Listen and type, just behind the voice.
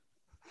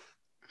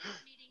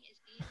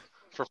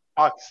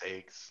fuck's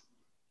sakes.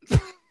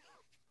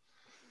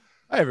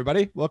 Hi,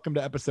 everybody. Welcome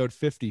to episode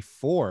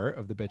 54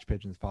 of the Bitch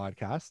Pigeons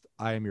podcast.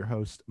 I am your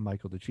host,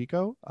 Michael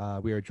DeChico.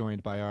 We are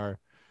joined by our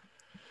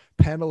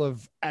panel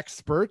of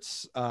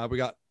experts. We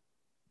got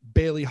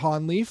Bailey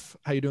Honleaf.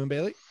 How you doing,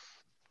 Bailey?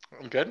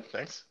 I'm good,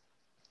 thanks.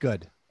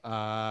 Good. We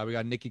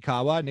got Nikki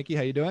Kawa. Nikki,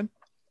 how you doing?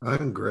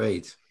 I'm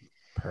great.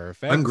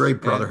 Perfect. I'm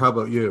great, brother. How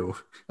about you?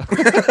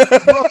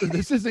 Brother,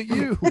 this isn't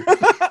you.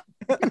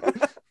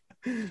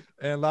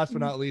 And last but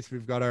not least,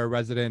 we've got our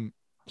resident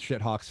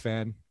Shithawks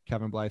fan,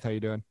 Kevin Blythe. How you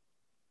doing?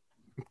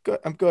 Good.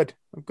 I'm good.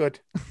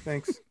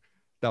 Thanks.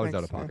 That was Thanks,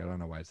 out of pocket. man. I don't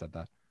know why I said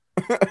that.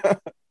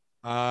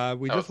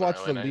 We That just wasn't watched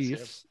really the nice,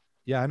 Leafs.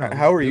 Yeah, I know.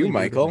 How are you, Really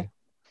weird of Michael?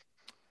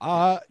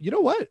 me. You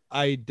know what?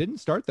 I didn't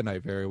start the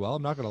night very well.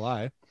 I'm not gonna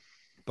lie,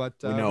 but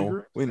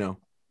We know.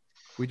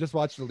 we just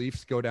watched the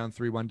Leafs go down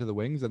 3-1 to the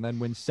Wings and then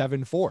win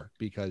 7-4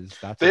 because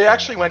that's They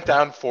actually went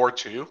down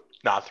 4-2,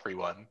 not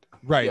 3-1.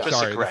 Right. Yeah. Just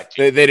Sorry. to correct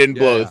They you. didn't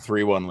blow Yeah. the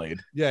 3-1 lead.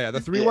 Yeah. The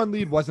 3-1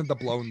 lead wasn't the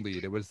blown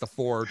lead. It was the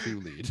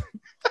 4-2 lead.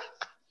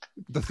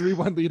 The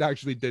 3-1 lead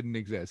actually didn't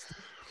exist.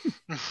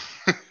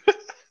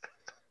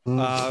 Hmm.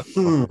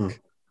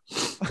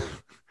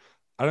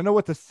 I don't know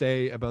what to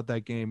say about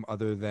that game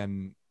other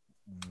than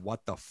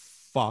what the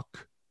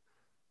fuck.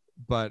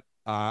 But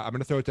I'm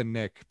gonna throw it to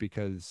Nick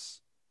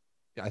because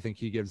I think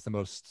he gives the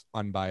most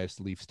unbiased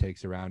Leafs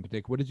takes around.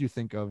 Nick, what did you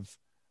think of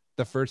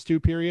the first two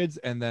periods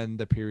and then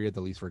the period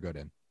the Leafs were good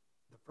in?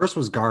 First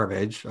was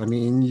garbage. I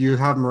mean, you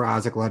have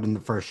Mrazek led in the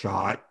first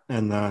shot,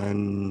 and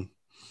then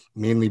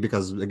mainly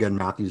because again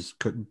Matthews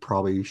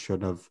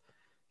should have.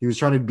 He was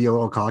trying to be a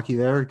little cocky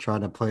there,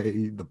 trying to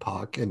play the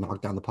puck and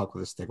knock down the puck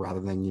with a stick rather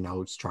than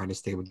just trying to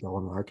stay with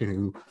Dylan Larkin,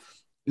 who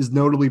is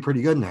notably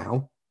pretty good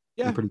now.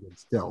 Yeah, and pretty good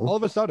still. all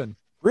of a sudden.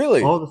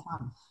 Really? All of a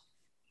sudden,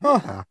 Huh.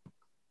 yeah, All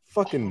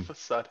Fucking of a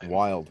sudden.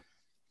 wild.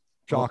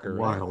 Shocker, right?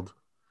 wild.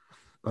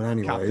 But Captain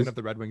anyways, of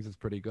the Red Wings is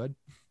pretty good.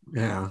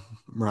 yeah,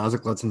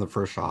 Mrazek lets in the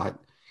first shot.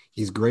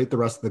 He's great the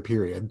rest of the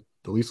period.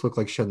 The Leafs look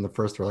like shit in the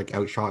first. They're like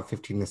outshot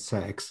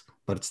 15-6,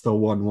 but it's still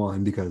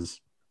 1-1 because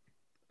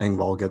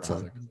Engvall gets a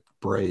Mrazek.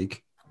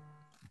 break.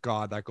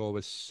 God, that goal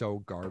was so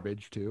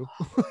garbage too.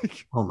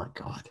 Oh my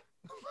god.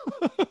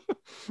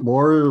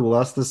 More or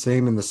less the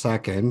same in the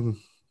second.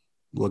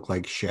 Look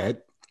like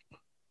shit.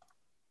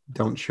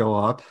 Don't show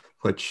up,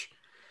 which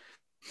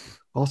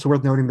also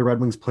worth noting the Red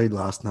Wings played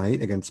last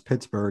night against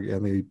Pittsburgh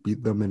and they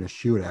beat them in a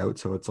shootout.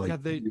 So it's like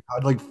Yeah, you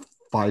had like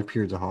 5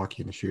 periods of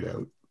hockey in a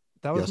shootout.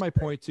 That was Yes. my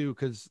point too,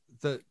 because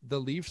the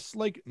Leafs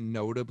like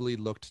notably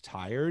looked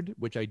tired,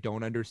 which I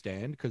don't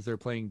understand because they're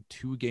playing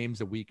 2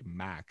 games a week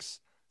max.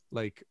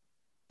 Like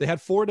they had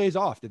 4 days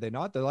off, did they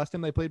not? The last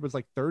time they played was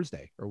like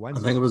Thursday or I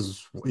Wednesday. think it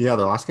was the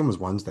last game was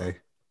Wednesday.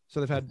 So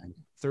they've had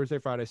Thursday,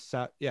 Friday,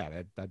 they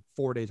had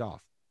 4 days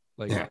off.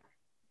 Like Yeah.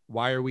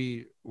 why are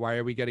we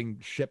getting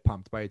shit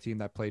pumped by a team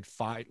that played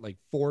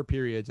 4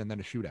 periods and then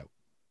a shootout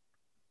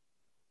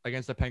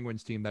against a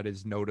Penguins team that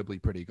is notably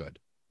pretty good?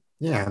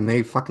 Yeah, and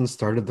they fucking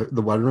started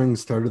the Red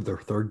Wings started their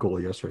third goal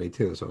yesterday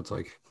too. So it's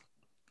like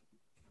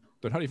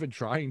They're not even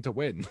trying to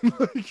win.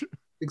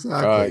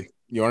 exactly.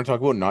 You want to talk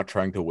about not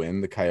trying to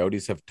win? The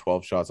Coyotes have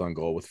 12 shots on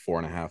goal with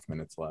 4.5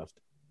 minutes left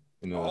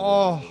in the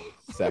Oh.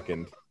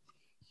 second.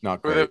 Not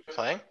Who are great. they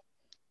playing?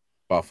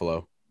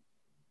 Buffalo.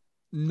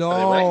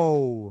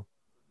 No.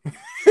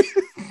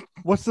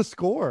 What's the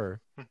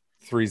score?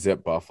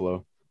 3-0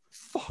 Buffalo.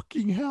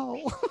 Fucking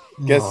hell.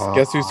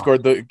 Guess who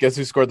scored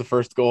the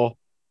first goal?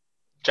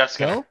 Jeff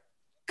Skinner. No?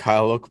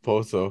 Kyle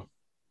Okposo.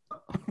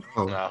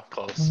 Oh, No,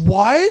 close.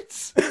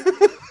 What?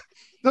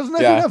 Doesn't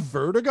that Yeah. mean have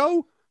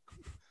vertigo?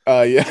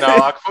 Yeah. No,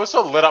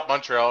 Akposo lit up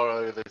Montreal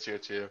earlier this year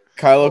too.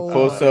 Kyle Oh.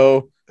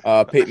 Okposo,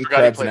 Peyton forgot he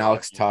Krebs, played and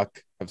Alex hockey.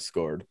 Tuck have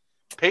scored.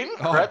 Peyton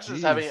Oh, Krebs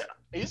is geez.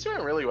 he's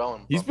doing really well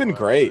in He's been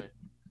Buffalo, great. actually.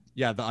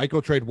 Yeah, the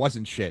Eichel trade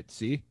wasn't shit.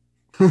 See?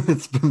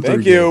 it's been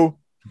Thank 3 you.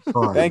 games.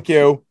 Fine. Thank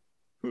you.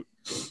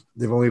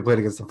 They've only played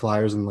against the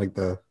Flyers and like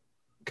the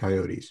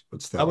Coyotes,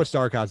 but still. That was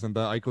sarcasm.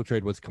 The Eichel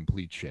trade was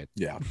complete shit.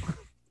 Yeah.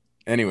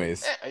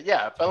 Anyways,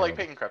 Yeah, but like Terrible.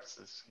 Peyton Krebs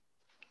is.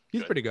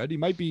 He's Good. pretty good. He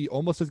might be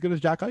almost as good as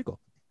Jack Eichel.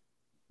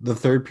 The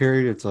third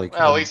period. It's like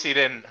Well, at least he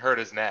didn't hurt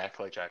his neck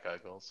like Jack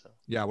Eichel. So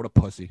Yeah, what a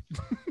pussy.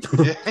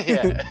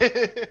 yeah.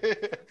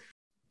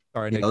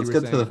 All right, Yeah, Nick, let's you were get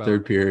to saying the about-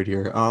 third period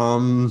here.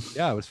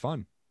 Yeah, it was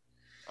fun.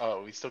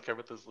 Oh, we still care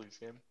about this Leafs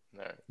game?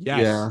 No.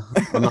 Yes.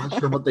 Yeah, I'm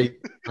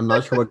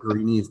not sure what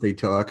greenies they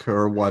took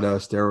or what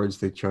steroids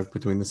they took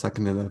between the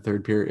second and the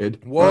third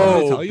period. Want me to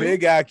whoa, tell you?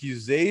 big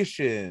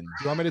accusation. Do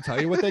you want me to tell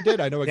you what they did?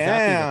 I know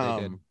exactly what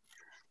they did. Damn.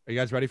 Are you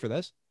guys ready for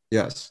this?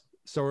 Yes.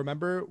 So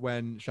remember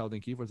when Sheldon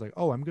Keefe was like,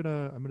 "Oh, I'm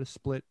gonna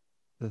split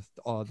the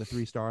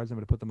 3 stars. I'm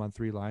gonna put them on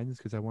 3 lines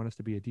because I want us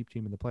to be a deep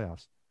team in the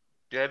playoffs."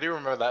 Yeah, I do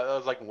remember that. That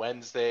was like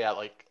Wednesday at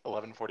like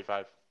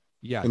 11:45.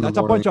 Yeah, In the that's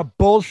a bunch morning. of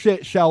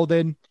bullshit,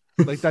 Sheldon.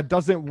 Like that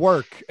doesn't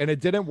work, and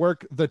it didn't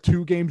work the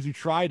 2 games you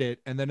tried it,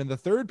 and then in the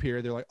third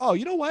period they're like, "Oh,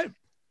 you know what?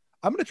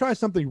 I'm gonna try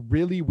something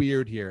really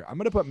weird here. I'm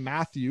gonna put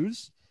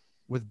Matthews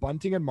with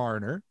Bunting and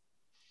Marner,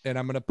 and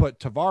I'm gonna put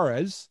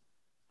Tavares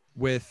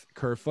with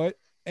Kerfoot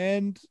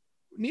and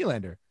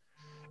Nylander."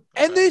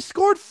 And they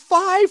scored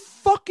 5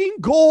 fucking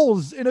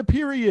goals in a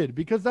period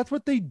because that's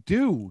what they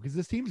do. Because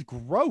this team's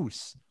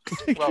gross.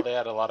 Well, they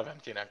had a lot of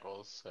empty net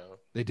goals, so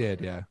They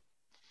did, yeah.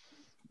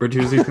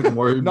 Bertuzzi took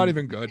more, Not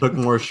even good. took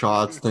more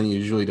shots than he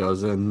usually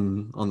does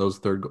on those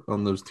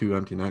 2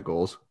 empty net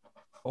goals.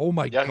 Oh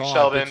my Young god.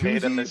 Sheldon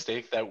made a Bertuzzi-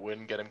 mistake that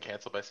wouldn't get him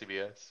canceled by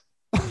CBS.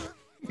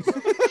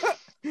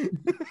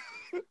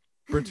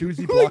 Bertuzzi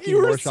Like, blocking you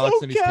were more shots so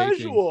than he's taking.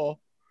 casual.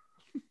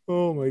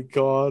 Oh my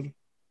god.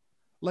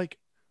 Like,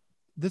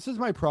 this is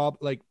my problem.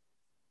 Like,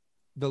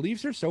 the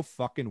Leafs are so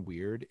fucking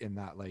weird in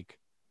that, like,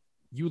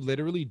 you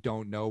literally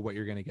don't know what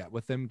you're going to get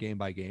with them game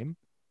by game.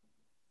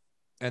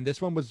 And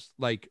this one was,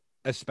 like,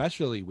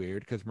 especially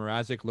weird because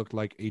Mrazek looked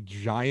like a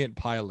giant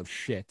pile of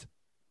shit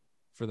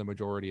for the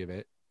majority of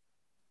it.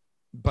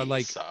 But, He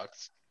like,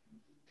 sucks.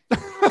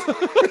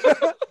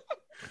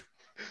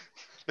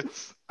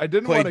 I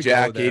didn't Play want to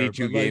Jack go there,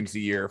 82 but, like, games a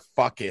year.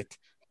 Fuck it.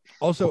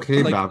 Also,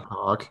 Okay, like,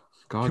 Babcock.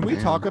 God can we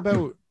damn. talk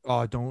about?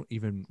 Oh, don't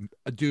even,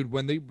 dude.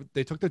 When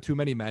they took the too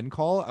many men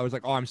call, I was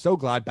like, oh, I'm so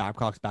glad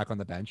Babcock's back on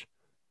the bench.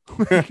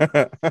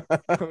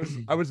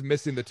 I was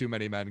missing the too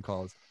many men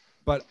calls,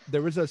 but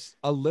there was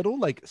a little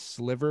like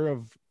sliver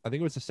of, I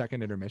think it was the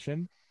second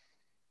intermission.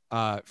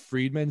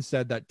 Friedman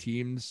said that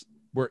teams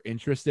were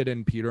interested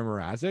in Peter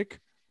Mrazek,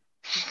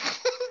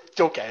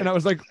 Okay. and I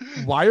was like,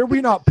 why are we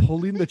not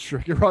pulling the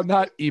trigger on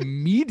that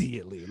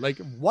immediately? Like,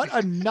 what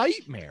a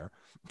nightmare!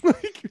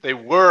 Like, They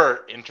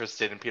were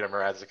interested in Peter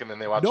Mrazek, and then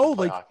they watched No, him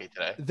play like, hockey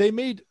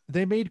today.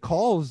 they made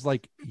calls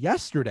like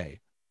yesterday,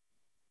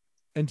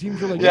 and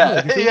teams were like, Yeah,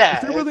 like, if yeah,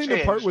 if they're it willing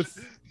to part changed.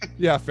 with,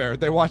 yeah, fair.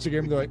 They watch a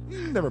game, they're like,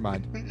 never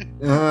mind.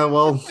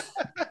 Well,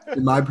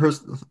 in my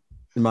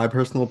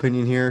personal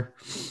opinion here,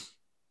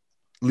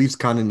 Leafs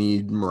kind of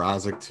need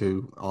Mrazek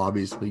to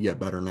obviously get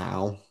better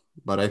now,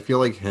 but I feel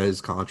like his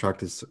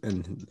contract is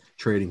and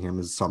trading him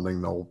is something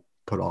they'll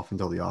put off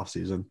until the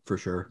offseason for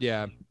sure.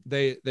 Yeah,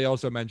 they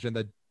also mentioned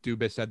that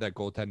Dubas said that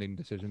goaltending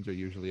decisions are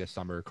usually a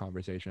summer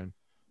conversation.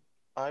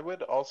 I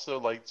would also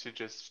like to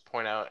just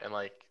point out and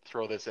like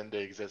throw this into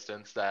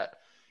existence that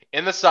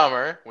in the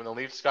summer, when the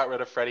Leafs got rid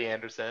of Freddie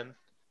Anderson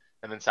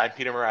and then signed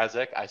Peter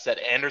Mrazek, I said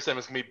Anderson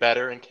was going to be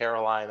better in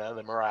Carolina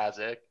than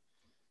Mrazek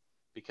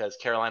because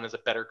Carolina's a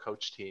better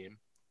coach team.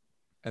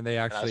 And they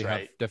actually have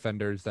right.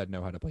 defenders that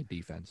know how to play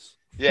defense.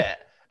 Yeah,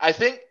 I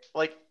think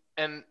like,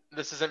 and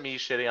this isn't me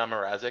shitting on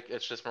Mrazek.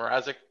 It's just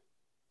Mrazek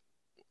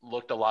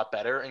looked a lot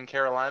better in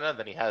Carolina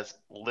than he has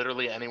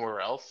literally anywhere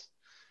else.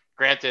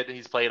 Granted,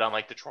 he's played on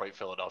like Detroit,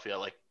 Philadelphia,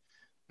 like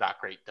not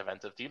great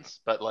defensive teams,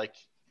 but like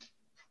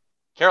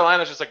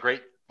Carolina's just a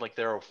great, like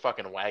they're a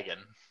fucking wagon.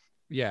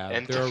 Yeah,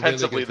 And they're a really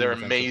defensively, good team they're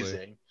defensively.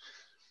 amazing.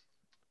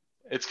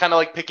 It's kind of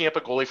like picking up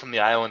a goalie from the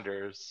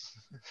Islanders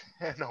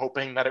and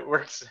hoping that it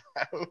works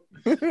out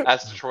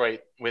as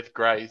Detroit with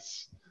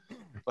Grice.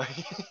 Like,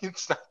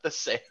 it's not the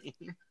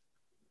same.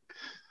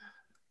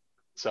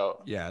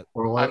 So Yeah,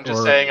 I'm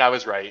just saying I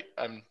was right.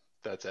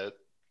 That's it.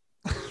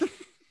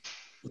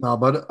 No,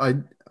 but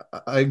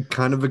I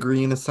kind of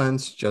agree in a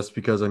sense, just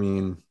because I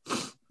mean,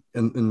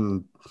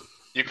 in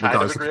You kind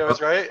of agree I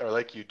was right, or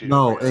like you do?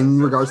 no, agree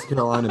in regards to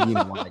Carolina being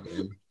a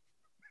wagon,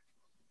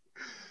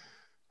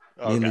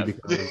 mainly Okay.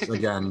 because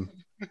again,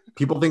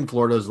 people think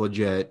Florida's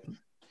legit.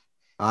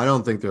 I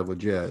don't think they're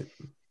legit.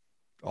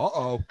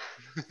 Uh-oh.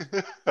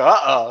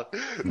 Uh-oh.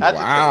 That's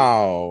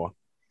Wow.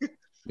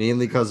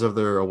 Mainly because of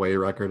their away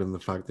record and the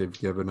fact they've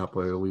given up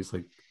at least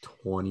like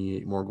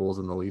 28 more goals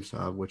than the Leafs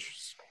have, which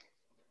is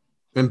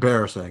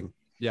embarrassing.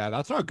 Yeah,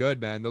 that's not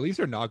good, man. The Leafs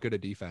are not good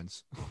at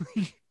defense.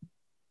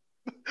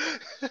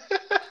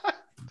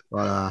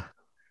 But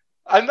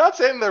I'm not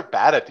saying they're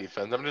bad at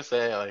defense. I'm just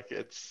saying like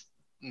it's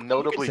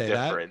notably say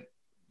that. different.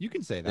 You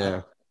can say that.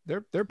 yeah,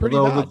 They're pretty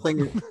although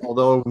bad.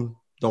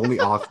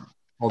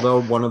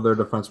 although one of their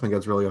defensemen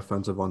gets really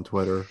offensive on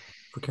Twitter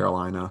for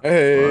Carolina.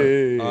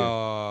 Hey.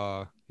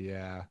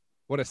 Yeah.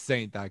 What a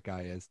saint that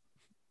guy is.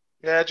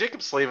 Yeah,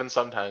 Jacob Slavin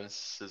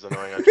sometimes is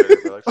annoying on Twitter.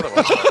 But like, for the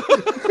most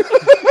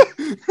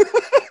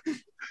part.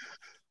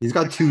 He's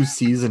got 2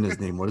 C's in his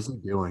name. What is he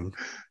doing?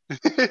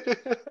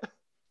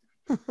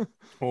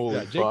 Holy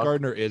Yeah, Jake fuck.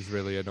 Gardner is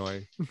really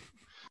annoying.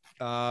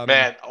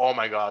 Man, oh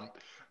my God.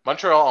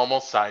 Montreal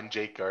almost signed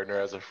Jake Gardner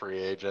as a free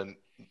agent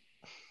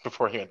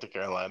before he went to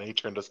Carolina. He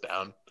turned us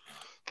down.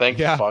 Thank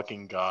Yeah.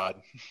 fucking God.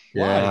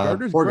 Why? Yeah,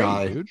 Gardner's poor great,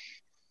 guy. dude.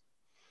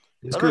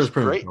 His Gardner's career's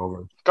pretty great. much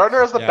over. Gardner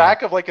has the Yeah.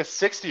 back of like a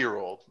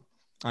 60-year-old.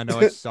 I know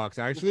it sucks.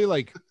 Actually,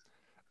 like,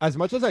 as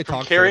much as I From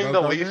talk shit carrying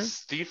about the Gardner,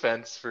 Leafs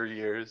defense for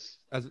years.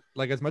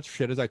 as much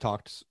shit as I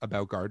talked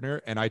about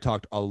Gardner, and I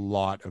talked a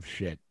lot of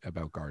shit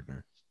about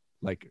Gardner,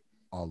 like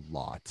a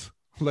lot,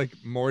 like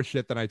more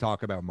shit than I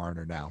talk about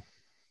Marner now.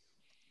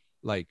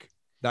 Like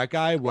that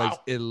guy was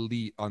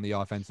elite on the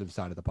offensive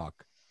side of the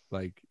puck.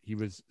 Like he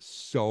was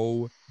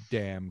so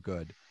damn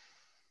good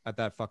at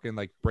that fucking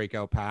like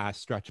breakout pass,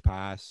 stretch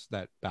pass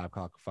that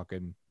Babcock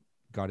fucking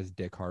got his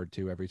dick hard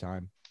to every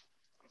time.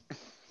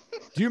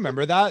 Do you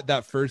remember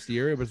that first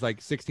year? It was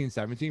like 16,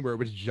 17, where it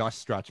was just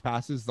stretch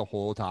passes the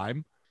whole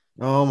time.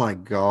 Oh my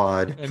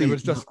God. And it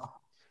was just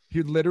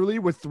He literally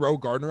would throw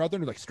Gardner out there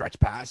and be like stretch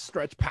pass,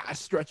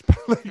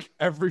 like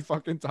every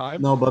fucking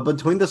time. No, but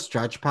between the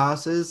stretch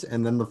passes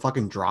and then the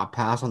fucking drop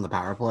pass on the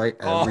power play,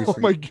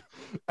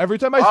 Every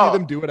time I see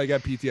them do it, I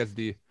get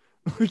PTSD.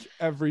 Like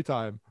every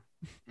time.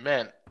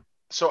 Man,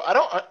 so I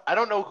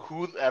don't know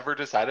who ever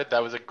decided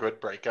that was a good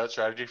breakout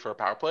strategy for a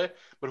power play,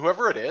 but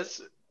whoever it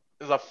is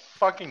a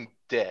fucking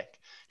dick.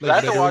 Because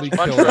I had to watch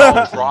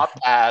Montreal drop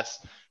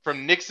pass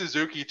from Nick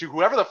Suzuki to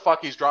whoever the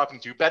fuck he's dropping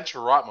to, Ben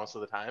Chirot most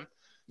of the time,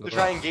 to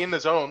try and gain the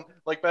zone,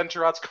 like Ben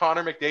Chirot's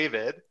Connor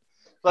McDavid.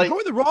 Like,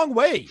 you're going the wrong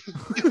way.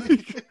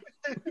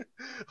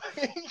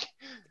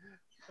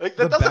 Like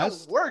that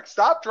doesn't work.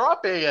 Stop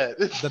dropping it.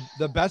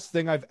 The best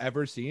thing I've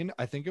ever seen,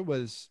 I think it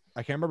was,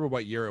 I can't remember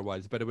what year it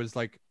was, but it was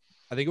like,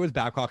 I think it was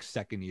Babcock's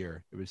second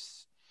year. It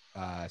was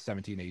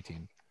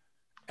 17-18.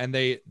 And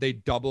they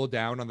doubled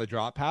down on the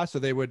drop pass. So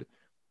they would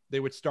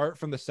start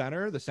from the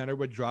center. The center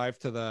would drive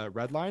to the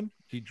red line.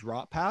 He'd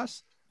drop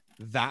pass.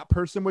 That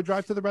person would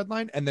drive to the red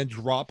line and then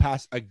drop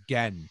pass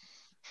again.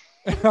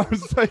 And I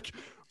was like,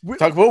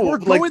 talk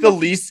about like the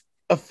least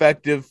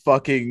effective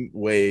fucking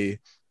way.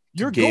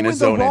 You're going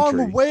the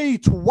wrong way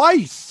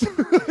twice.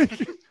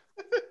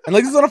 And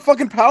like this is on a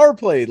fucking power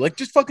play. Like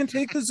just fucking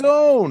take the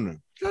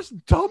zone.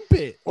 Just dump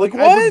it. Like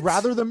what? I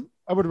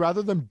would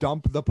rather them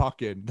dump the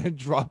puck in than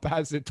drop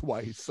pass it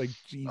twice. Like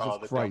Jesus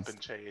the Christ. Dump and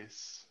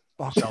chase.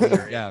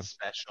 Yeah.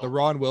 Special. The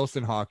Ron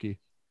Wilson hockey.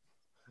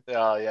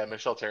 Oh yeah,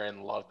 Michel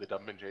Therrien loved the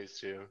dump and chase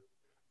too.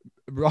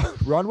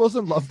 Ron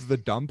Wilson loved the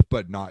dump,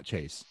 but not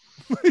chase.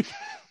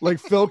 Like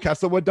Phil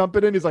Kessel would dump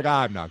it in. He's like,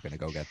 I'm not gonna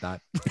go get that.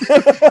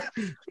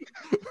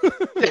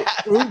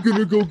 I'm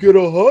gonna go get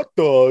a hot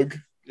dog.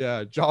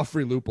 Yeah,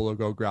 Joffrey Lupul will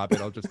go grab it.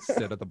 I'll just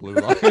sit at the blue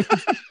line.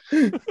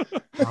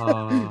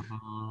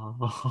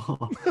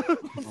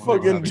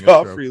 Fucking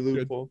Joffrey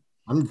Lupul.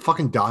 I'm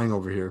fucking dying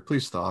over here.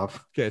 Please stop.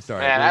 Okay,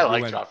 sorry. Man, I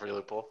like Joffrey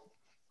Lupul.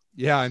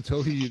 Yeah,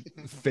 until he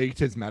faked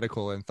his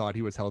medical and thought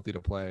he was healthy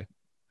to play.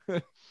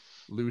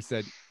 Lou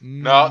said,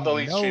 "No, the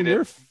Leafs cheated.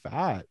 You're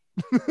fat."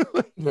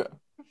 Yeah.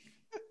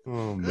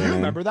 Oh man, do you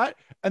remember that?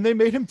 And they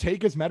made him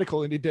take his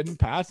medical, and he didn't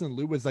pass. And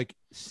Lou was like,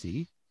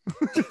 "See,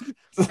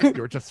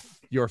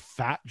 you're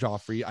fat,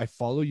 Joffrey. I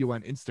follow you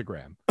on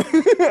Instagram.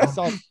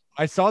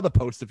 I saw the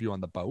post of you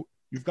on the boat.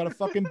 You've got a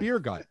fucking beer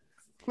gut.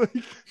 Like,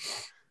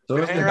 So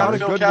You're not a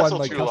good one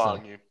like Kessel.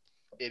 Long, you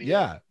idiot.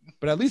 Yeah,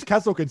 but at least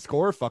Kessel can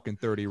score fucking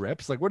 30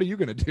 rips. Like, what are you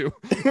gonna do?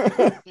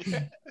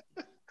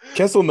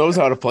 Kessel knows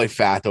how to play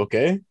fat.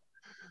 Okay.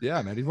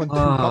 Yeah, man. He's won 2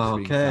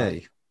 cups.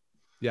 Okay.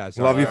 Yeah.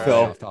 So love you, Phil.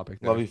 Off topic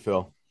there. Love you,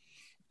 Phil.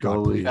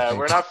 God, please.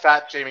 We're not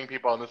fat shaming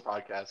people on this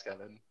podcast,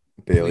 Kevin.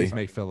 Bailey, please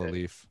make Phil a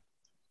Leaf.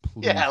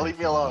 Please yeah, leave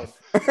me alone.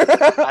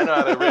 I know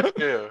how to rip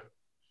too.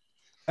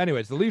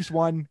 Anyways, the Leafs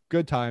won.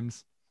 Good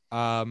times.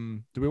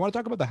 Do we want to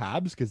talk about the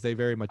Habs because they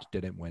very much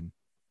didn't win?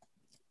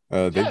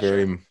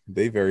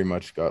 They very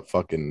much got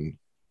fucking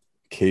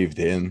caved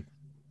in.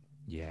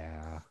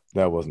 Yeah,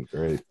 that wasn't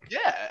great.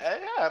 Yeah,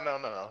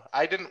 no.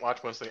 I didn't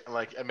watch most of it.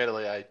 Like,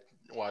 admittedly, I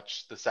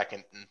watched the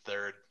second and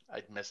third.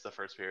 I missed the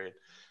first period.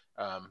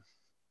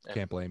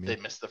 Can't blame you. They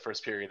missed the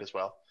first period as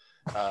well.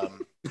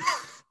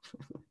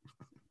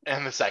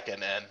 And the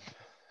second, and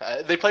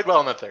they played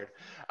well in the third.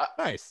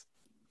 Nice.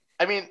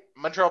 I mean,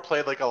 Montreal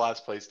played like a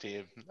last place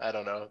team. I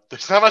don't know.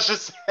 There's not much to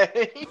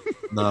say.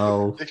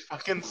 No. They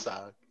fucking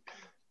suck.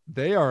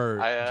 They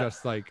are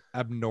just like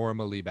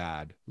abnormally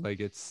bad. Like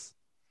it's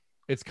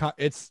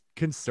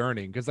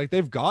concerning because like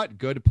they've got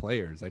good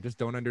players. I just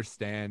don't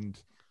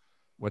understand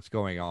what's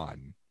going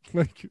on.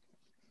 Like,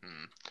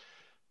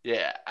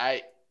 yeah,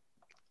 I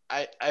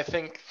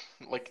think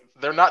like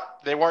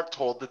they weren't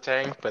told to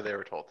tank, but they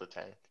were told to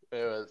tank.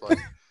 It was like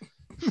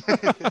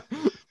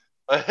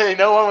hey,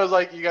 no one was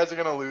like, you guys are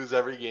gonna lose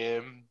every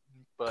game.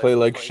 But play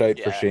like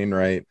shite for Shane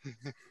Wright.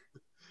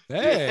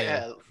 Hey.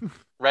 Yeah.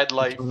 Red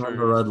light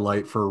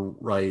for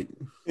right.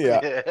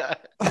 Yeah.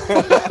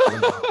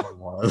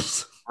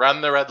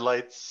 Run the red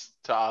lights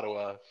to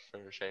Ottawa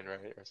for Shane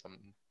Wright or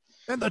something.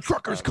 And the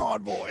truckers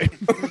convoy.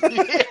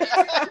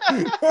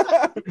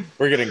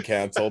 We're getting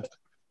canceled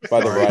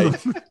by the right.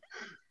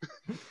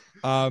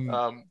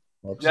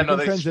 Yeah, no,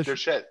 they're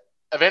shit.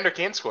 Evander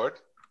Kane scored.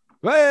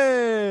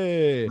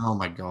 Hey! Oh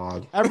my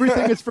god!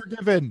 Everything is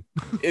forgiven.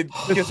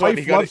 Guess what?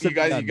 You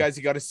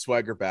got his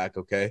swagger back.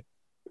 Okay.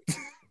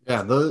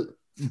 Yeah, the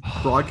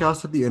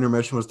broadcast at the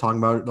intermission was talking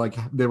about like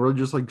they were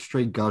just like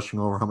straight gushing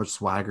over how much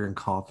swagger and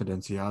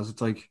confidence he has.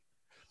 It's like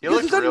he's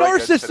a really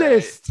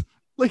narcissist.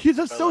 Like he's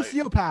a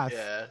sociopath. Like,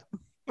 yeah.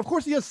 Of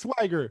course he has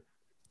swagger.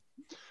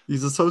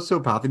 He's a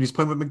sociopath and he's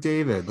playing with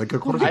McDavid. Like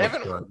of course I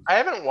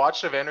haven't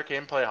watched Evander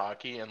Kane play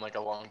hockey in like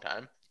a long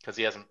time because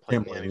he hasn't played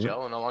in the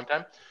NHL in a long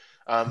time.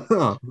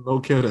 No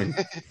kidding.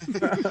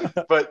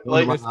 But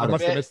like I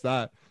must have missed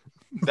that.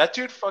 That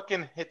dude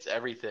fucking hits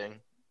everything.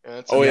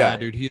 Yeah,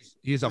 dude,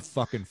 he's a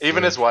fucking freak.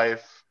 Even his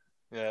wife.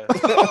 Yeah.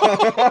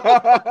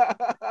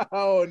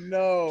 Oh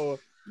no.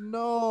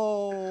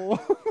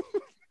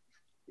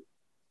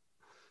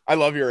 I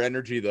love your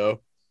energy though.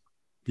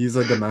 He's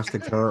a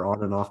domestic terror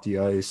on and off the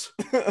ice.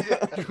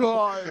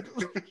 God.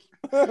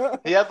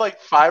 He had like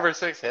 5 or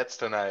 6 hits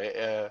tonight.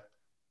 Yeah.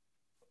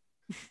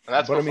 And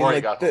that's But I before mean,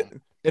 he got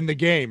home. In the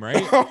game,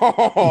 right?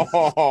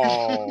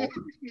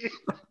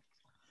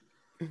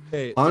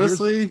 Hey,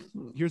 Honestly,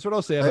 here's what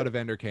I'll say about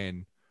Evander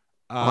Kane.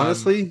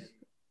 honestly,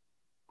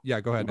 yeah,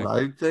 go ahead, Nick. what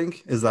I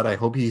think is that I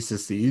hope he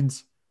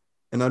succeeds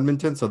in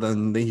Edmonton, so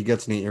then he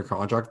gets an 8-year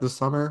contract this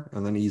summer,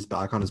 and then he's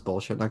back on his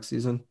bullshit next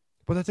season.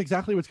 But that's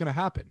exactly what's going to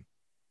happen.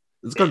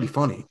 It's gonna be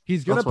funny.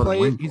 He's going to That's what I'm play.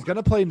 waiting He's for.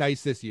 going to play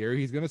nice this year.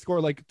 He's going to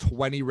score like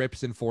 20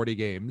 rips in 40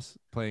 games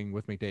playing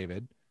with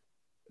McDavid.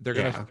 They're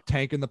going to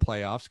tank in the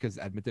playoffs because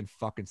Edmonton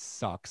fucking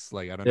sucks.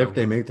 Like I don't know If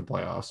they make the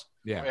playoffs.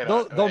 Yeah,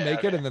 they'll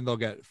make it, and then they'll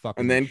get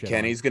fucking. And then shit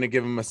Kenny's gonna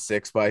give him a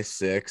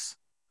 6x6.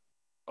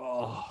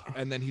 Oh,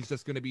 and then he's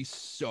just gonna be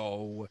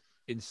so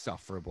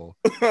insufferable.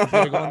 He's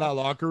gonna go in that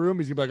locker room.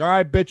 He's gonna be like, "All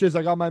right, bitches,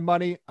 I got my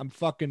money. I'm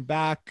fucking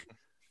back."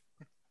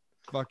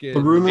 Fucking.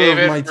 The rumor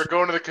David, of my we're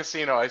going to the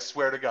casino. I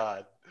swear to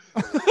God.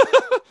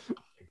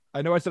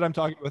 I know I said I'm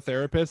talking to a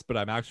therapist, but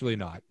I'm actually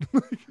not.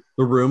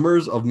 the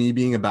rumors of me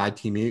being a bad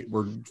teammate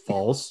were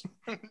false.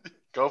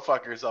 Go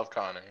fuck yourself,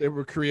 Connor. They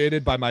were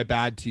created by my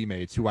bad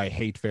teammates, who I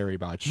hate very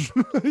much.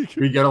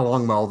 We get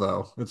along well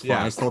though. It's fine.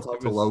 Yeah, I still talk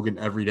to Logan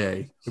every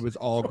day. It was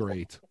all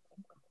great.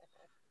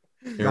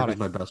 Eric is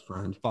my best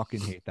friend.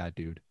 Fucking hate that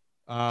dude.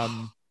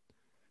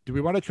 Do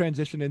we want to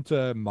transition into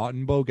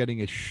Montembeault getting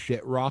his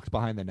shit rocked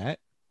behind the net?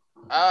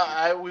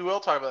 We will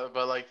talk about it,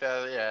 but like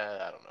that,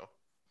 yeah, I don't know.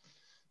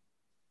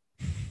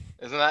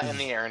 Isn't that in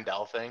the Aaron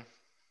Dell thing?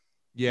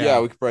 Yeah,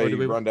 we could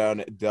probably run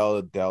down Dell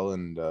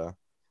and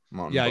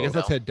Montembeault. Yeah, I guess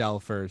let's hit Dell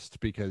first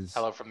because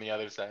hello from the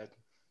other side.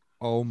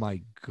 Oh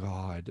my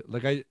god!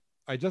 Like I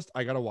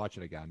gotta watch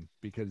it again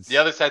because the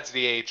other side's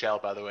the AHL,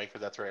 by the way, because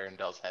that's where Aaron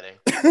Dell's heading.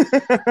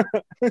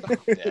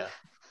 Yeah.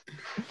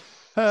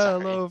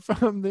 Hello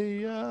from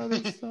the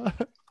other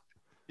side.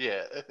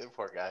 Yeah,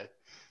 poor guy.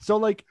 So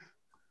like,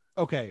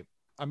 okay,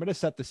 I'm gonna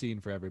set the scene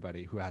for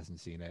everybody who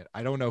hasn't seen it.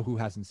 I don't know who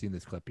hasn't seen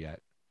this clip yet.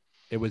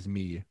 It was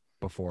me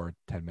before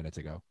 10 minutes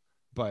ago,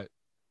 but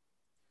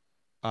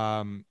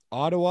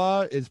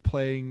Ottawa is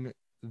playing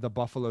the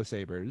Buffalo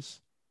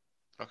Sabres.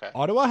 Okay.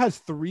 Ottawa has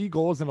 3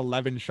 goals and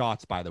 11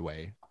 shots, by the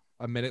way.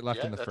 A minute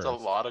left in the first.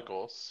 That's a lot of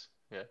goals.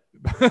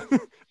 Yeah.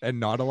 And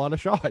not a lot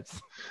of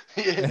shots.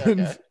 Yeah,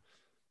 and okay.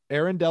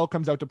 Aaron Dell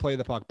comes out to play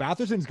the puck.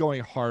 Batherson's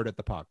going hard at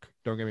the puck.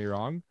 Don't get me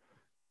wrong.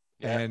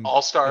 Yeah. And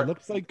All-star. It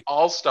looks like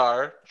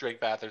All-star Drake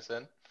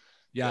Batherson.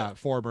 Yeah,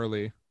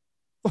 formerly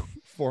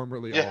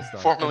All-Star.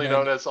 Formerly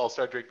known as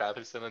All-Star Drake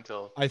Batherson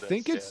until I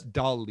think it's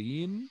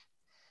Darlene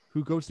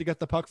who goes to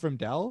get the puck from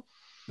Dell.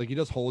 Like he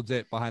just holds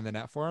it behind the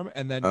net for him,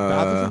 and then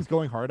Batherson's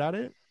going hard at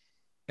it,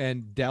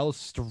 and Dell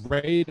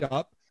straight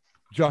up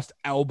just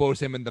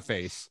elbows him in the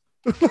face,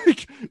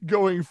 like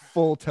going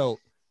full tilt,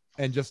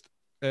 and just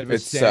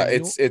it's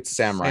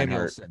Sam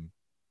Reinhart.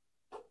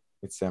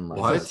 It's Sam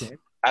Reinhart. What?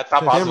 That's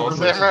not possible.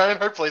 Sam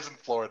Reinhart plays in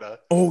Florida.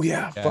 Oh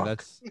yeah, fuck.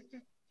 That's.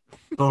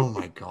 Oh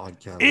my god,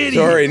 Kevin. Idiot.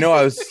 Sorry, no,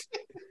 I was.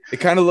 It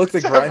kind of looked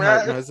like Sam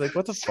Reinhardt, and I was like,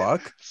 "What the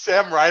fuck?"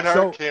 Sam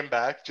Reinhart came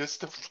back just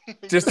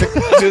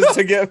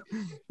to get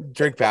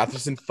Drake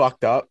Batherson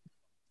fucked up.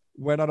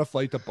 Went on a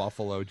flight to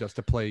Buffalo just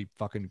to play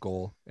fucking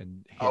goal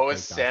and.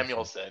 It's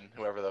Samuelson,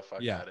 whoever the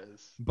fuck that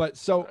is. But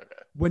so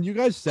when you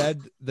guys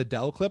said the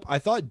Dell clip, I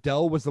thought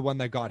Dell was the one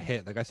that got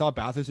hit. Like I saw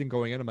Batherson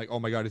going in, I'm like, oh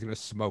my god, he's gonna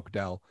smoke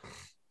Dell.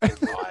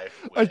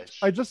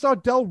 I just saw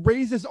Dell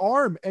raise his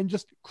arm and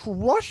just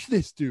crush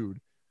this dude.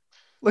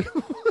 Like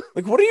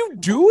what are you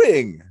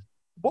doing?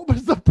 What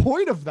was the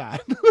point of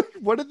that?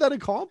 What did that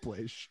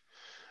accomplish?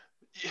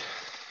 Yeah.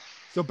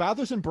 So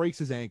Batherson breaks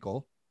his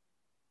ankle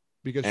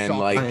because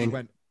he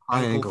went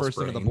ankle first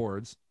into the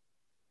boards.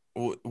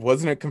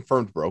 Wasn't it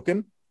confirmed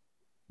broken?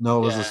 No,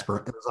 it was a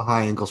sprain. It was a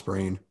high ankle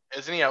sprain.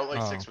 Isn't he out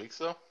like 6 weeks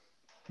though?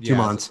 2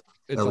 months.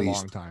 It's a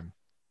long time.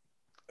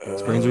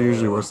 Sprains are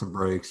usually worse than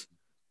breaks.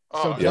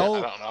 So I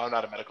don't know. I'm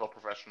not a medical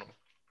professional.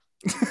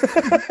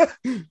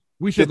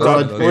 We should.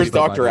 Where's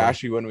Dr.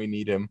 Ashy when we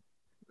need him?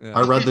 Yeah.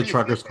 I read the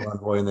Truckers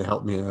Convoy and they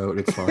helped me out.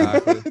 It's fine.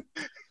 Exactly.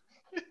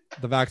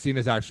 The vaccine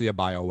is actually a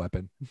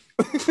bioweapon.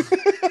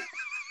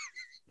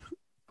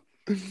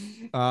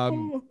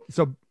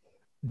 So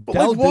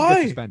Dell did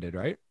get suspended,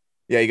 right?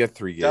 Yeah, he got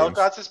 3 games. Dell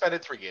got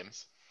suspended 3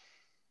 games.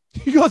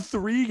 He got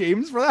 3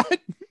 games for that?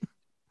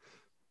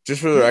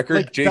 Just for the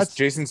record,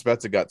 Jason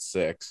Spezza got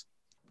 6.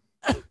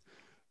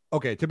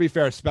 Okay, to be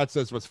fair,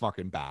 Spezza's was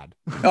fucking bad.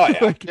 Oh yeah,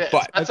 but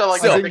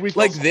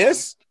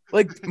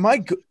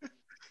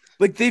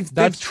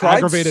they've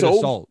tried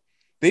assault.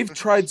 They've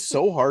tried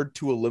so hard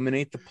to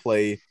eliminate the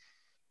play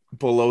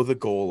below the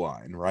goal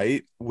line,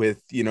 right?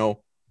 With the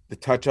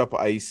touch-up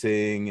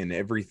icing and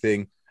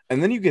everything,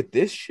 and then you get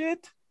this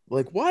shit.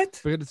 Like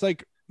what? But it's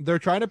like they're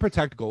trying to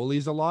protect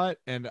goalies a lot,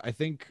 and I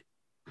think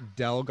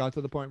Dell got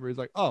to the point where he's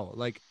like, "Oh,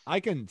 like I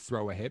can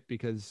throw a hit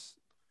because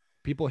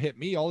people hit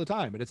me all the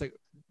time," and it's like,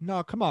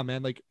 no, come on,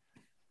 man. Like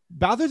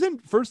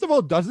Batherson, first of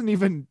all, doesn't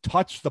even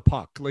touch the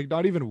puck, like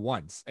not even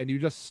once, and you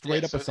just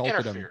straight up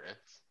assaulted him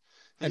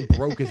and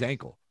broke his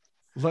ankle.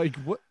 Like,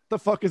 what the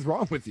fuck is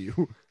wrong with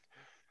you?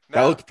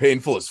 That Now, looked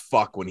painful as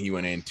fuck when he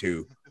went in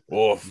too.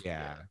 Oof.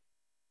 Yeah,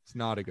 it's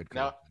not a good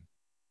call. now,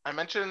 I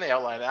mentioned in the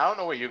outline. I don't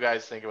know what you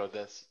guys think about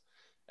this,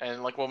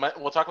 and like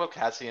we'll talk about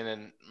Cassian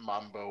and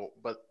Mambo,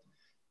 but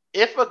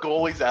if a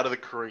goalie's out of the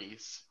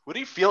crease, what do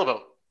you feel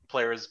about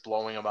players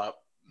blowing him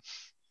up?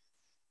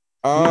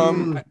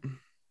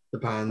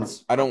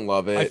 Depends. I don't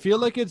love it. I feel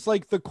like it's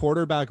like the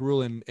quarterback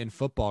rule in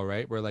football,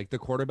 right? Where like the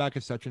quarterback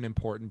is such an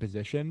important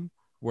position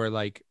where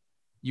like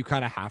you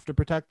kind of have to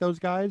protect those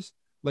guys.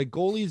 Like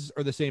goalies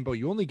are the same, but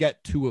you only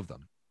get 2 of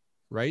them,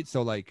 right?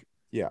 So like,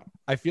 Yeah.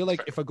 I feel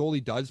like if a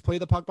goalie does play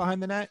the puck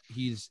behind the net,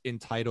 he's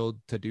entitled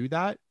to do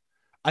that.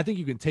 I think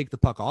you can take the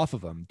puck off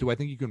of him. Do I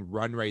think you can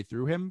run right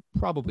through him?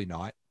 Probably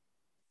not.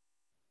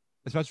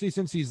 Especially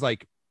since he's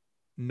like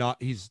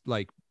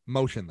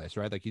motionless,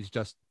 right? Like he's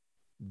just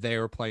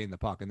there playing the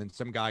puck, and then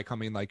some guy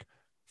coming like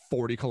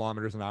 40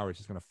 kilometers an hour is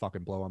just gonna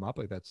fucking blow him up.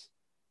 Like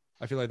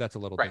I feel like that's a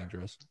little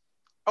dangerous.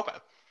 Okay.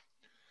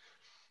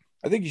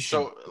 I think you should.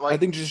 So, like, I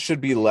think just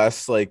should be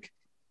less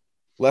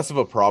of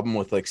a problem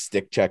with like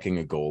stick checking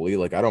a goalie.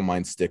 Like I don't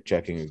mind stick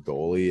checking a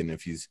goalie, and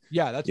if he's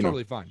that's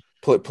totally fine.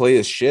 Play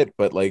his shit,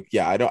 but like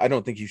I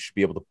don't think you should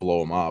be able to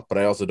blow him up. But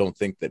I also don't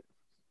think that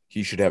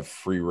he should have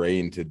free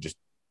reign to just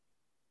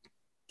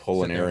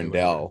pull an Aaron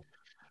Dell.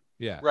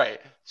 Yeah.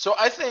 Right. So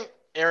I think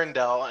Aaron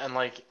Dell, and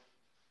like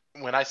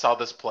when I saw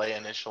this play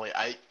initially,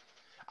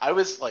 I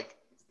was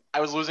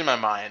losing my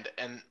mind,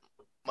 and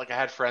like I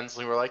had friends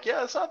who were like,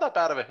 yeah, it's not that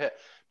bad of a hit.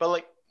 But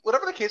like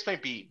whatever the case may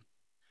be,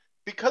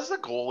 because the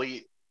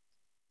goalie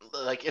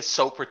like is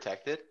so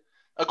protected,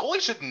 a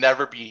goalie should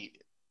never be.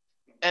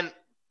 And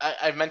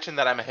I mentioned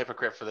that I'm a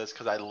hypocrite for this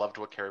because I loved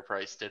what Carey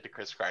Price did to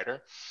Chris Kreider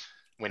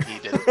when he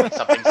did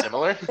something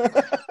similar.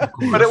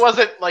 But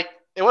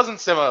it wasn't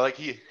similar. Like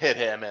he hit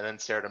him and then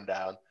stared him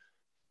down.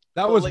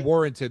 That But, was like,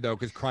 warranted though,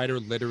 because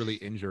Kreider literally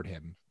injured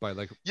him by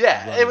like.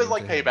 Yeah, it was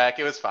like running into him. payback.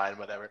 It was fine,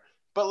 whatever.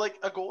 But like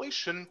a goalie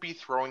shouldn't be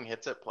throwing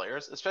hits at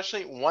players,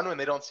 especially one when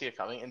they don't see it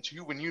coming, and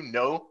 2 when you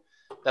know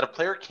that a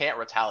player can't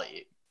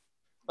retaliate.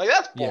 Like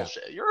that's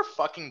bullshit. Yeah. You're a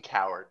fucking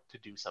coward to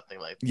do something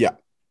like that. Yeah,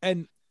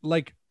 and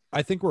like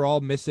I think we're all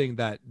missing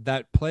that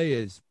play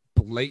is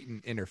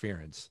blatant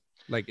interference.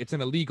 Like it's an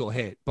illegal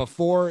hit.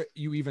 Before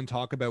you even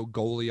talk about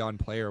goalie on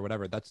player or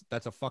whatever, that's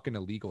a fucking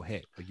illegal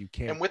hit. Like you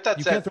can't. And with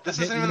that said, this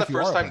isn't even the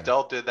first time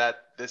Dell did that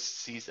this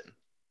season.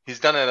 He's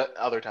done it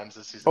other times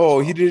this season. Oh,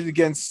 he did it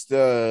against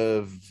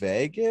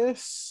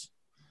Vegas.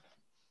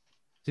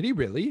 Did he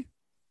really?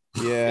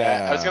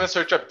 Yeah. I was gonna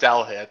search up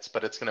Dell hits,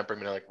 but it's gonna bring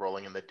me to like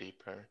Rolling in the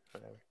Deep or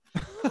whatever.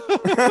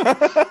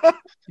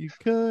 You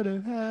could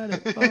have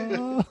had it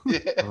all.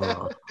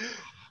 Yeah.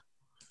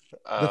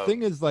 The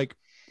thing is, like,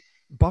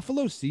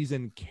 Buffalo's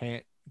season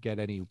can't get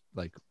any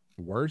like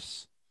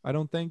worse, I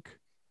don't think,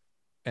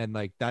 and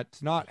like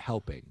that's not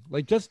helping.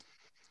 Like, just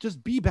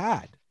be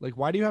bad. Like,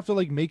 why do you have to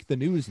like make the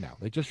news now?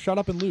 Like, just shut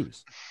up and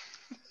lose.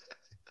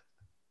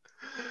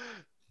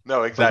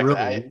 No, exactly.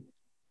 Really,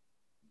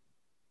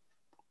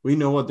 we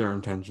know what their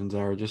intentions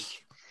are. Just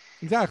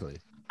exactly.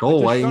 Go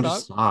away and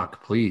just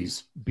suck,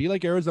 please. Be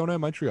like Arizona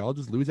and Montreal.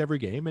 Just lose every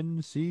game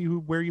and see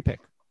where you pick.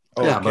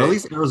 Oh, yeah, okay. But at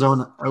least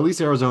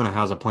Arizona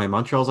has a plan.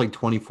 Montreal's like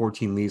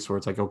 2014 Leafs, where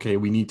it's like, okay,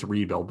 we need to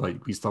rebuild,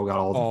 but we still got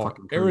all the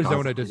fucking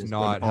Arizona does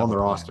not on the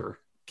roster.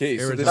 Okay,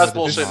 so that's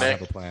bullshit, Nick.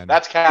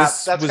 That's cap.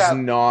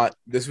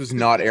 This was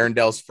not Aaron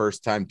Dell's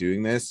first time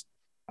doing this.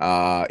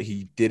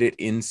 He did it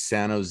in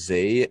San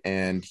Jose,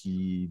 and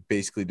he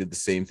basically did the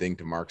same thing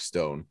to Mark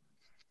Stone.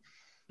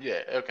 Yeah,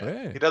 okay.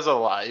 Hey. He does a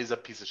lot. He's a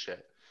piece of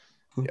shit.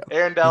 Yeah.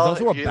 Aaron Dell, if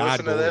you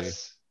listen to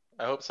this,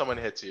 I hope someone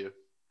hits you.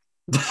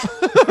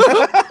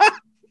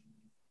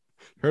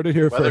 Heard it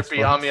here Whether first. Whether it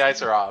be on the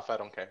ice or off, I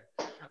don't care.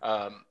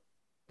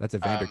 That's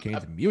Evander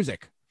Kane's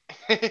music.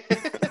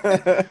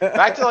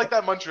 Back to like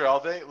that Montreal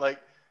thing, like,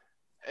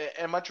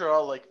 and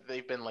Montreal, like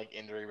they've been like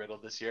injury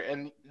riddled this year,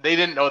 and they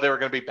didn't know they were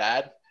going to be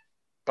bad,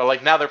 but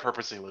like now they're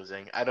purposely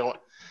losing.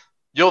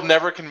 You'll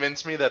never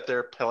convince me that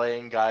they're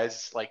playing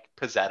guys like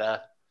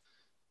Pizzetta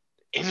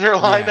in your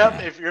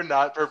lineup if you're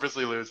not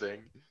purposely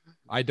losing.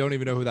 I don't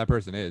even know who that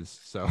person is.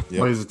 So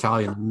well, he's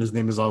Italian, and his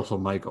name is also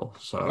Michael.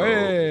 So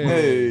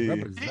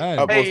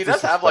he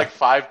does have like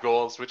 5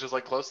 goals, which is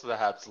like close to the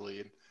Habs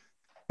lead.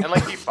 And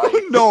like he fights.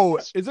 No,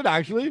 is it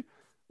actually?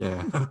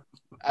 Yeah.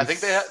 I think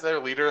their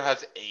leader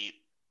has 8.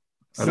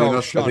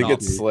 I think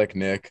it's Slick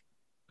Nick.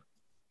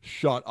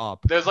 Shut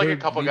up. There's like a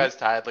couple guys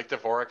tied. Like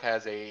Dvorak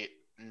has 8.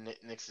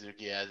 Nick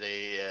Suzuki has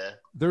a.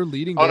 They're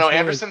leading. Oh no,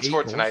 Anderson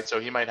scored tonight, so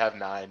he might have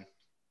 9.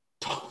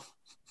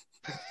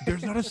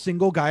 There's not a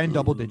single guy in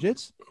double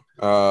digits.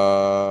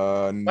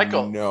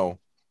 Michael. No.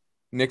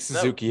 Nick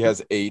Suzuki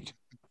has 8.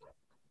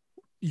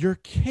 You're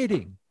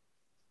kidding.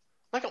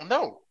 Michael,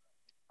 no.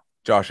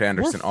 Josh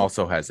Anderson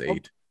also has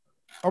 8.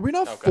 Are we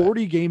not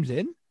 40 games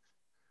in?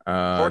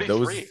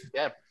 43.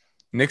 Yeah.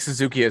 Nick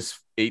Suzuki has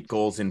 8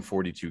 goals in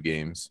 42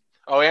 games.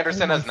 Oh,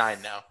 Anderson has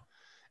 9 now.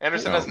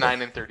 Anderson has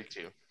 9 in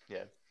 32.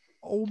 Yeah.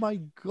 Oh my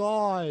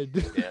god.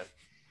 Yeah.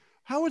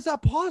 How is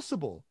that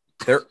possible?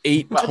 They're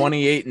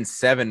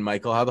 8-28-7,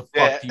 Michael. How the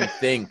fuck do you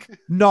think?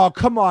 No,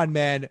 come on,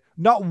 man.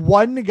 Not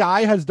one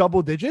guy has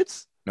double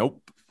digits.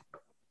 Nope.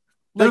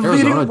 Like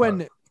Arizona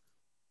when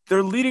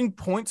their leading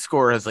point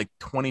scorer has like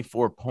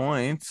 24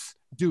 points.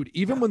 Dude,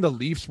 even when the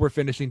Leafs were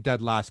finishing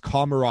dead last,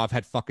 Komarov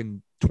had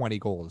fucking 20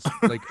 goals.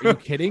 Like, are you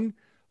kidding?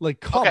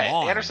 Like, come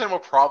on. Anderson will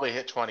probably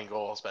hit 20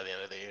 goals by the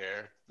end of the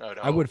year. No.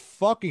 I would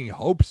fucking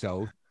hope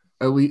so.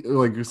 At least,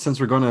 like, since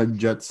we're going to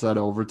jet set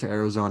over to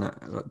Arizona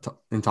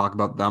and talk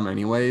about them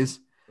anyways,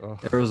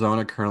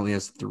 Arizona currently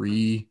has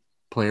 3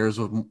 players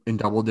in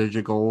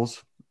double-digit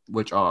goals,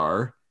 which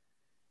are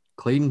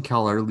Clayton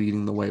Keller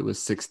leading the way with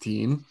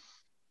 16,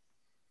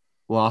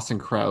 Lawson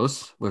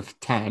Krause with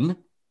 10.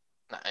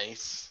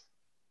 Nice.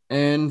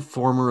 And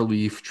former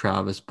Leaf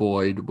Travis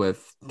Boyd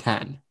with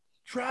 10.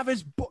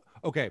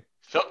 Okay.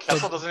 Phil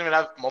Kessel doesn't even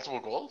have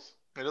multiple goals?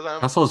 He doesn't have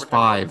Kessel has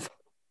 5.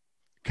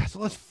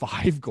 Kessel has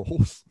 5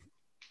 goals.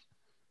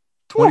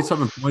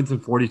 27 points in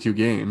 42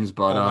 games,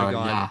 but oh my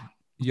God. yeah.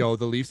 Yo,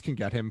 the Leafs can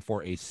get him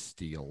for a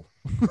steal.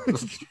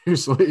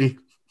 Seriously.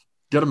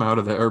 Get him out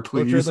of there,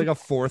 please. There's like a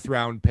 4th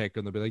round pick,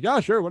 and they'll be like, yeah,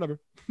 sure, whatever.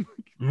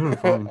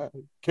 Fine.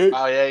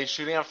 Oh, yeah, he's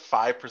shooting at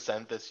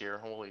 5% this year.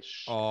 Holy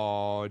shit.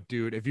 Oh,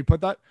 dude, if you put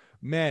that,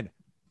 man,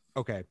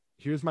 okay,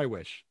 here's my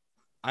wish.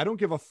 I don't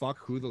give a fuck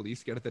who the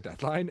Leafs get at the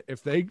deadline.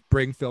 If they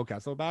bring Phil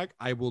Kessel back,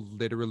 I will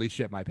literally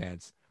shit my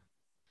pants.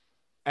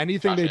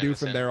 Anything they do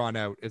from there on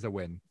out is a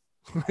win.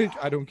 Like,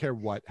 I don't care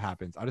what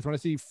happens. I just want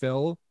to see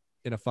Phil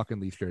in a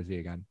fucking Leafs jersey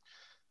again.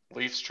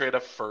 Leafs trade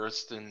a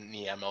first in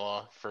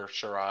Niemela for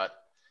Sherratt,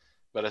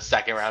 but a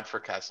 2nd round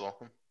for Kessel.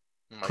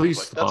 Please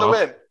like, stop. That's a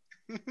win.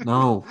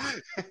 No.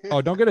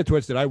 Oh, don't get it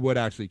twisted. I would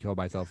actually kill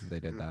myself if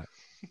they did that.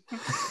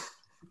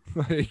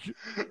 Like,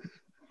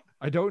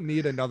 I don't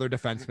need another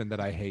defenseman that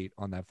I hate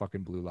on that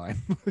fucking blue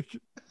line.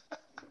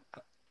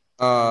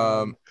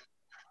 I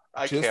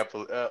can't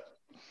believe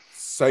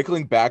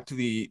cycling back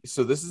to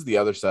so this is the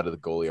other side of the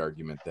goalie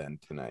argument then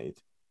tonight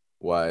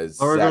was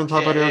we're going to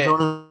talk about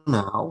Arizona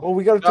now. Well,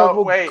 we got to talk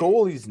about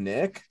goalies,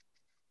 Nick.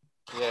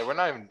 Yeah, we're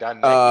not even done.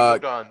 Nick, you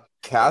moved on.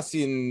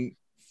 Cassian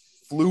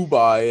flew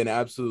by and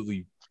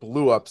absolutely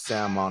blew up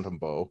Sam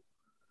Montembeault.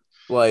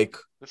 Like,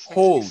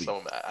 holy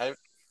so mad.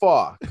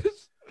 fuck.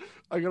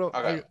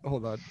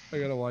 Hold on. I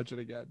gotta watch it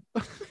again.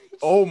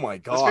 Oh my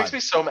God. This makes me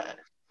so mad.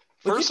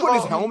 First he put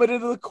his helmet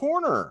into the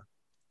corner.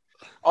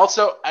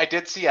 Also, I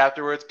did see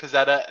afterwards,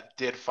 Pizzetta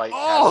did fight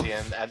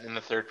Cassian in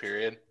the 3rd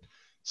period.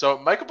 So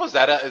Michael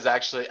Pizzetta is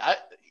actually,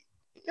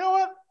 you know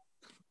what?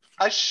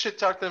 I shit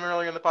talked them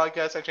earlier in the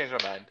podcast. I changed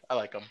my mind. I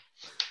like him.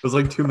 It was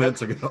like 2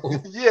 minutes ago.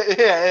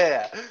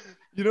 Yeah.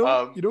 You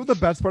know what the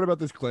best part about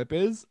this clip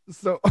is?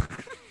 So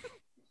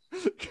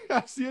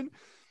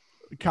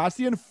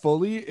Cassian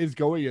fully is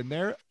going in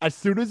there. As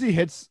soon as he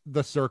hits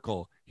the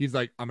circle, he's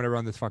like, I'm gonna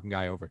run this fucking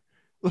guy over.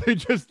 Like,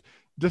 just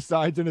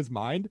decides in his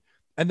mind,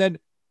 and then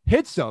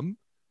hits him,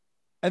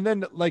 and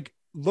then like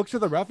looks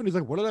at the ref and he's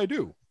like, what did I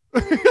do?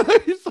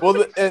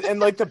 Well, and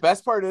like the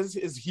best part is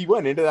he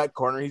went into that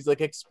corner. He's like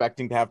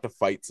expecting to have to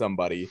fight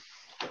somebody,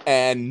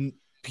 and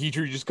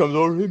Petrie just comes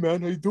over. Hey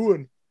man, how you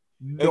doing?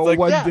 No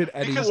one did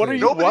anything.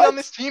 Nobody on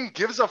this team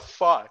gives a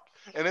fuck,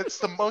 and it's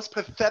the most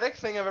pathetic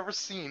thing I've ever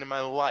seen in my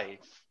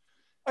life.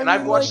 And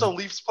I've watched the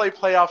Leafs play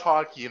playoff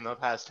hockey in the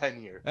past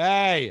 10 years.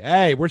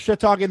 Hey, we're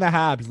shit talking the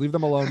Habs. Leave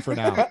them alone for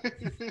now.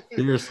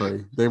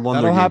 Seriously, they won.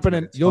 That'll happen,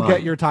 and you'll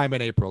get your time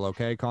in April.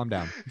 Okay, calm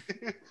down.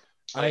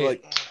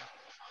 But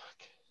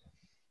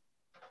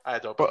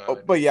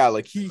yeah,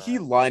 like he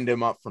lined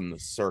him up from the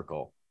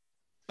circle.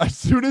 As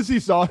soon as he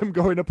saw him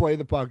going to play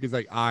the puck, he's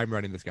like, I'm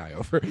running this guy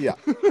over. Yeah.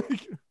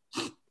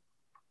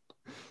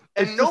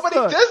 And nobody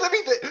does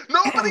anything.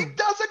 Nobody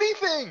does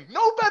anything.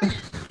 Nobody.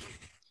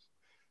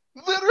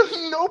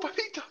 Literally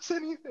nobody does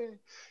anything.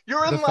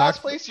 You're in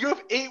last place. You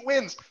have 8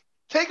 wins.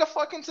 Take a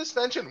fucking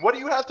suspension. What do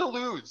you have to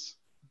lose?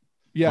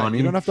 Yeah,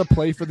 you don't have to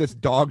play for this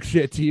dog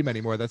shit team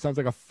anymore. That sounds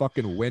like a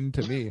fucking win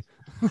to me.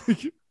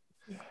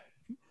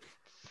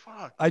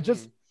 Fuck.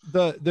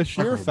 The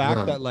sheer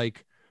fact that,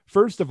 like,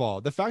 first of all,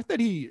 the fact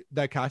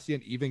that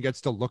Cassian even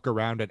gets to look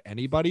around at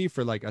anybody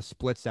for like a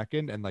split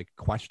second and like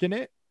question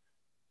it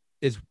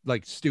is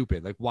like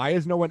stupid. Like, why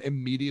is no one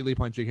immediately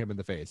punching him in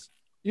the face?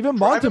 Even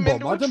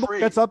Montembeault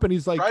gets up and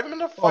he's like, drive him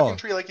into a fucking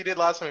tree like he did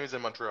last time he was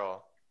in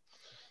Montreal.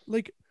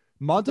 Like,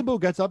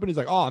 Montembeault gets up and he's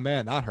like, oh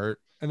man, that hurt.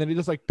 And then he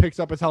just like picks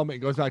up his helmet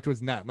and goes back to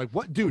his net. I'm like,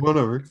 what, dude?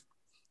 Whatever.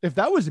 If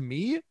that was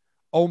me,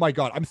 oh my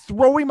God, I'm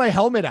throwing my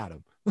helmet at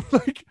him.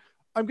 Like,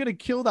 I'm gonna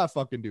kill that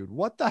fucking dude.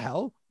 What the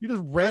hell? You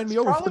just ran me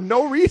over for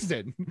no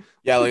reason.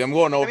 Yeah, like I'm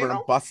going over and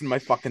I'm busting my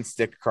fucking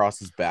stick across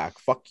his back.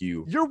 Fuck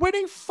you. You're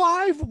winning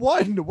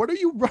 5-1. What are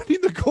you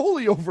running the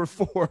goalie over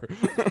for?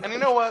 And you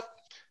know what?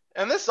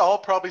 And this all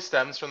probably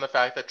stems from the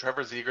fact that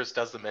Trevor Zegras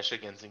does the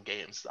Michigans in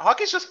games.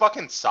 Hockey's just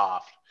fucking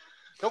soft.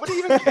 Nobody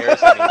even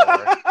cares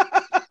anymore.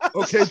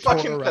 Okay, this is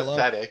fucking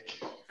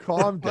pathetic.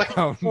 Calm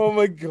down. Oh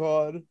my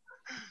God.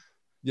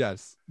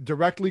 Yes,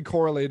 directly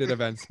correlated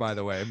events, by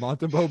the way.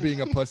 Montembeault being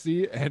a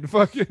pussy and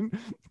fucking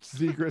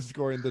Zegras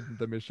scoring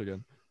the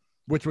Michigan.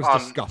 which was On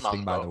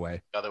disgusting, by the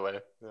way. By the way,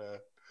 yeah.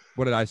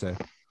 What did I say?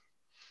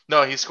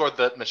 No, he scored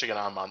the Michigan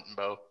on Mountain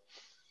Bow.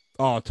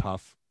 Oh,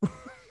 tough.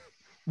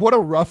 What a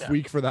rough Yeah.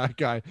 week for that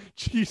guy.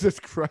 Jesus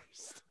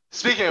Christ.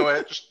 Speaking of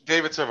which,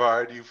 David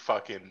Savard, you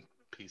fucking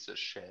piece of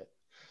shit.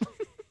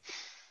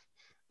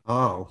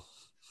 Oh,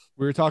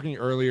 We were talking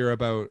earlier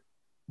about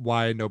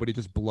why nobody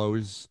just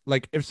blows.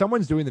 Like, if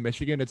someone's doing the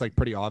Michigan, it's like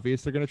pretty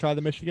obvious they're going to try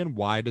the Michigan.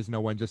 Why does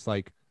no one just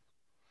like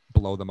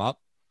blow them up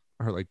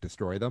or like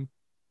destroy them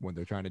when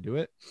they're trying to do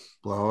it?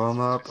 blow them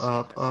up,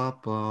 blow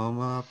them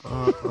up,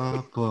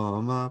 blow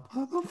them up.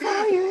 I'm on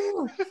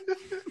fire.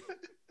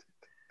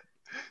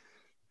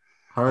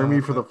 Hire me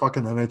for the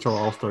fucking NHL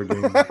All-Star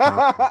game.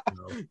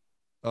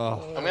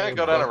 Oh, I'm going to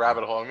go down a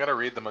rabbit hole. I'm going to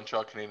read the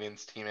Montreal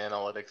Canadiens team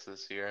analytics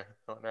this year.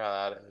 I wonder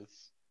how that is.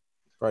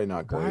 Probably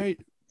not great.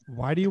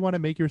 why do you want to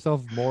make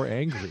yourself more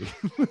angry?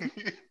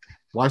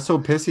 Why so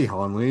pissy,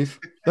 Honleaf?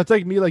 That's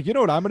like me. Like, you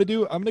know what I'm going to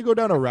do? I'm going to go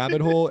down a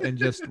rabbit hole and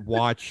just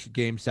watch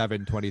Game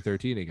 7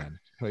 2013 again.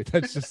 Like,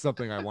 that's just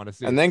something I want to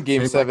see. And then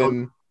Game Hey,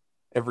 7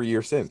 every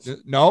year since.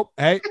 Nope.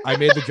 Hey, I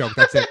made the joke.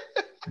 That's it.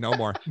 No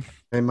more.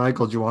 Hey,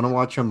 Michael, do you want to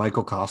watch a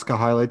Michael Koska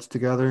highlights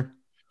together?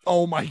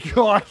 Oh my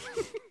God.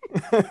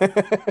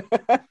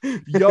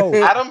 Yo.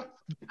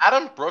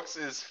 Adam Brooks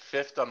is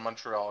 5th on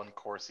Montreal and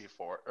Corsi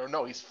 4. Or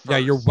no, he's 1st. Yeah,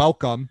 you're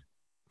welcome.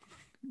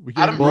 We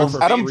Adam gave him Brooks-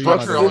 for Adam free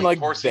Brooks on is the- in like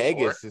Corsi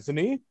Vegas, isn't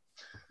he?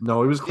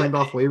 No, he was claimed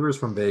Yeah. off waivers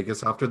from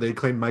Vegas after they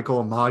claimed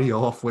Michael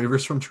Amadio off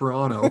waivers from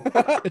Toronto.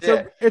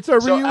 It's a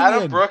So reunion.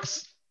 Adam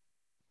Brooks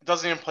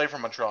doesn't even play for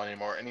Montreal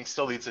anymore, and he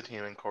still leads the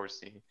team in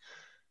Corsi.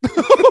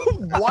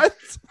 What?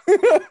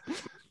 Yeah.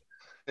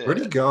 Where'd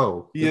he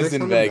go? He Did is they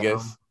in send him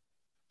Vegas. down?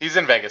 He's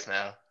in Vegas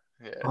now.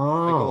 Yeah.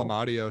 Michael Oh.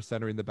 Amadio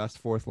centering the best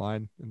fourth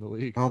line in the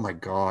league. Oh my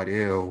God!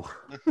 Ew.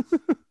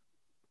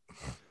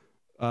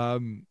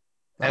 Um,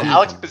 And Oh.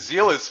 Alex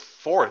Bazile is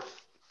 4th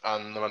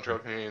on the Montreal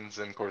Canadiens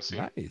in Corsi.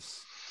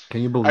 nice.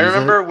 Can you believe I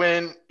remember it?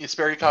 when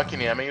Jesperi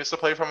Kotkaniemi used to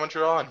play for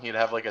Montreal, and he'd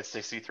have like a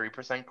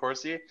 63%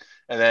 Corsi,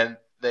 and then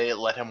they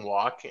let him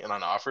walk in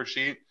on offer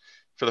sheet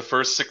for the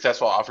first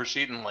successful offer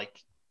sheet in like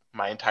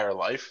my entire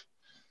life.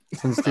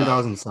 Since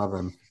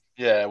 2007.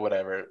 Yeah,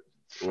 whatever.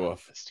 Fuck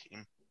Woof. this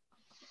team.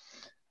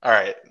 All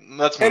right,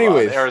 let's move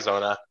Anyways, on.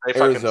 Arizona. They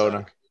fucking Arizona.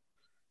 suck.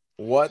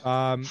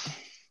 What?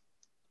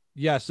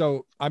 Yeah,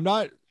 so I'm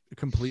not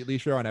completely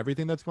sure on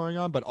everything that's going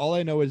on, but all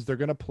I know is they're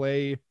gonna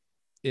play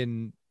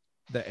in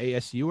the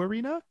ASU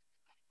arena,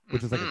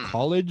 which is like a Mhm.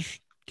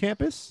 college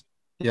campus.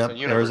 Yep, So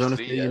Arizona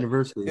university, State yeah.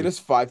 University. It is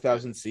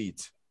 5,000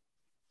 seats.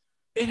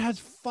 It has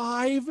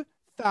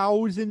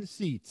 5,000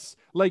 seats.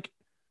 Like,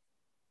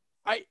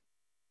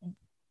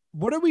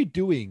 what are we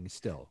doing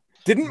still?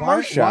 Didn't Why-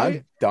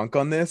 Marchand dunk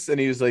on this? And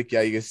he was like, "Yeah,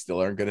 you guys still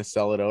aren't gonna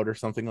sell it out or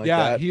something like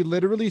Yeah, that." he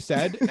literally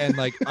said, and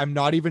like, I'm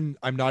not even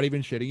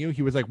shitting you.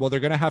 He was like, "Well, they're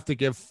gonna have to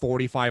give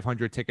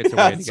 4,500 tickets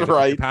away to That's get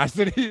right.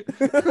 capacity."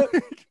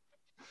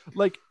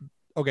 Like,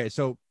 okay,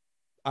 so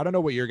I don't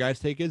know what your guys'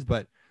 take is,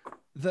 but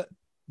the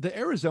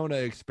Arizona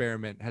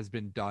experiment has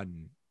been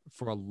done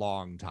for a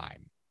long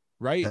time,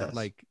 right? Yes.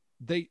 Like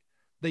they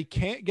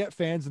can't get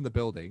fans in the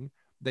building,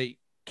 they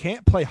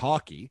can't play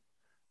hockey,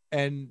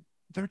 and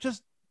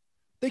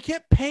they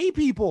can't pay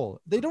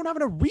people. They don't have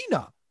an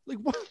arena. Like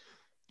what?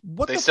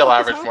 What They the still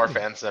fuck is average more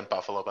happening? fans than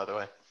Buffalo, by the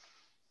way.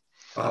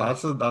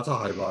 That's a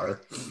high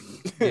bar.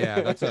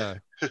 Yeah, that's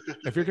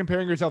if you're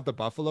comparing yourself to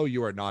Buffalo,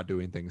 you are not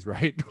doing things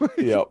right.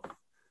 Yep.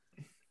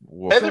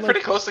 Hey, they're like- pretty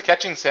close to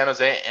catching San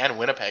Jose and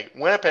Winnipeg.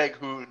 Winnipeg,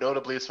 who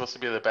notably is supposed to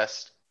be the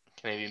best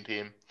Canadian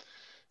team,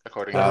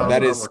 according to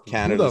That I'm is not looking. Who the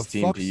Canada's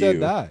team fuck to said you.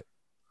 that?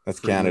 That's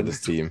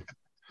Canada's team.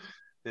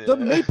 Yeah. The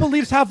Maple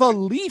Leafs have a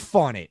leaf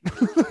on it.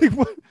 Like,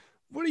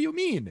 what do you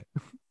mean?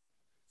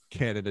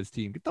 Canada's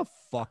team. Get the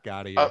fuck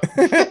out of here.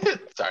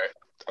 Sorry.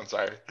 I'm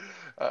sorry.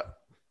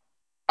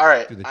 All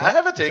right. Dude, the I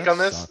have a Jets take on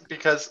this suck.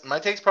 because my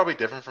take's probably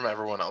different from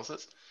everyone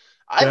else's.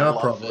 I Yeah,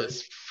 love probably.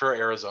 this for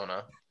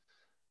Arizona.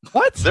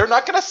 What? They're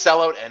not going to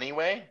sell out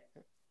anyway.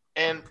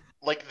 And,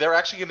 like, they're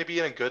actually going to be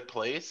in a good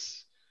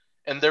place.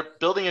 And they're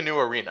building a new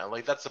arena.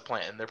 Like, that's the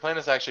plan. Their plan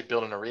is to actually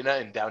build an arena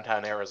in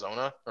downtown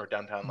Arizona or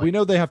downtown. Like, We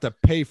know they have to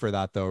pay for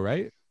that though,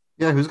 right?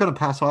 Yeah, who's gonna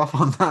pass off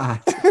on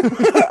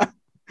that?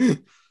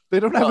 They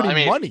don't have Well, any I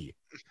mean- money.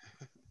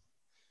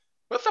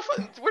 what the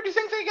fuck? Where do you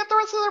think they get the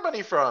rest of their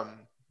money from?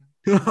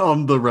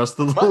 The rest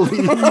of the Mon-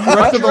 league. The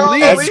rest of the Montreal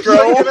league. Leafs Escrow.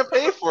 are gonna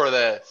pay for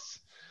this.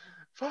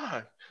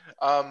 Fuck.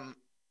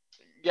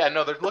 Yeah,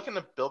 no, they're looking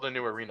to build a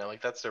new arena.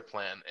 Like that's their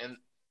plan. And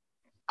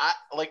I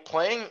like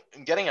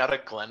getting out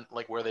of Glen,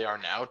 like where they are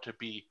now, to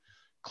be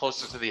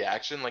closer to the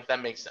action. Like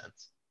that makes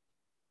sense.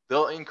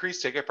 They'll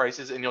increase ticket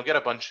prices, and you'll get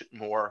a bunch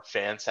more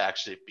fans to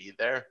actually be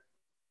there.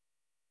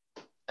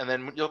 And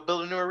then you'll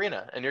build a new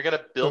arena, and you're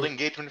gonna build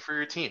engagement for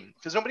your team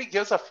because nobody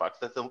gives a fuck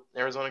that the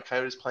Arizona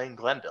Coyotes play in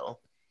Glendale.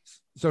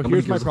 So Nobody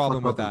here's my gives a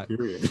problem fuck with about that. them,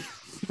 period.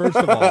 First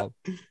of all,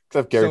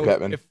 Except Gary so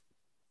Bettman.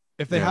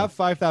 if they Yeah. have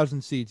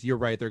 5,000 seats, you're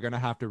right. They're going to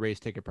have to raise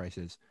ticket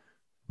prices.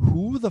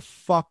 Who the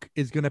fuck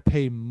is going to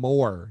pay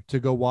more to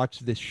go watch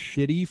this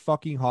shitty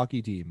fucking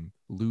hockey team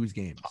lose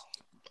games?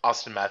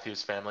 Austin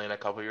Matthews' family in a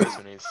couple years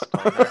when he's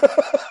playing there.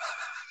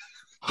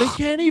 They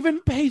can't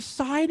even pay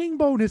signing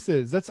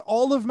bonuses. That's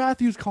all of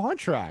Matthews'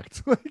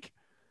 contract. Like,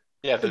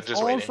 Yeah, they're it's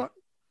just all waiting.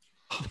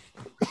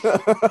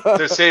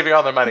 They're saving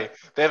all their money.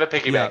 They have a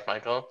piggy Yeah. bank,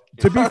 Michael.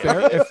 To be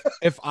fair,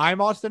 if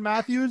I'm Austin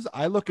Matthews,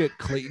 I look at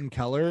Clayton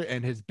Keller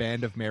and his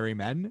band of merry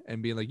men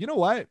and be like, you know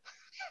what?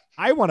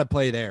 I want to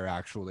play there,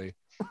 actually.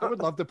 I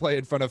would love to play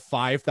in front of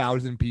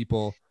 5,000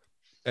 people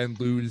and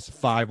lose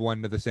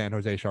 5-1 to the San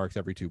Jose Sharks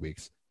every 2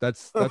 weeks.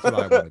 That's what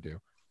I want to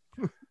do.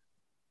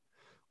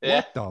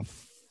 Yeah. What the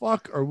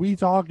fuck are we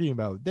talking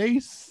about? They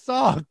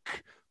suck.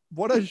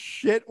 What a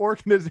shit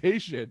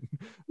organization.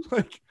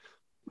 Like,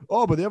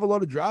 oh, but they have a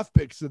lot of draft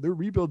picks, so their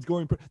rebuild's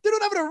going. They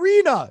don't have an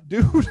arena,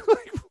 dude.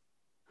 Like,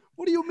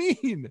 what do you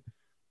mean?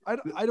 I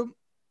don't.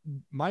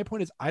 My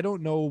point is, I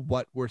don't know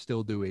what we're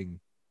still doing.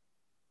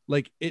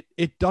 Like,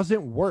 it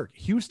doesn't work.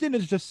 Houston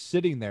is just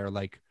sitting there,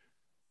 like,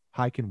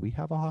 hi, can we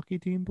have a hockey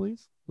team,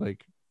 please?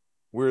 Like,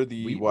 we're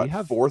the we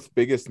have fourth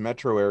biggest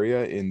metro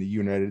area in the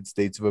United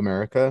States of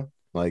America.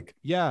 Like,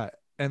 yeah,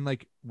 and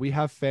like we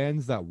have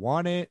fans that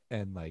want it,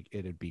 and like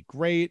it'd be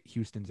great.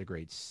 Houston's a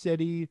great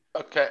city.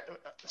 Okay,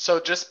 so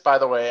just by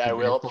the way, I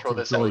will throw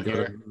this really out good,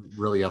 here.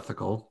 really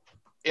ethical.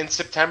 In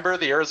September,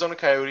 the Arizona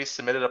Coyotes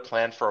submitted a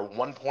plan for a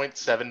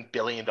 $1.7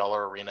 billion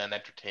arena and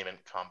entertainment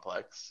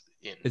complex.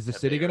 Is the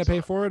city going to pay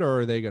for it,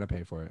 or are they going to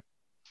pay for it?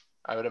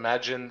 I would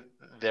imagine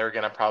they're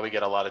going to probably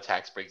get a lot of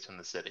tax breaks from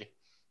the city.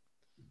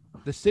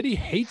 The city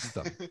hates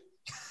them.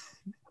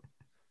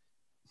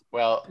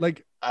 Well,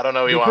 like, I don't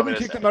know what they you want couldn't me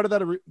to kick say. them out of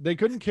that. They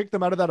couldn't kick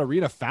them out of that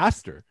arena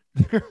faster.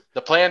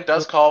 The plan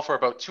does call for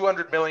about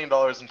 $200 million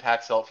in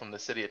tax help from the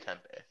city of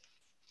Tempe.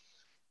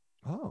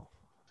 Oh,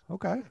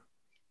 okay.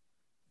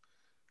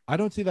 I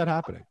don't see that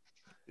happening.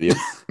 yep,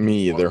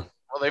 me either.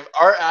 Well, they've.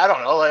 I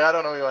don't know. Like, I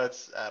don't know.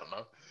 I don't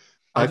know.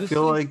 I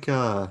feel like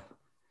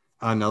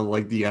I know,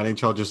 like the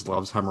NHL just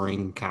loves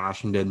hammering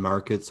cash into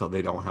markets, so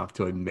they don't have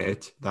to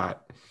admit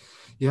that.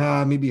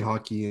 Yeah, maybe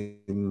hockey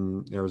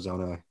in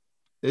Arizona,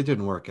 it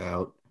didn't work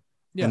out.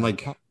 Yeah, and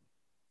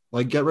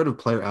like get rid of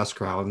player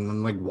escrow, and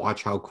then like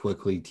watch how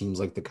quickly teams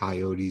like the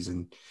Coyotes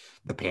and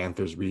the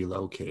Panthers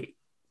relocate.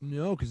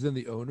 No, because then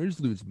the owners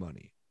lose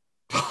money.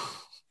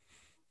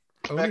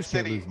 Quebec Owners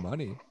can't City. lose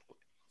money.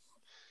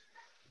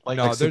 Like,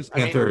 no, there's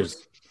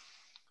Panthers.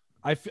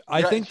 I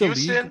think the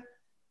Houston, league,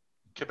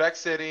 Quebec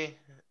City,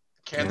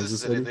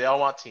 Kansas City, they all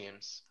want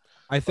teams.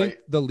 I think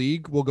the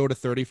league will go to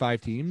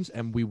 35 teams,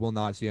 and we will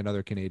not see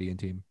another Canadian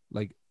team.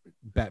 Like,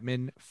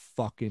 Bettman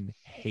fucking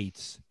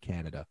hates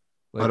Canada.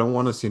 Like, I don't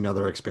want to see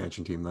another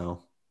expansion team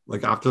though.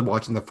 Like after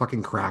watching the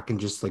fucking Kraken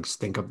just like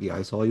stink up the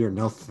ice all year,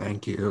 no,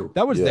 thank you.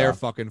 That was their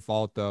fucking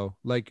fault though.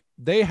 Like,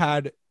 they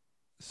had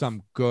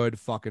some good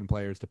fucking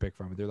players to pick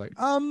from. They're like,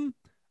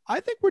 I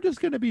think we're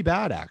just gonna be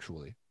bad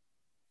actually.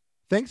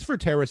 Thanks for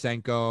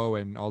Tarasenko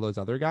and all those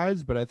other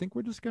guys, but I think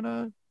we're just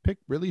gonna pick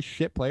really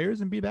shit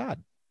players and be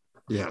bad.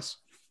 Yes.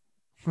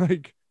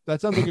 Like,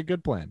 that sounds like a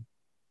good plan.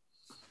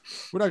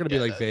 We're not going to be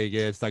like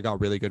Vegas that got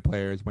really good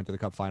players, went to the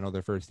cup final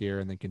their first year,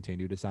 and then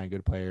continued to sign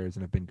good players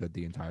and have been good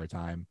the entire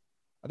time.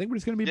 I think we're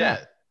just going to be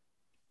bad.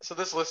 So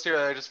this list here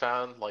that I just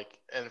found, like,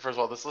 and first of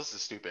all, this list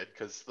is stupid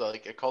because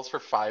like it calls for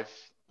 5,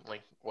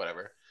 like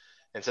whatever.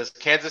 It says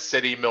Kansas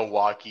City,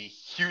 Milwaukee,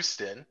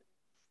 Houston,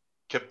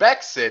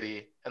 Quebec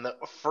City, and the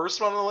first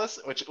one on the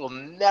list, which will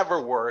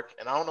never work,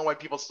 and I don't know why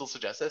people still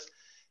suggest this,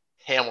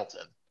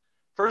 Hamilton.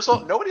 First of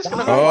all, nobody's going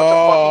to go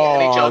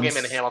watch a fucking NHL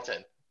game in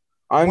Hamilton.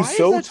 I'm Why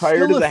so is that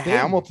tired still of a the thing?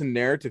 Hamilton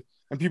narrative.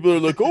 And people are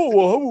like, oh,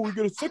 well, how about we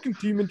get a second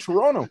team in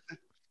Toronto?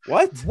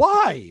 What?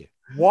 Why?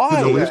 The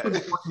Why? Leafs would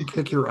fucking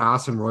kick your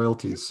ass in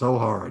royalties so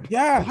hard.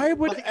 Yeah. Why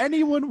would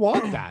anyone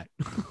want that?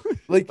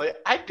 Like,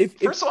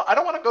 First of all, I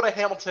don't want to go to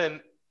Hamilton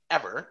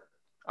ever.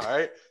 All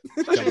right.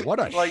 Yeah, what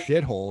a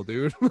shithole,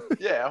 dude.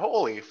 Yeah,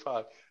 holy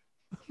fuck.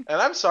 And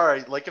I'm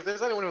sorry, like, if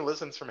there's anyone who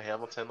listens from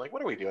Hamilton, like,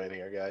 what are we doing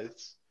here,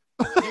 guys?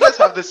 You guys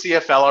have the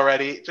CFL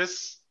already.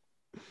 Just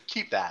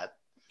keep that.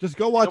 Just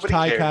go watch Nobody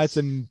Tie cares. Cats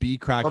and be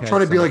crackheads. I'm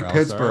trying to be like somewhere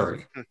else,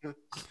 Pittsburgh.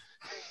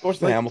 Go to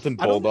the Hamilton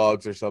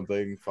Bulldogs or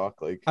something.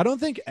 Fuck, like. I don't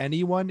think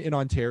anyone in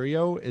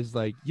Ontario is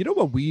like, you know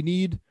what we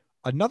need?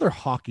 Another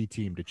hockey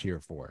team to cheer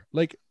for.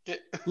 Like,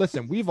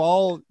 listen, we've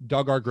all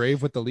dug our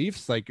grave with the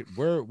Leafs. Like,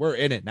 we're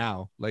in it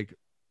now. Like,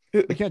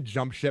 we can't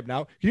jump ship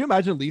now. Can you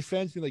imagine Leafs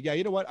fans being like, yeah,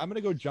 you know what? I'm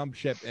gonna go jump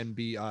ship and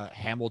be a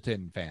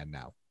Hamilton fan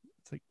now.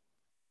 It's like,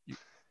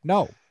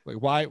 no. Like,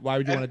 why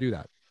would you want to do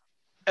that?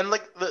 And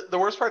like the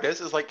worst part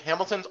is like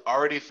Hamilton's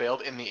already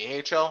failed in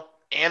the AHL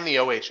and the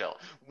OHL.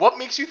 What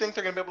makes you think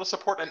they're gonna be able to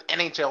support an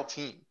NHL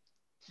team?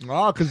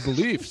 Oh, because the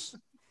Leafs.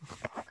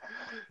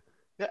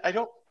 Yeah, I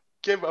don't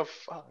give a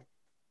fuck.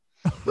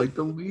 Like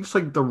the Leafs,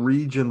 like the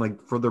region,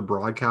 like for their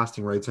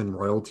broadcasting rights and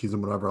royalties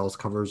and whatever else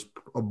covers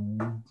a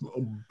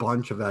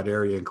bunch of that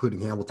area,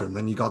 including Hamilton.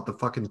 Then you got the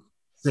fucking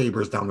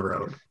Sabres down the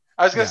road.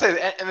 I was gonna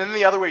say, and then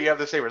the other way you have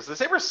the Sabres. The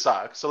Sabres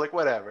suck, so like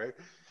whatever,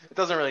 it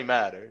doesn't really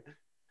matter.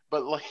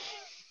 But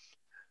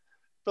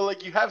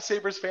like you have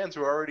Sabres fans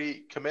who are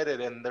already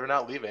committed and they're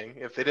not leaving.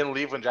 If they didn't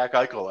leave when Jack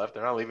Eichel left,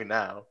 they're not leaving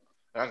now.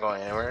 They're not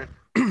going anywhere.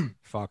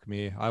 Fuck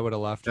me. I would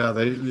have left.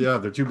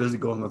 They're too busy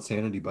going on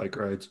sanity bike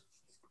rides.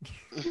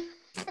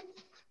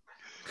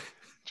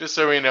 Just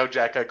so we know,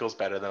 Jack Eichel's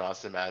better than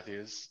Austin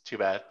Matthews. Too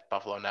bad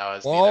Buffalo now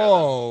has neither of them.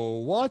 Oh,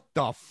 what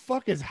the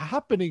fuck is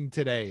happening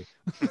today?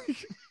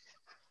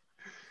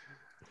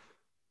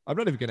 I'm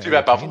not even gonna. Too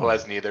bad Buffalo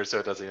has neither, so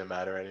it doesn't even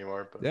matter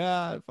anymore. But.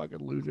 Yeah, fucking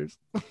losers.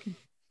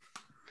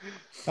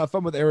 Have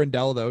fun with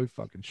Arundel though,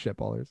 fucking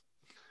shitballers.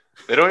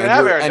 They don't even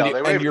have Arundel.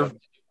 They waived him.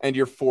 And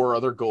your 4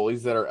 other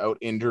goalies that are out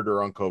injured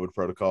or on COVID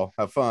protocol.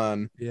 Have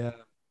fun. Yeah.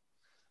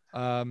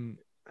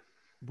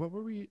 What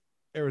were we?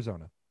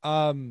 Arizona.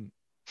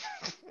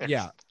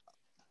 Yeah.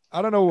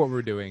 I don't know what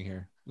we're doing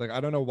here. Like, I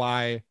don't know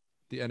why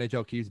the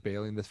NHL keeps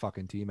bailing this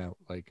fucking team out.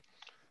 Like,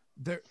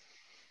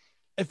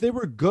 if they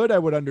were good, I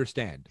would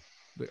understand.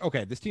 Like,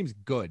 okay, this team's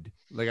good.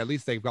 Like, at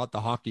least they've got the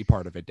hockey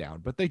part of it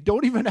down, but they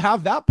don't even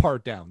have that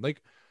part down.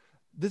 Like,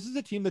 this is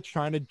a team that's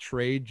trying to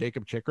trade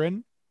Jacob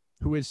Chikrin,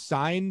 who is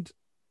signed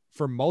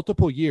for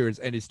multiple years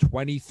and is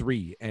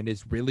 23 and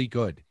is really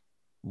good.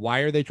 Why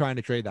are they trying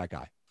to trade that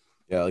guy?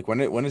 Yeah, like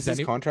when is his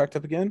contract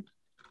up again?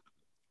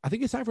 I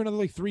think he's signed for another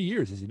like 3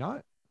 years. Is he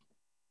not?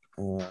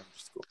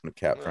 Just go to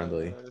cap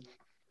friendly.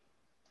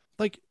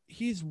 Like,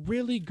 he's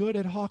really good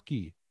at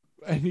hockey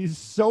and he's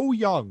so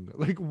young.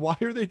 Like, why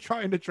are they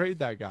trying to trade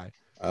that guy?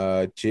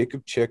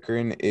 Jacob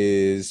Chikrin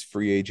is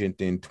free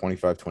agent in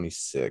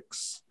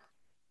 25-26.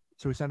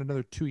 So he signed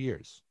another 2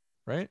 years,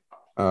 right?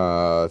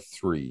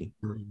 3.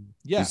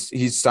 Yeah.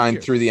 He's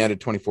signed through the end of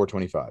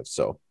 24-25.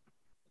 So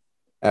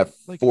at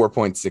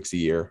 4.6 a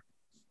year.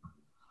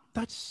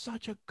 That's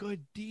such a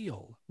good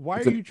deal. Why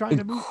are you trying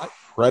to move?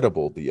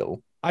 Incredible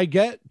deal. I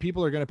get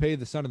people are going to pay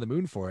the sun and the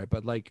moon for it,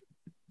 but like,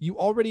 you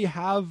already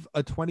have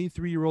a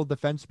 23-year-old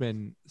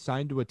defenseman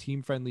signed to a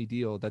team-friendly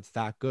deal that's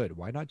that good.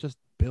 Why not just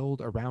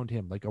build around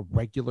him like a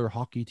regular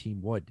hockey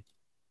team would?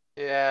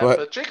 Yeah,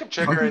 but Jacob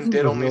Chikrin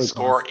did only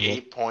score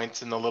 8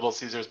 points in the Little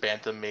Caesars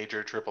Bantam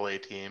Major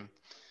AAA team.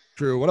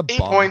 True. What a 8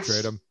 bomb points.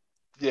 Trade him.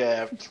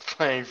 Yeah,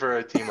 playing for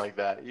a team like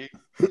that. You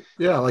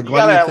like you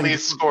gotta at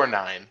least score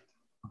 9.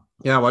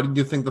 Yeah, why did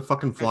you think the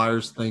fucking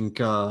Flyers think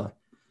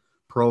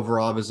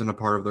Provorov isn't a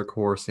part of their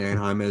core?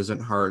 Sanheim isn't,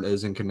 Hart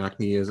isn't,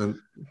 Konechny isn't.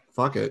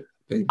 Fuck it.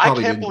 I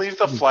can't believe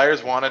the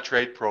Flyers want to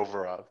trade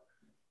Provorov.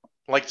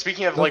 Like,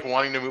 speaking of like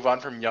wanting to move on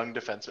from young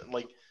defensemen,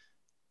 like,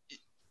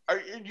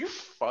 are you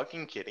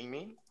fucking kidding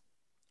me?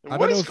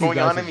 What is going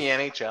on in the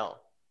NHL?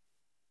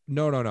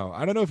 No.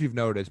 I don't know if you've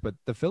noticed, but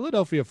the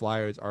Philadelphia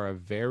Flyers are a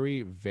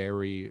very,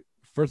 very,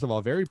 first of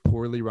all, very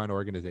poorly run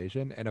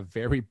organization and a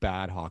very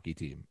bad hockey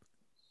team.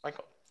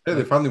 Michael. Hey,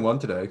 they finally won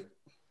today.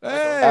 Hey,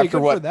 after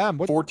good what? For them.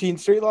 14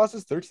 straight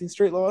losses, 13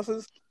 straight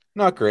losses.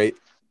 Not great.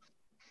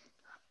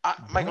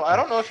 Michael, I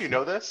don't know if you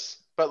know this,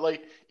 but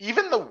like,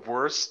 even the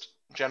worst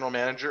general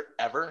manager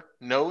ever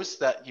knows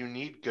that you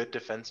need good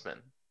defensemen.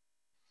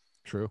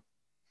 True.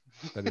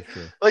 That is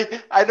true.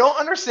 Like, I don't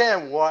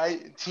understand why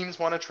teams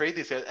want to trade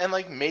these guys. And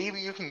like,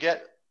 maybe you can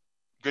get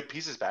good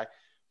pieces back,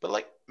 but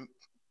like,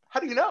 how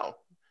do you know?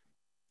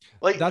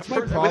 Like, that's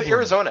my problem with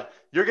Arizona.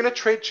 You're gonna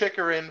trade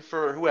Chikrin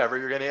for whoever.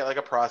 You're gonna get like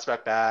a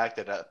prospect back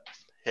and a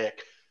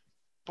pick.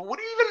 But what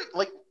do you even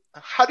like?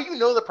 How do you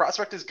know the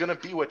prospect is gonna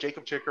be what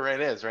Jacob Chikrin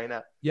is right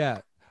now?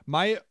 Yeah,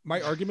 my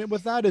argument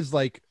with that is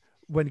like,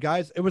 when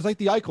guys, it was like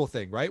the Eichel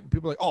thing, right?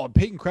 People are like, oh,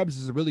 Peyton Krebs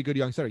is a really good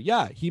young center.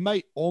 Yeah, he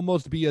might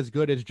almost be as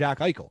good as Jack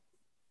Eichel.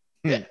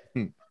 Yeah.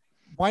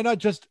 Why not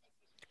just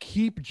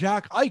keep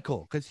Jack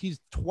Eichel? Because he's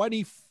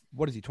 20.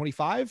 What is he?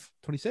 25,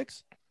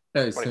 26?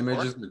 Hey, same age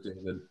as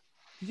McDavid.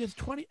 He has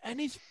 20, and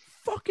he's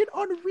fucking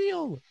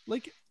unreal.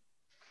 Like,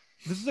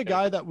 this is a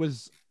guy that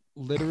was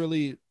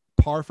literally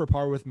par for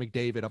par with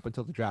McDavid up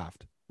until the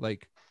draft.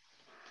 Like,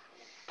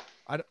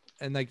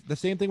 and like the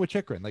same thing with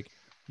Chikrin. Like,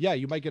 yeah,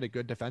 you might get a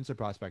good defensive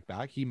prospect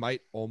back. He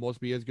might almost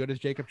be as good as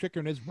Jacob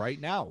Chikrin is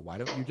right now. Why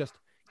don't you just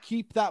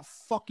keep that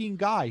fucking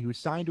guy who's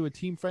signed to a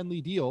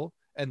team-friendly deal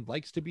and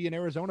likes to be in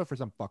Arizona for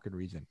some fucking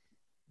reason?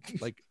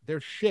 Like,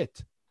 they're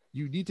shit.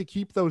 You need to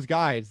keep those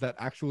guys that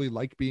actually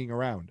like being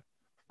around.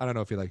 I don't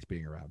know if he likes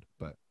being around,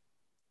 but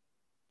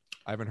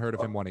I haven't heard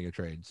of him wanting a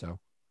trade. So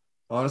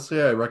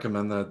honestly, I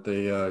recommend that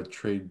they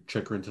trade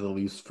Chikrin to the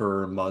Leafs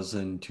for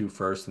Muzzin 2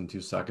 firsts and 2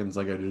 seconds,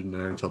 like I did in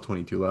NHL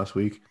 22 last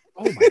week.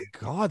 Oh my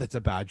God, that's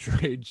a bad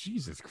trade.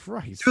 Jesus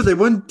Christ. Dude, they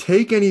wouldn't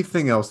take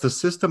anything else. The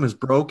system is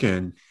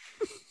broken.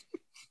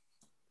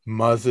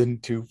 Muzzin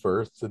 2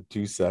 firsts and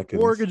 2 seconds.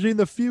 Mortgaging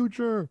the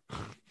future.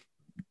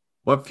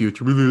 What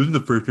future? We're losing the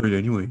first round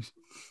anyways.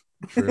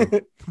 True.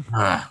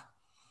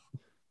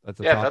 That's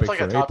a topic that's like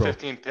for a top April.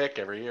 15 pick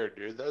every year,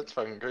 dude. That's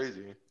fucking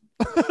crazy.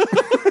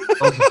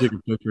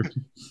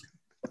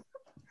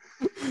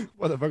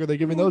 What the fuck are they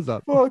giving those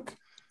up? Fuck.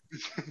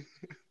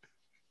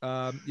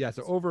 Yeah,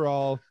 so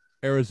overall,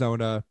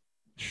 Arizona,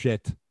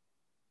 shit.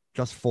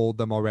 Just fold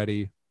them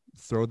already.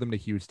 Throw them to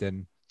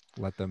Houston.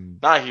 Let them.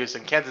 Not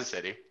Houston, Kansas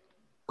City.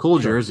 Cool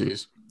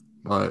jerseys,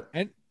 but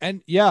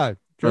and yeah,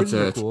 jerseys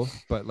are it. cool,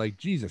 but like,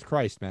 Jesus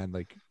Christ, man,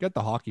 like, get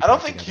the hockey. I don't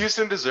back think together.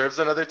 Houston deserves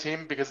another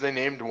team because they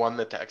named one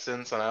the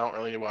Texans, and I don't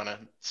really want to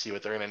see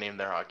what they're going to name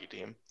their hockey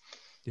team.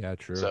 Yeah,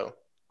 true. So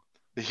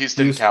the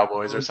Houston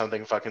Cowboys or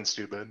something fucking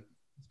stupid.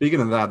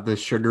 Speaking of that, the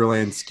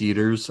Sugarland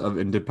Skeeters of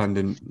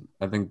independent,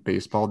 I think,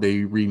 baseball, they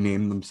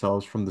renamed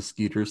themselves from the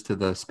Skeeters to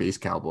the Space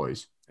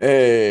Cowboys.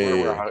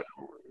 Hey,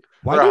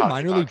 Why we're a do hockey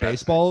minor league podcast.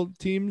 baseball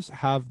teams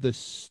have the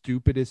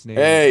stupidest names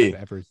Hey,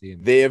 I've ever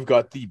seen? they have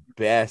got the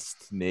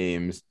best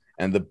names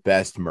and the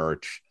best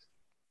merch.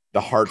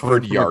 The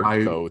Hartford Coming from a Yard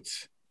guy-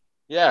 Goats.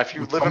 Yeah, if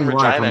you live in Tell me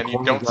why, Regina from and you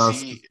Corner don't Dust.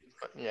 see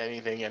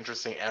anything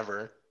interesting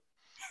ever.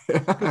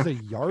 Because a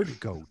yard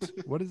goat.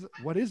 What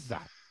is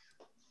that?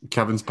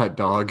 Kevin's pet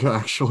dog,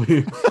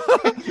 actually.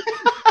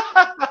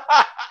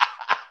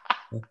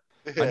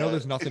 I know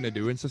there's nothing to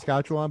do in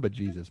Saskatchewan, but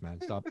Jesus, man,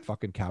 stop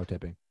fucking cow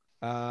tipping.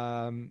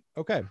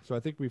 Okay, so I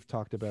think we've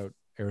talked about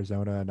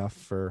Arizona enough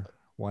for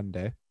one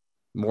day.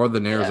 More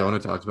than Arizona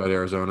talks about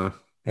Arizona.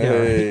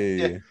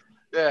 Hey.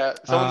 Yeah,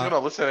 someone's gonna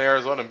listen to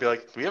Arizona and be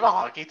like, "Do we have a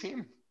hockey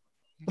team?"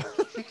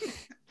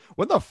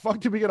 When the fuck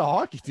did we get a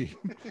hockey team?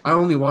 I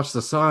only watch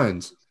the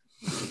Suns.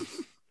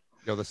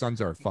 Yo, the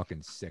Suns are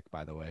fucking sick,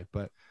 by the way.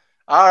 But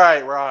All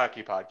right, we're a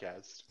hockey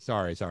podcast.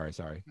 sorry. Sorry,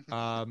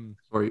 I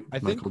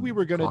think Michael we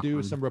were gonna do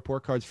Bunting. some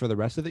report cards for the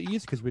rest of the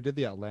East because we did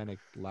the Atlantic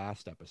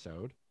last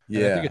episode. And I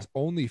Yeah. think it's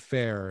only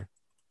fair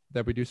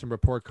that we do some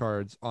report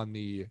cards on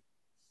the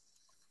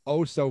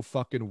oh so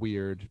fucking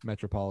weird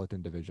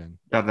Metropolitan division.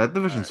 Yeah, that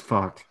division's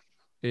fucked.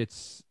 It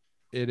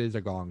is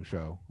a gong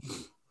show.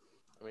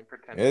 Let me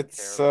pretend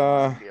It's, to care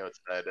about the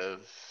outside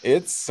of.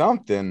 It's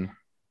something.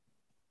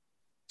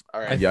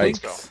 All I right,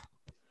 think- let's go.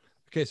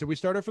 Okay, so we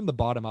started from the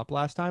bottom up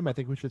last time. I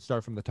think we should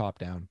start from the top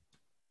down.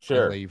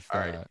 Sure. And leave, All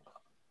right.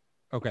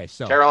 Okay,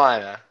 so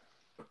Carolina.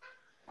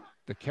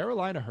 the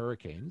Carolina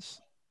Hurricanes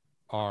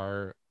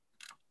are.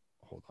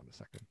 Hold on a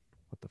second.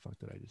 What the fuck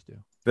did I just do?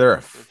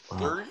 They're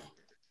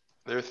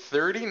They're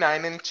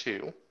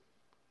 39-2.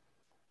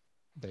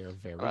 They are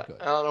very I good.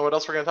 don't know what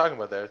else we're gonna talk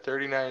about there.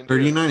 39-2.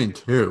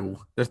 39-2.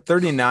 they're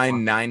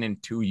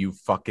 39-9-2, you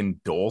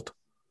fucking dolt.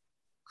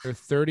 They're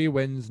 30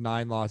 wins,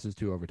 9 losses,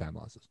 2 overtime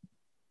losses.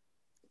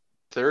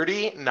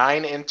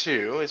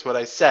 39-2 is what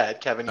I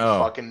said, Kevin. You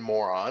fucking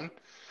moron.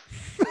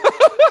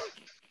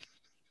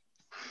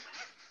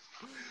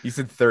 You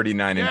said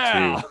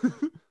 39-2.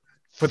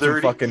 Put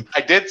 30, some fucking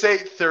I did say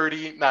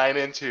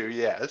 39-2.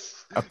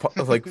 Yes.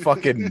 like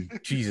fucking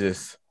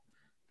Jesus.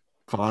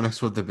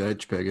 Phonics with the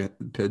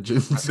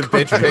pigeons. The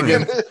bitch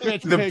piggins.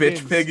 Bitch The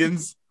bitch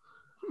Piggins.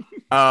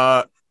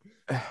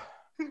 piggins.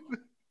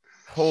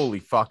 Holy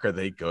fuck, are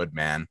they good,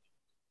 man?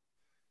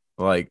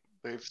 Like,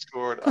 They've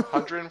scored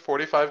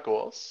 145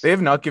 goals. they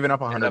have not given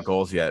up 100 Enough.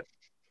 goals yet.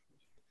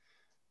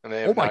 And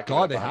they have Oh my not given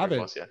God, up they 100 haven't.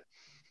 goals yet.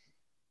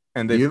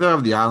 And they Neither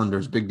of the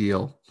Islanders, big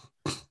deal.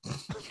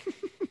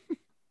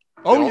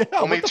 Oh yeah,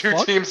 Only what the 2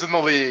 fuck? teams in the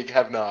league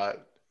have not.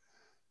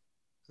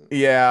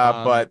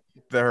 but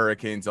the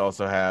Hurricanes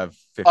also have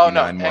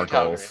 59 more and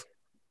Calgary.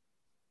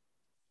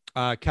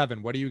 goals.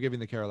 Kevin, what are you giving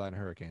the Carolina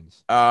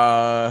Hurricanes?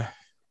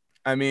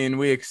 I mean,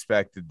 we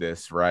expected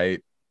this,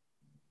 right?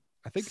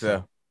 I think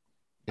so.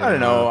 I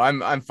don't know.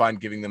 I'm fine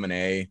giving them an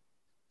A.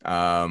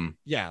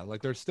 Yeah,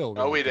 like they're still.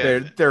 No, we really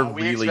did. They're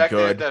We really expected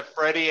good. that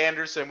Freddie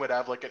Anderson would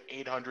have like an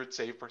 800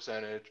 save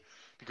percentage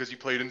because he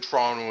played in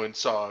Toronto and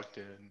sucked.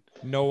 And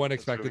No one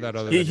expected that.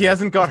 Other He than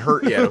hasn't got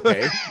hurt yet.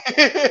 Okay.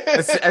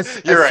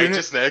 You're right, soon as-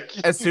 just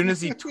Nick. As soon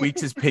as he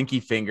tweaks his pinky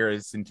finger,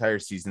 his entire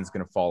season's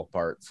gonna fall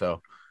apart.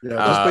 So Yeah,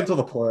 just wait till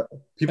the play.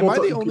 People, Am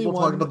I the only people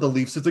one- talk about the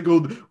Leafs. It's like, oh,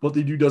 what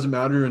they do doesn't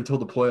matter until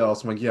the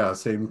playoffs. I'm like, yeah,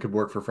 same could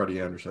work for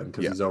Freddie Anderson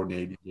because he's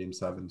 0-80 game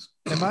sevens.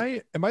 Am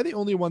I the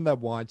only one that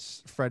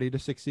wants Freddie to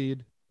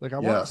succeed? Like I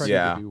want Yes. Freddie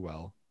Yeah. to do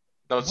well.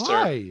 No, sir.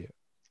 Why?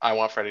 I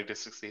want Freddie to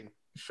succeed.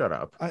 shut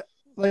up.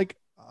 Like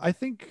I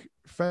think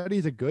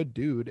Freddie's a good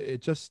dude.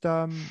 It just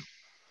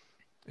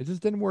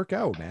didn't work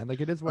out, man.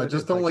 Like it is what I it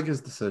just is. don't like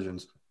his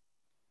decisions.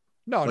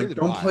 No, Like, neither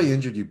do don't I. play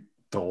injured, you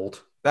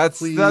dolt. That's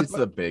Please.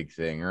 the big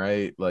thing,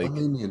 right? Like, That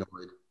made me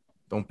annoyed.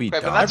 don't be Okay,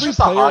 but dumb. that's Every just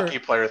a player- hockey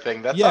player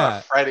thing. That's Yeah. not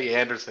a Freddie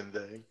Anderson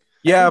thing.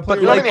 Yeah, Every but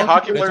You know how player- many like,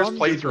 hockey it's players on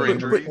play the- through but-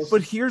 injuries?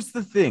 but here's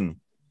the thing: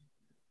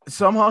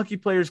 some hockey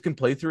players can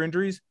play through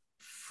injuries.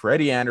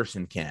 Freddie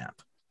Anderson can't.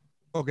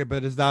 Okay,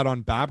 but is that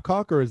on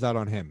Babcock or is that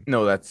on him?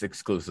 No, that's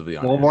exclusively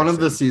on. Well, one of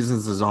the Anderson.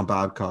 seasons is on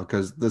Babcock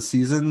because the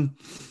season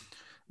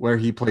where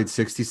he played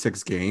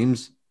 66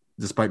 games,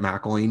 despite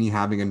McElhaney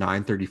having a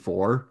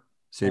 934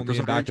 save Only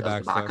in percentage as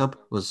back-to-backs, the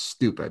backup, was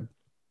stupid.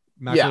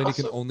 McElhaney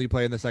can Also- only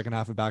play in the second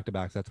half of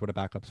back-to-backs. That's what a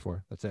backup's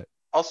for. That's it.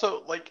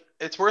 Also, like,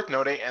 it's worth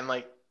noting, and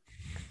like,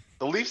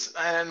 the Leafs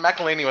and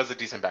McElhaney was a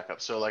decent backup.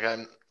 So like,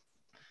 Until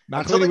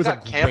McElhaney they was a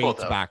got Campbell,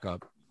 great though.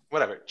 backup.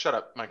 whatever. Shut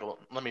up, Michael.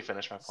 Let me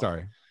finish my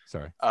point.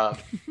 Sorry.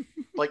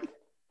 Like,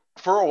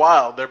 for a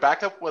while, their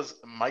backup was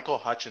Michael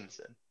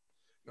Hutchinson.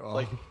 Oh.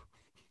 Like,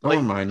 Don't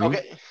remind me.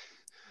 Okay.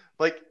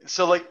 Like,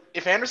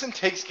 if Anderson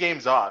takes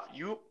games off,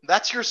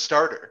 that's your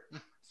starter.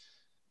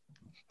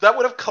 That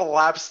would have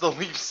collapsed the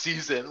Leafs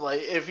season,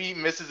 like, if he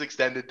misses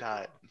extended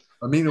time.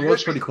 I mean, it You was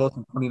guys pretty should- close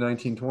in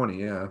 2019-20,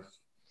 yeah.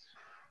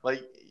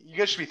 Like, you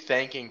guys should be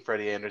thanking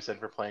Freddie Anderson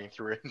for playing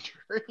through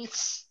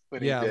injuries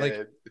when Yeah, he like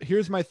did.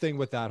 here's my thing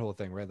with that whole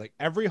thing, right? Like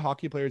every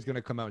hockey player is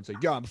gonna come out and say,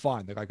 "Yeah, I'm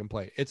fine, like I can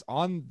play." It's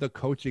on the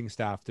coaching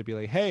staff to be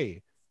like,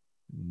 "Hey,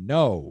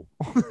 no,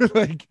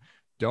 like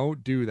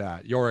don't do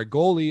that. You're a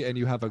goalie and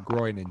you have a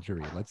groin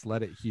injury. Let's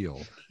let it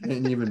heal."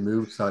 Can't even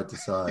move side to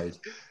side.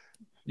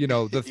 You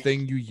know, the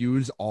thing you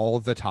use all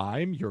the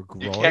time, your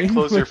groin. You can't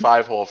close your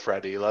 5-hole,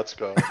 Freddie. Let's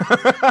go.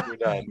 You're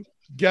done.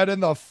 Get in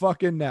the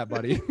fucking net,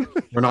 buddy.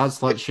 We're not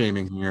slut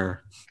shaming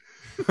here.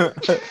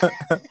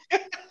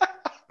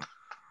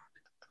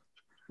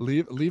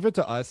 Leave it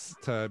to us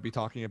to be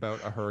talking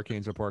about a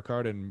Hurricanes report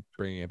card and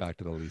bringing it back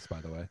to the Leafs,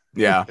 by the way.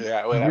 Yeah.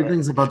 Yeah, whatever.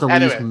 Everything's about the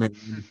Anyway.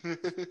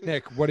 Leafs.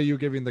 Nick, what are you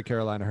giving the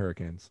Carolina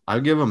Hurricanes?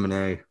 I'd give them an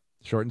A.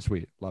 Short and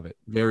sweet. Love it.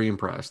 Very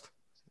impressed.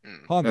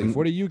 Hanif, And-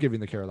 what are you giving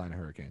the Carolina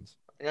Hurricanes?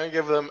 I'm gonna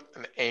give them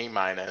an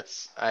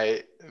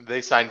A-.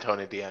 They signed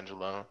Tony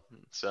DeAngelo,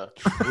 so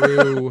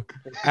True.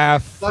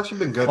 F. It's actually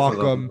been good Fuck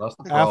for them. 'em. That's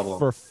the F problem.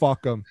 for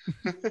fuck them.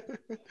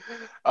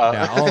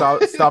 uh,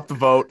 Stop the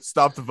vote.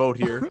 Stop the vote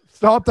here.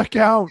 Stop the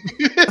count.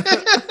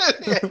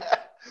 yeah.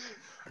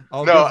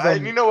 I'll No, give them-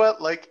 and you know what?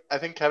 Like, I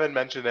think Kevin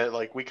mentioned it.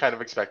 Like, we kind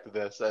of expected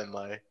this, and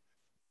like,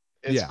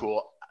 it's Yeah.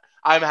 cool.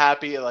 I'm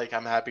happy. Like,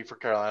 I'm happy for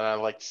Carolina. I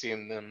like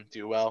seeing them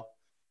do well.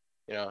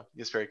 You know,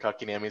 Jesperi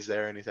Kotkaniemi's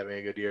there, and he's having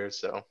a good year.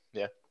 So,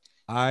 yeah.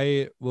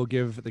 I will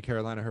give the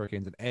Carolina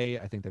Hurricanes an A.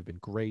 I think they've been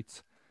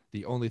great.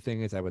 The only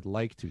thing is I would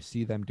like to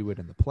see them do it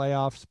in the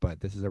playoffs, but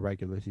this is a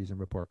regular season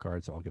report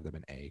card, so I'll give them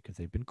an A because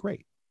they've been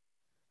great.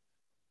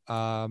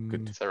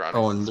 Good. It's ironic.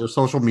 Oh, and their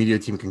social media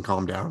team can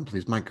calm down,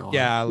 please. My God.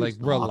 Yeah, like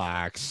Stop.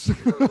 relax.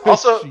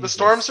 Also, the Jesus.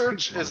 storm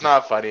surge is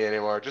not funny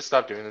anymore. Just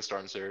stop doing the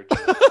storm surge.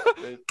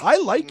 I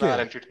like It's not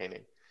it.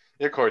 entertaining.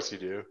 Of course you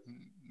do.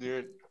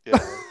 Yeah.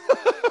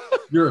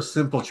 You're a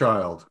simple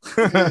child.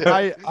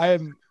 I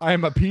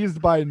am appeased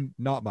by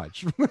not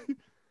much.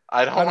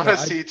 I I don't don't want know,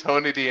 to see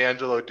Tony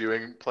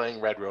DeAngelo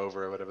playing Red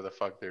Rover or whatever the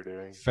fuck they're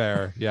doing.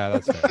 Fair. Yeah,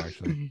 that's fair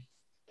actually.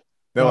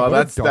 No, God, what a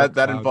that's dark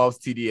that cloud. involves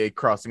TDA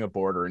crossing a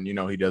border, and you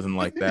know he doesn't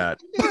like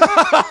that.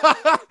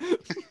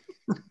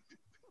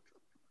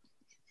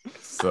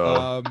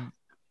 So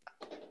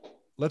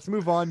Let's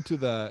move on to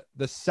the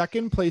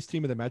second place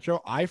team of the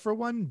Metro. I, for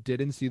one,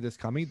 didn't see this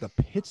coming. The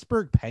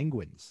Pittsburgh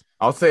Penguins.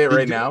 I'll say it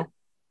right now.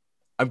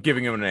 I'm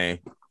giving him an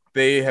A.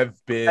 They have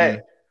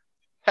been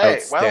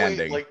Hey, why don't we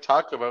outstanding. like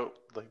talk about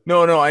like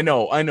No, I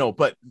know,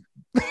 but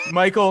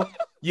Michael,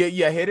 you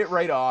hit it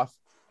right off.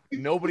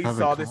 Nobody Have a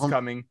saw this calm-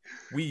 coming.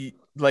 We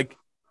like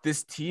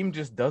this team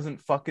just doesn't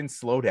fucking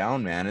slow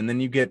down, man. And then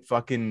you get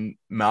fucking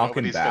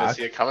Malkin nobody's gonna back.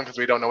 see it coming because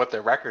we don't know what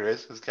their record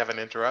is because Kevin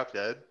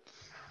interrupted.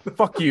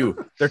 Fuck you.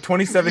 They're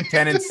 27,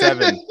 10, and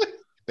 7.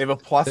 They have a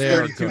plus They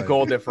are 32 good.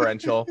 goal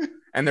differential,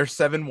 and they're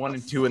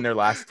 7-1-2 in their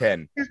last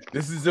 10.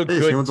 This is a Hey,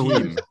 good she wants to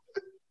team. lose.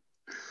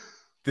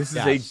 This is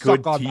Yeah, a suck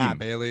good on that, team.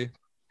 Bailey.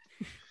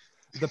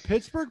 The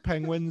Pittsburgh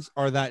Penguins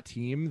are that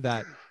team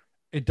that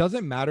it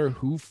doesn't matter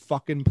who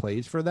fucking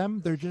plays for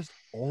them. They're just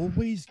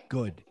always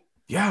good.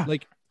 Yeah.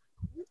 Like,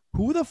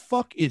 who the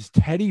fuck is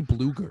Teddy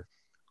Bluger?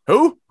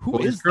 Who? Who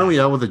Well, is he's currently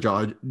that? out with a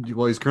jaw.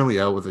 Well, he's currently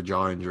out with a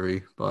jaw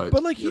injury, but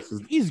But like, this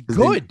is- he's his name-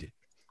 good.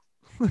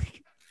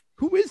 Like,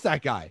 who is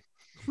that guy?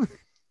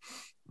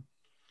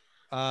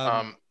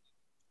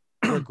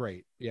 They're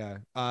great. Yeah.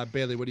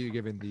 Bailey, what are you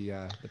giving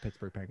the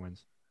Pittsburgh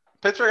Penguins?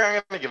 Pittsburgh,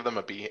 I'm gonna give them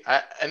a B.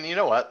 And you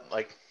know what?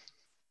 Like,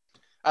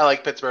 I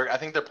like Pittsburgh. I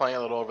think they're playing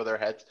a little over their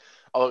heads.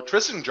 Although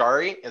Tristan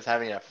Jarry is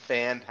having a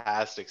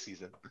fantastic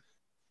season,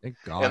 Thank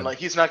God. and like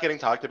he's not getting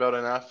talked about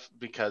enough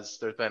because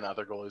there's been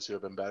other goalies who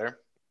have been better.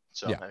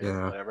 So Yeah. I mean,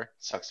 Yeah. whatever,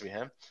 sucks to be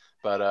him.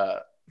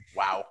 But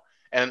wow.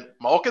 And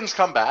Malkin's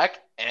come back,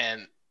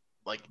 and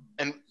like,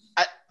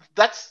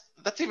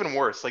 that's even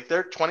worse. Like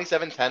they're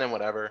 27-10 and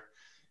whatever,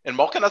 and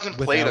Malkin hasn't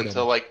played Without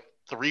until him. like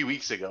 3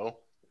 weeks ago.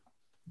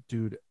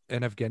 Dude,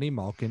 and Evgeny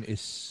Malkin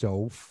is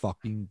so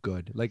fucking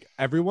good. Like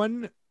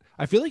everyone,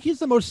 I feel like he's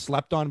the most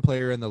slept on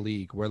player in the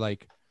league where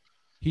like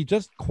he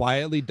just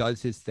quietly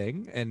does his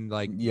thing and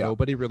like Yeah.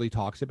 nobody really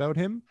talks about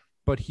him,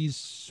 but he's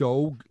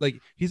so like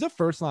he's a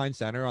first line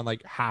center on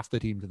like half the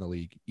teams in the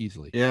league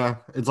easily. Yeah,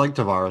 it's like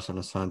Tavares in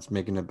a sense,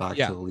 making it back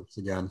Yeah. to the Leafs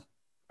again.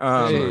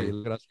 Hey,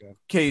 look at us go.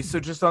 Okay, so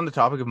just on the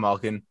topic of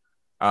Malkin,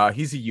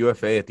 he's a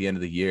UFA at the end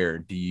of the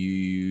year.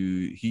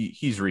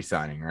 He's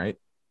re-signing, right?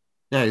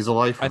 Yeah, he's a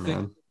lifer, I think-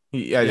 man. I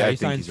Yeah, he think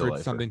signs he's a for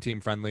lifer. something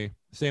team friendly.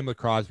 Same with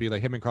Crosby.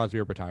 Like him and Crosby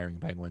are retiring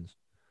Penguins.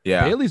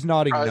 Yeah. Bailey's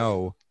nodding Uh,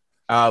 no.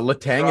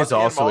 Letang is Crosby and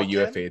also a Malkin?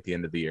 UFA at the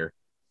end of the year.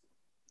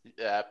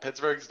 Yeah,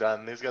 Pittsburgh's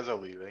done. These guys are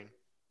leaving.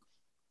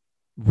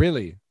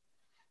 Really?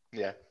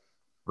 Yeah.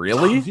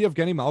 Really? Is he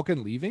Evgeny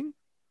Malkin leaving?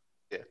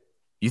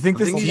 You think I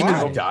this think team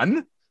he's- is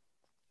done?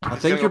 I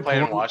He's think gonna you're go play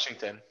in pulling-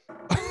 Washington.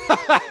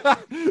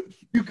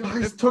 You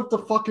guys took the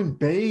fucking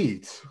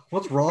bait.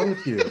 What's wrong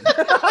with you?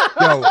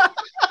 Yo,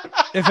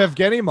 if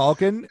Evgeny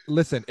Malkin,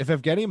 listen, if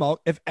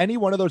any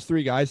one of those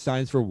three guys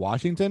signs for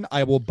Washington,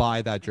 I will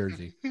buy that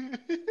jersey.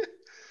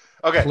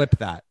 Okay. Clip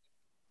that.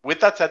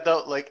 With that said,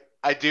 though,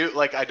 I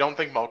don't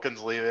think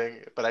Malkin's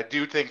leaving, but I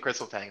do think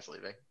Crystal Tang's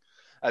leaving.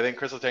 I think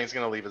Chris Letang's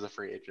going to leave as a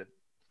free agent.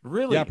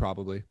 Really? Yeah,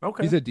 probably.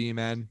 Okay. He's a D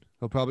man.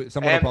 Someone will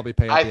And probably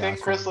pay up I the think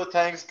ass. Chris for him.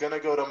 Letang's going to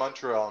go to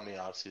Montreal in the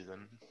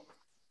offseason.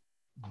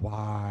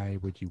 Why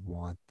would you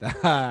want that?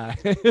 I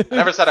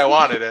never said I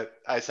wanted it.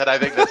 I said I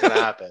think that's going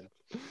to happen.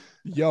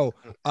 Yo,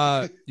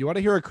 you want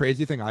to hear a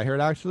crazy thing I heard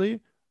actually?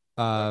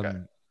 Okay.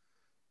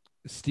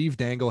 Steve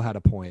Dangle had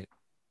a point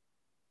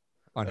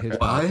on his Okay.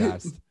 What?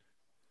 podcast.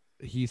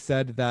 He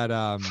said that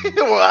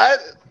What?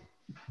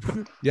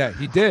 yeah,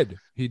 he did.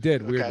 He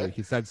did, weirdly. Okay.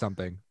 He said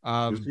something.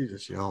 He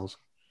just yells.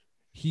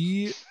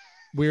 They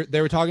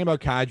were talking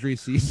about Kadri's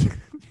season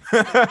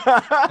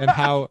and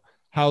how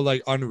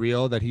like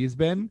unreal that he's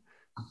been.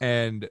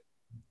 And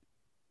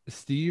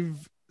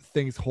Steve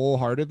thinks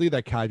wholeheartedly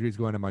that Kadri's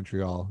going to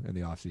Montreal in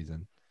the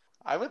offseason.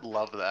 I would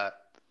love that.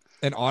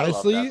 And I love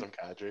honestly, that from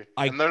Kadri.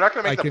 And they're not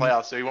going to make the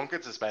playoffs, so he won't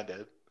get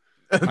suspended.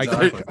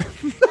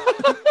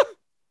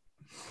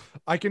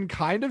 I can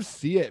kind of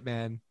see it,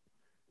 man.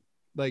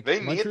 Like They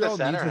need the Montreal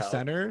center needs a help.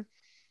 center.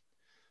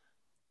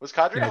 Was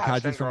Kadri a Habs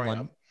Kadri's fan from growing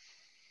London. up?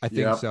 I think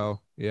Yep. so.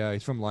 Yeah,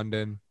 he's from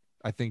London.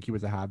 I think he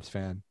was a Habs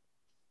fan.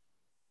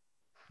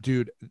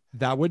 Dude,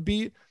 that would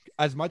be,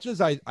 as much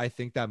as I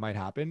think that might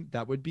happen,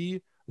 that would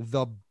be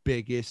the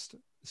biggest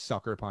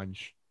sucker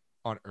punch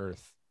on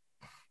earth.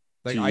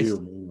 Like To you,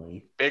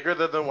 mainly. Bigger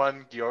than the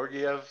one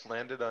Georgiev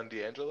landed on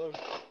D'Angelo?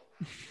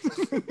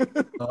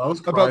 That was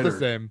about the Kreider.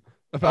 same.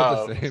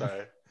 About the same.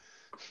 Sorry.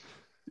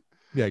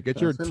 Yeah, get Can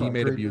I your say my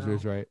teammate grade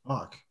abusers now? right.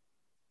 Fuck.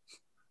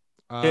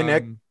 Okay,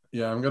 Nick.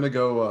 Yeah, I'm gonna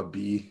go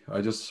B.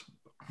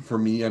 For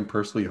me, I'm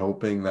personally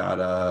hoping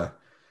that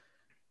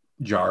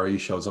Jari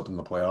shows up in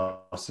the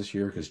playoffs this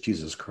year because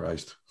Jesus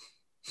Christ.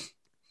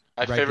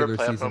 My Regular favorite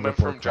playoff season moment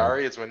report from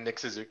card. Jari is when Nick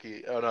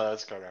Suzuki. Oh no,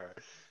 that's Cardar.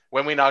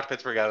 When we knocked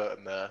Pittsburgh out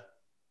in a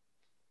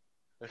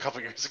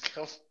couple years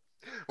ago.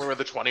 We were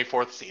the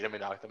 24th seed and we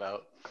knocked them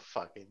out.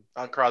 Fucking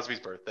on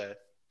Crosby's birthday.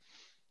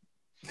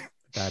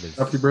 That is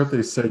Happy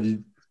birthday, said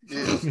you.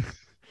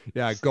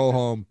 yeah, go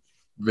home.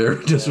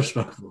 Very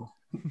disrespectful.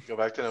 Go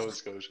back to Nova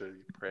Scotia,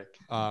 you prick.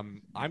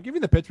 I'm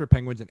giving the Pittsburgh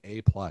Penguins an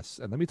A+,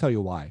 and let me tell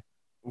you why.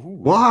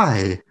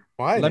 Why?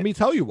 Why? Let me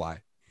tell you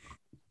why.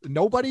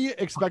 Nobody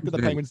expected the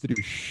Dang. Penguins to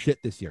do shit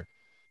this year.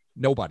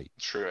 Nobody.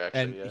 True,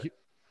 actually. And Yeah.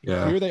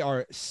 Yeah. here they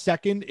are,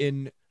 second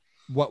in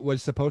what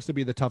was supposed to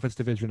be the toughest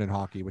division in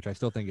hockey, which I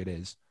still think it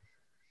is.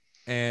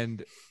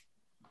 And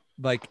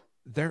like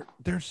they're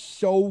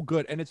so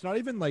good, and it's not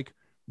even like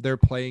they're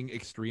playing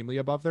extremely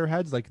above their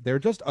heads. Like they're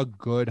just a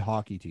good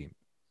hockey team.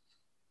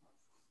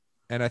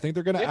 And I think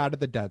they're going to add at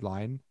the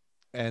deadline,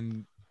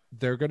 and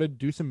they're going to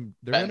do some.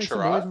 They're going to make some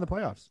noise in the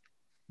playoffs.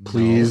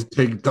 Please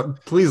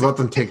please let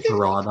them take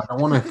Toronto. I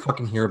don't want to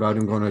fucking hear about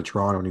him going to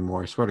Toronto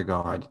anymore. I swear to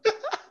God.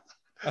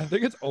 I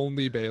think it's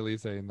only Bailey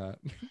saying that.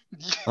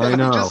 I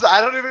know. I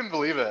don't even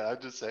believe it.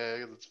 I'm just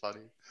saying it's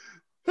funny.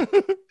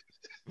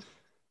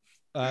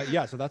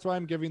 Yeah, so that's why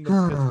I'm giving the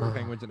Pittsburgh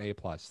Penguins an A+.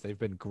 They've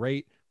been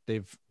great.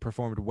 They've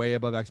performed way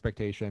above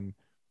expectation.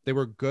 They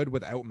were good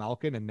without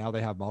Malkin, and now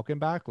they have Malkin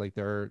back. Like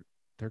they're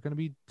going to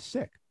be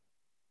sick.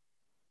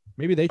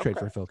 Maybe they trade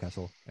for Phil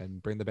Kessel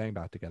and bring the bang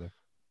back together.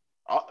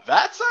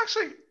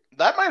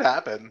 That might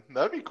happen.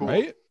 That'd be cool.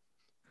 Right?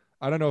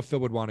 I don't know if Phil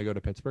would want to go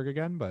to Pittsburgh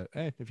again, but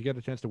hey, if you get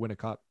a chance to win a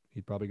cup,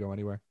 he'd probably go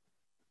anywhere.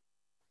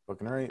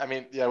 Fucking right. I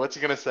mean, yeah, what's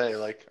he gonna say?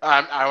 Like,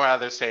 I'd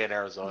rather stay in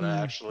Arizona,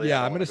 actually.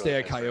 Yeah, I I'm don't going to wanna stay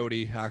a go Pittsburgh.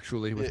 Coyote,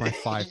 actually, with my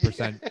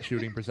 5%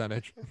 shooting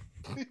percentage.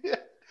 Yeah.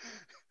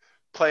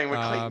 Playing with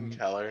Clayton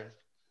Keller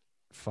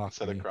Fuck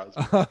instead me. of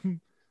Crosby.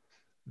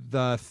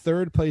 The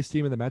third place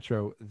team in the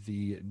Metro,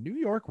 the New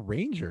York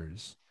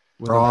Rangers,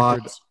 with a Right.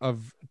 record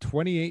of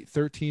 28,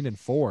 13, and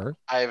 4.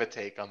 I have a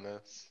take on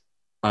this.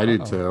 I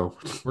do Uh-oh. too.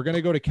 We're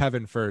gonna go to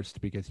Kevin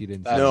first because he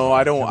didn't. say No,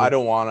 anything. I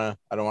don't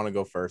wanna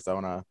go first. I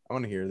wanna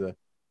hear the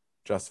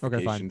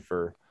justification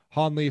for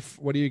Hanleaf,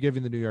 what are you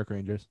giving the New York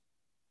Rangers?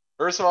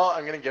 First of all,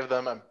 I'm gonna give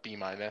them a B-.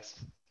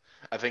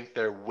 I think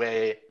they're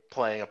way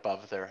playing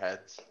above their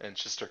heads, and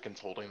Shesterkin's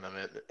holding them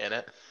in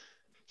it.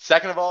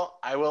 Second of all,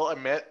 I will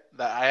admit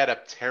that I had a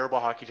terrible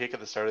hockey take at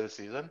the start of the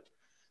season.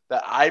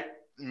 That I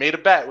made a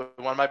bet with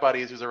one of my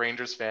buddies who's a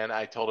Rangers fan.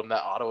 I told him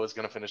that Ottawa was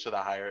going to finish with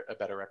a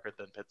better record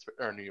than Pittsburgh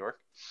or New York.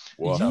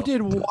 Whoa. You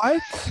did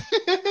what?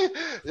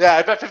 Yeah,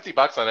 I bet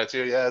 $50 on it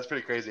too. Yeah, it's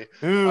pretty crazy.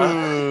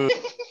 Ooh.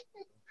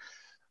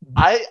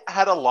 I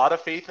had a lot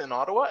of faith in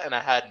Ottawa, and I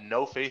had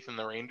no faith in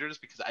the Rangers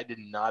because I did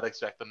not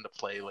expect them to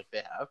play like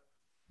they have.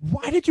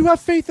 Why did you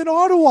have faith in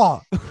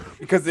Ottawa?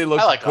 Because they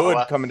looked like good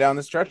Ottawa. coming down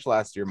the stretch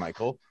last year,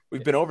 Michael.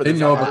 We've been over They this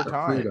know 100 about the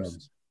times.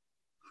 freedoms.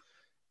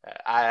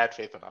 I had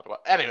faith in Ottawa.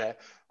 Anyway,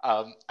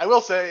 I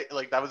will say,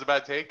 like, that was a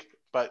bad take,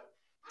 but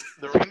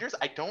the Rangers,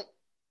 I don't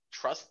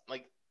trust.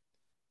 Like,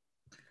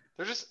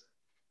 they're just,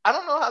 I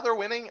don't know how they're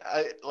winning.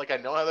 I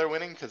know how they're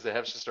winning because they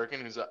have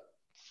Shesterkin, who's a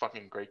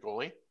fucking great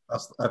goalie.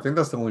 I think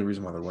that's the only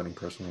reason why they're winning,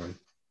 personally.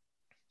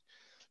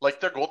 Like,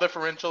 their goal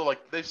differential,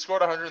 like, they've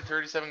scored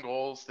 137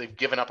 goals. They've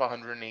given up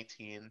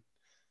 118.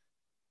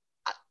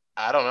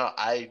 I don't know.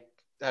 I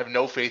have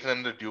no faith in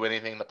them to do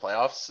anything in the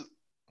playoffs.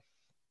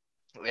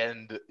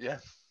 And, yeah.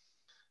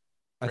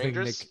 I think Nick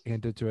Rangers?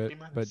 hinted to it, B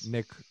but minus.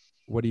 Nick,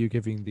 what are you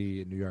giving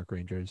the New York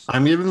Rangers?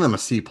 I'm giving them a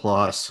C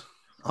plus.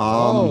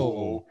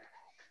 Oh.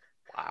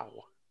 Wow.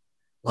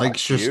 Like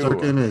Fuck you.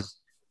 Shesterkin is.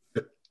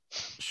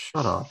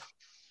 Shut up.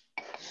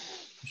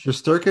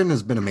 Shesterkin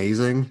has been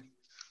amazing,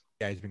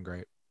 Yeah, he's been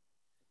great.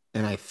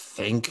 and I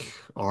think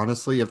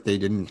honestly, if they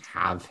didn't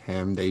have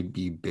him, they'd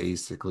be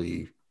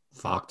basically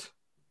fucked.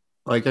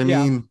 Like I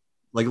Yeah. mean,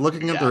 like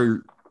looking at Yeah.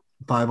 their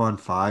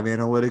 5-on-5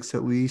 analytics,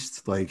 at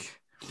least,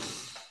 like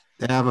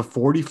they have a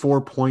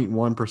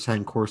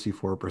 44.1% Corsi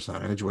for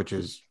percentage, which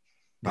is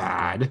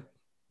bad,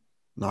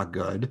 not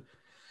good.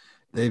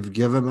 They've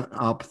given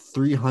up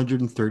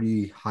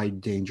 330 high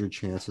danger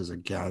chances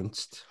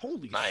against.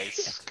 Holy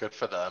Nice. shit. Good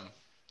for them.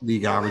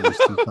 League average is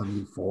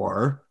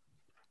 274.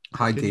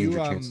 High Can danger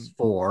you, chances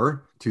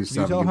 4, Can you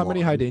tell how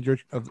many 271. high danger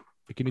of?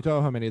 Can you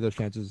tell how many of those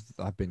chances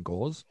have been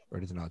goals, or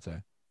does it not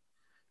say?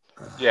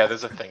 Yeah,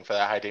 there's a thing for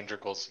that high danger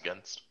goals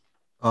against.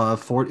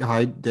 40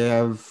 high. They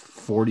have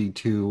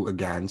 42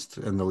 against,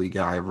 and the league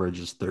average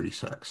is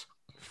 36.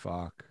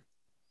 Fuck.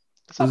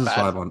 That's This not is bad.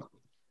 5 on.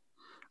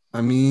 I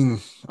mean,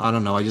 I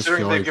don't know. I just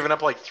Considering feel they've like given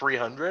up like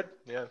 300.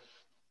 Yeah.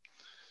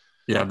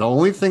 yeah. The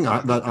only thing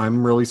that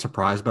I'm really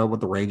surprised about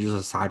with the Rangers,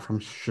 aside from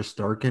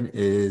Shesterkin,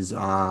 is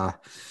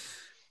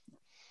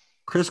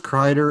Chris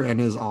Kreider and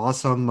his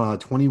awesome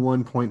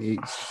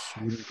 21.8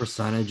 shooting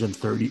percentage and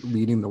 30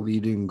 leading the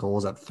leading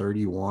goals at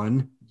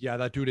 31. Yeah,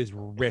 that dude is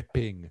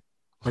ripping.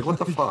 Like what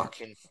the fuck?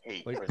 Fucking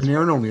hate Like, Chris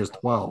Panarin Kreider. only has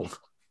 12.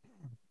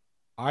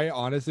 I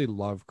honestly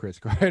love Chris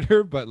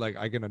Kreider, but like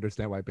I can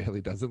understand why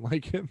Bailey doesn't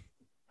like him.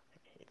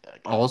 Hate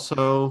that guy.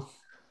 Also,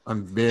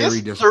 I'm He very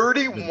has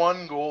disappointed.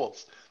 31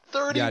 goals.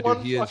 31 Yeah,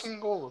 dude, he is- fucking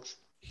goals.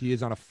 He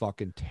is on a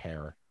fucking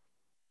tear.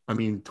 I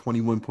mean,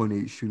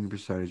 21.8 shooting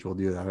percentage will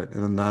do that.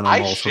 And then I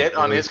I'm also shit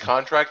on very- his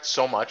contract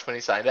so much when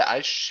he signed it.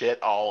 I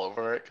shit all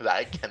over it because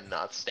I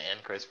cannot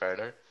stand Chris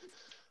Kreider.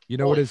 You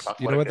know Holy what is? fuck,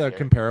 You what know a what good the year.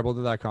 comparable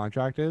to that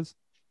contract is?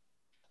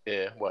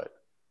 Yeah, what?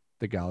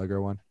 The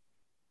Gallagher one.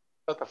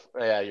 What the?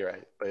 Yeah, you're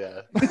right. But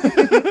yeah.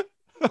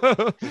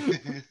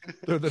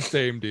 They're the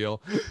same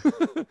deal.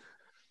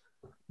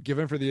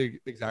 Given for the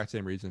exact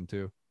same reason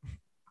too.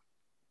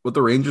 With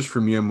the Rangers,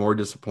 for me, I'm more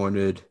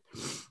disappointed,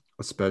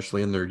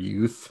 especially in their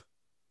youth.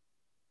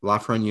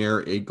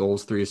 Lafreniere, 8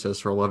 goals, 3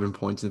 assists for 11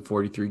 points in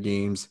 43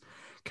 games.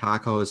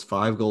 Kako has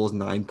 5 goals,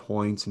 9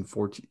 points and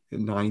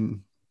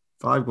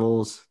 5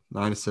 goals,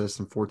 9 assists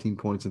and 14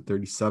 points in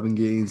 37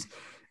 games.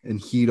 And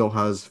Hito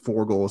has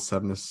 4 goals,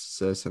 7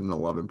 assists, and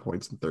 11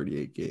 points in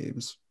 38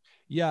 games.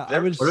 Yeah,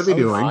 They're- What are they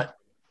doing? I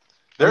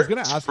They're was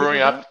gonna ask screwing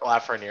about up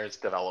Lafreniere's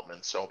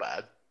development so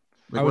bad.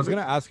 I was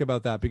gonna ask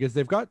about that because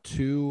they've got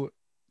 2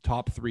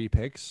 top 3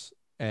 picks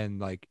and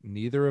like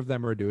neither of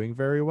them are doing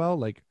very well.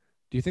 Like,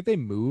 do you think they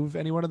move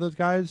any one of those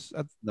guys?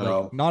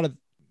 No. Like, not a.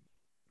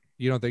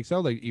 You don't think so?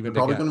 Like, They're even to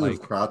probably get going to like,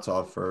 move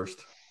Kravtsov first.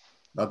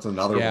 That's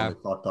another Yeah. one they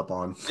fucked up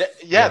on. Yeah,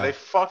 Yeah. they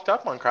fucked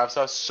up on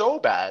Kravtsov so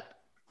bad.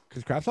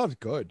 because Kravtsov's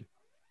good.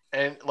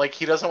 And like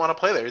he doesn't want to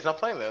play there. He's not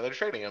playing there. They're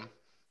trading him.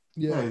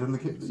 Yeah, he's in the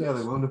they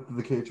loaned up to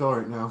the KHL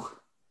right now.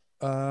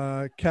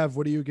 Kev,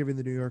 what are you giving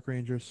the New York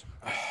Rangers?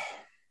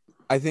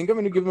 I think I'm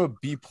going to give him a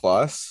B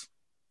plus.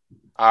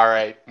 All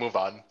right, move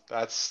on.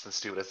 That's the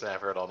stupidest thing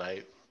I've heard all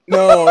night.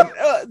 No,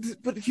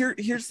 but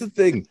here's the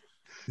thing.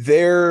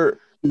 They're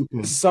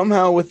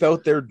somehow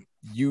without their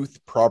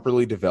youth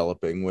properly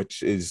developing,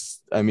 which is,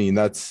 I mean,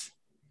 that's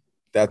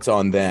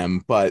on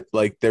them, but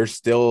like they're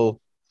still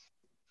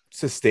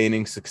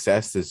sustaining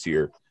success this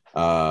year.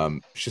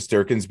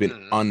 Shesterkin's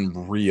been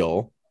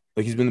unreal.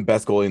 Like he's been the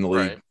best goalie in the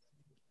league, Right.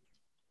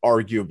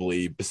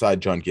 arguably, beside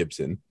John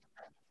Gibson.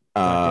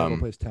 Jack Campbell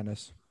plays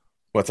tennis.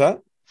 What's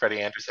that?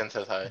 Freddie Anderson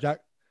says hi.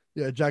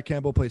 Jack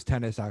Campbell plays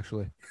tennis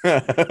actually.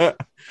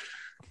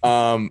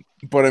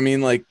 But I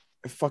mean, like,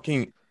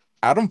 fucking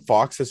Adam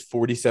Fox has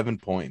 47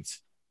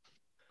 points.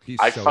 He's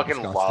I so fucking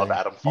disgusting. love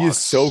Adam Fox. He is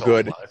so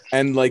good. much.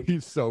 And like,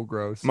 He's so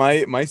gross.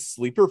 my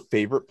sleeper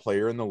favorite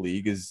player in the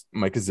league is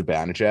Micah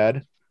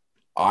Zibanejad.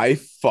 I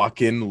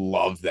fucking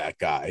love that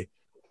guy.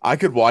 I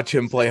could watch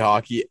him play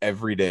hockey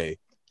every day.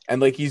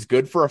 And like, he's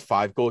good for a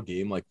 5-goal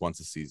game like once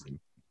a season.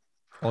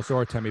 Also,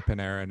 Artemi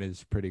Panarin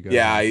is pretty good.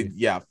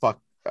 Yeah, fuck.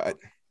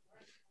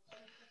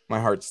 My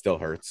heart still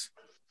hurts.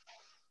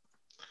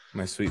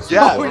 My sweet.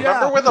 Yeah, boy.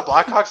 remember when the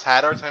Blackhawks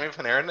had Artemi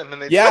Panarin and then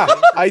they Yeah, traded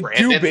him for I do,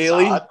 Brandon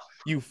Bailey. Saad?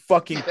 You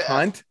fucking Yeah.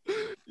 cunt.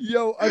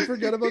 Yo, I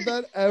forget about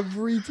that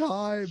every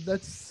time.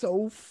 That's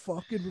so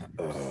fucking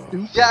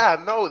stupid.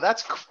 Yeah, no,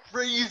 that's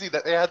crazy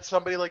that they had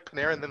somebody like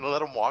Panarin and then they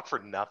let him walk for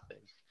nothing.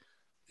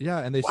 Yeah,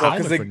 and they Wow,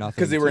 signed him for nothing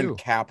because they were in too.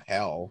 cap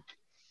hell.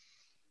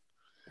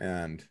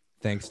 And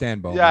Thanks, Dan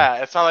Bowman.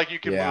 Yeah, it's not like you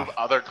can Yeah. move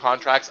other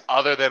contracts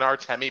other than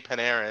Artemi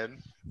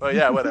Panarin. But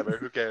yeah, whatever.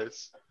 Who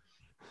cares?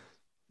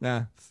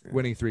 Nah,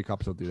 winning 3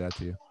 cups will do that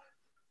to you.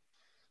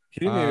 he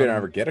didn't even Um,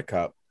 ever get a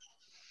cup.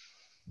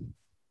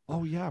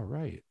 Oh yeah,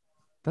 right.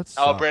 That's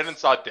Oh, Brandon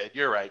Saad did.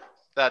 You're right.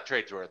 That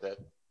trade's worth it.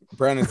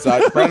 Brandon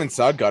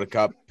Saad got a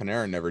cup.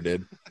 Panarin never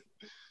did.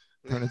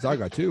 Brandon Saad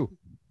got 2.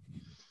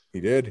 He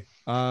did.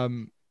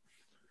 I'm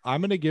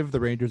gonna give the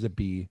Rangers a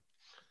B.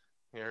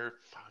 You're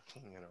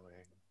fucking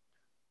annoying.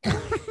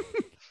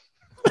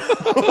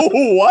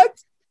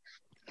 What?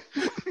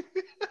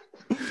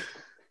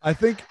 I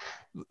think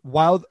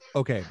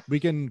we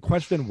can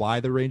question why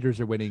the Rangers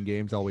are winning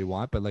games all we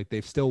want, but like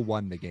they've still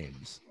won the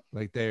games.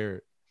 Like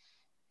if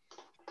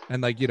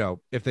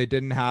they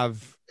didn't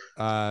have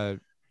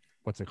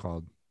what's it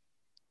called?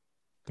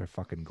 Their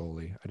fucking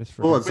goalie. I just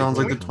forgot. Oh, it sounds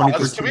like the Can we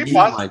 2013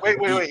 pause? Mike.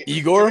 Wait.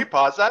 Igor? Can we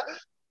pause that?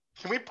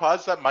 Can we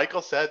pause that?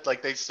 Michael said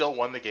like they still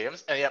won the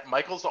games, and yet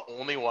Michael's the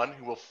only one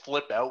who will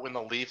flip out when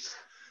the Leafs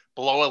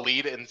blow a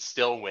lead and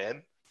still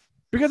win.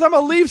 Because I'm a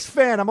Leafs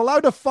fan. I'm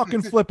allowed to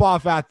fucking flip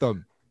off at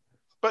them.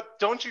 But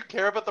don't you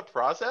care about the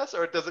process,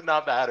 or does it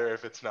not matter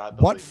if it's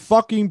not? What Leafs?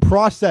 fucking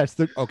process?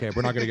 Okay,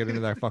 we're not gonna get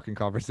into that fucking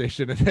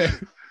conversation today.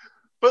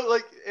 But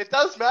like, it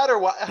does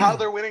matter how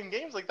they're winning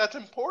games. Like that's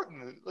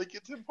important. Like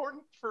it's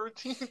important for a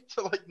team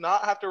to like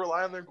not have to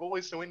rely on their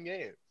goalies to win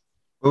games.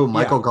 Oh,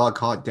 Michael got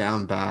caught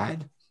down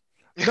bad.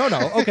 No.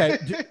 Okay.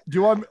 Do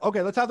you want?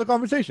 Okay, let's have the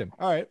conversation.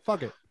 All right,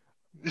 fuck it.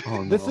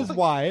 Oh, no. This is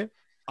why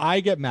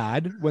I get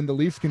mad when the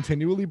Leafs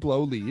continually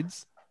blow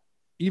leads,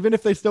 even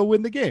if they still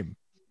win the game,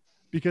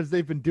 because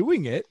they've been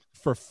doing it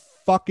for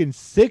fucking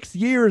 6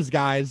 years,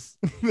 guys.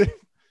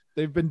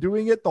 They've been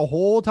doing it the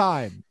whole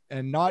time,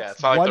 and not. Yeah,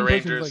 it's not like the one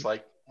person's Rangers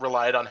like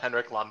relied on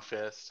Henrik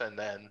Lundqvist and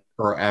then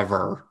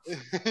Forever.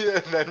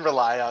 and then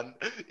rely on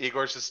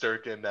Igor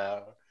Shesterkin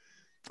now.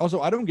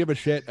 Also, I don't give a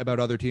shit about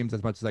other teams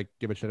as much as I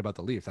give a shit about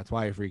the Leafs. That's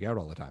why I freak out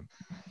all the time.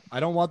 I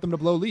don't want them to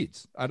blow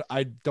leads.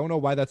 I don't know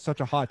why that's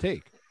such a hot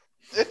take.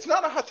 It's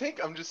not a hot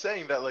take. I'm just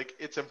saying that like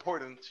it's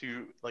important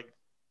to like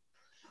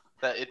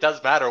that it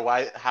does matter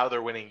how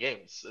they're winning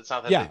games. It's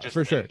not that they just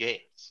win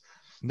games.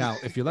 Now,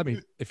 if you let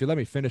me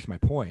finish my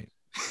point.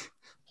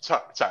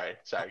 Sorry.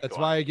 That's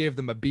why I gave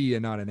them a B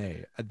and not an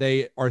A.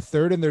 They are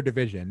third in their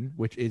division,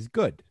 which is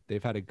good.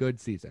 They've had a good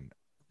season.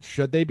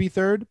 Should they be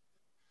third?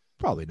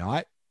 Probably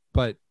not,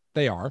 but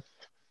they are,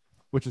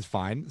 which is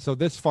fine. So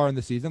this far in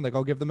the season, like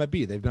I'll give them a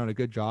B. They've done a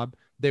good job.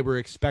 They were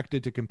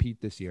expected to compete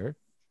this year,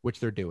 which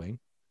they're doing.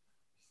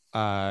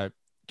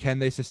 Can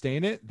they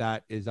sustain it?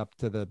 That is up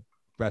to the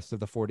rest of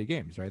the 40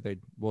 games, right?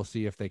 We'll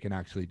see if they can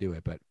actually do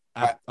it. But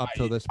up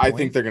till this point, I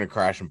think they're going to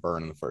crash and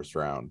burn in the first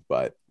round,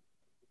 but.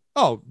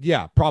 Oh,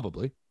 yeah,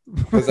 probably.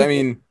 Because, I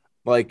mean,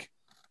 like,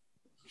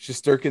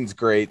 Shesterkin's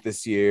great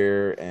this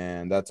year,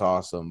 and that's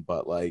awesome.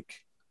 But, like,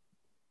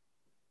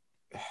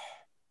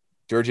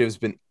 Georgiev's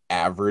been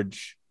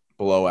average,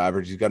 below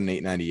average. He's got an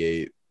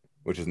 898,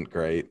 which isn't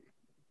great.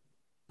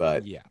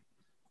 But, yeah.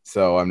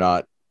 So I'm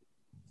not.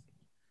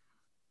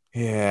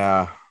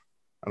 Yeah.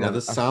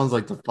 This sounds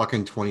like the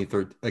fucking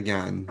 23rd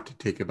again, to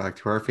take it back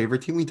to our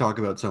favorite team we talk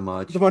about so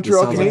much. The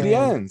Montreal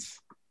Canadiens.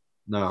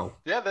 No.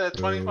 Yeah, the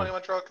 2020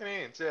 Montreal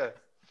Canadiens, yeah.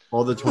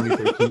 Or the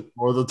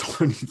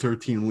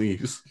 2013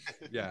 Leafs.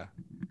 Yeah.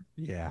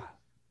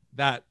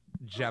 That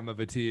gem of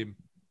a team.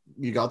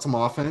 You got some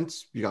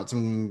offense. You got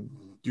your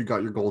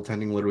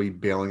goaltending literally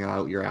bailing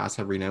out your ass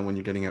every night when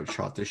you're getting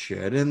outshot to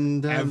shit.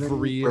 And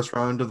every first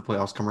round of the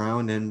playoffs come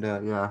around, and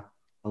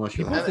unless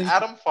you're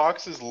Adam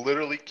Fox is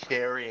literally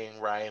carrying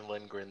Ryan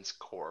Lindgren's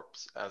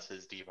corpse as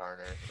his D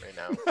partner right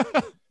now.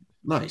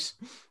 Nice.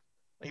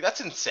 Like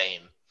that's insane.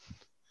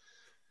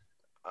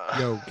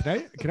 Yo,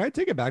 can I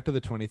take it back to the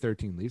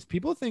 2013 Leafs?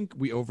 People think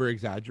we over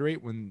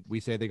exaggerate when we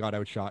say they got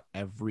outshot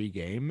every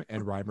game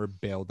and Reimer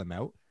bailed them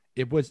out.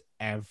 It was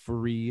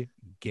every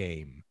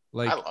game.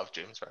 Like I love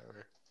James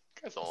Reimer.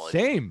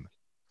 Same.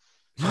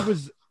 He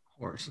was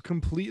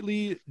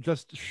completely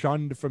just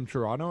shunned from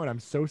Toronto, and I'm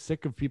so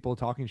sick of people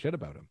talking shit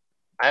about him.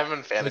 I have him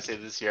in fantasy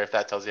this year, if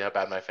that tells you how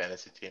bad my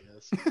fantasy team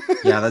is.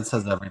 Yeah, that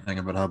says everything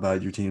about how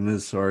bad your team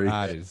is. Sorry.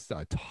 That is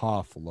a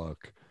tough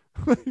look.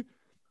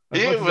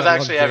 He was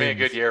actually having a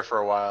good year for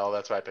a while.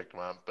 That's why I picked him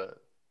up. But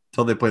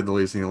until they played the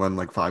Leafs and he led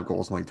like 5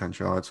 goals and like 10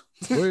 shots.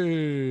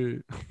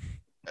 Yeah,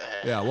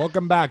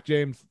 welcome back,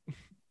 James.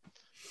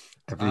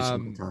 Every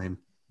single time.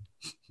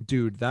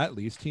 Dude, that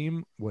Leafs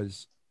team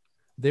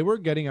they were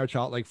getting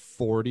outshot like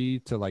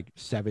 40 to like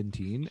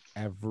 17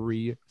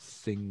 every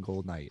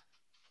single night.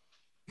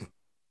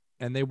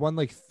 And they won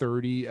like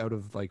 30 out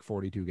of like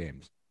 42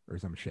 games or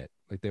some shit.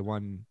 Like they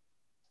won,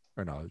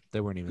 or no,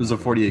 they weren't even. It was a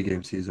 48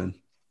 game season.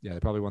 Yeah, they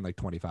probably won like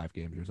 25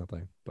 games or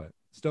something, but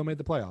still made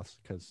the playoffs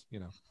because,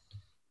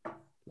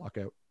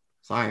 lockout.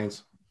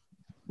 Science.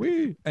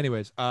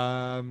 Anyways,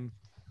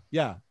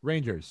 yeah,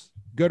 Rangers.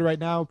 Good right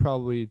now,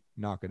 probably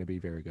not going to be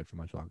very good for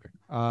much longer.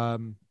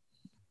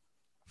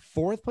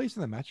 4th place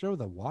in the Metro,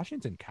 the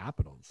Washington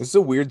Capitals. This is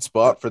a weird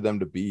spot for them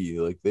to be.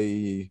 Like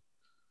they're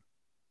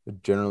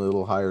generally a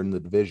little higher in the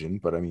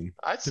division, but I mean,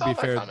 I saw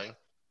that coming.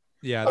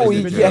 Yeah,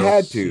 you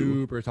had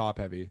to. Super top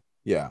heavy.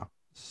 Yeah,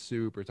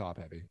 super top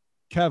heavy.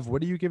 Kev,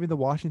 what are you giving the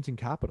Washington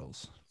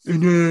Capitals?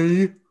 An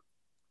A.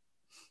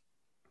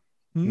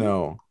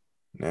 No,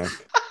 Nick.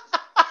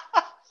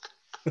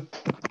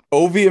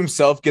 Ovi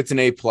himself gets an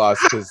A+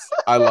 because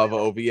I love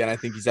Ovi and I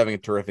think he's having a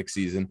terrific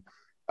season.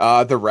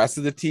 The rest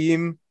of the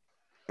team,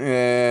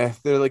 they're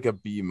like a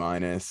B-.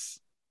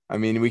 I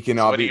mean, we can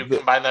So all what do you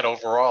combine that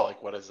overall?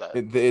 Like, what is that?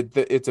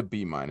 it's a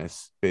B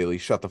minus. Bailey,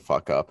 shut the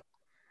fuck up.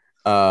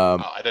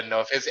 I didn't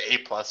know if his A+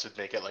 would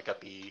make it like a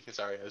B.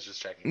 Sorry, I was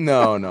just checking.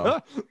 No.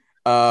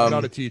 I'm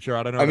not a teacher.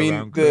 I don't know. I how to mean,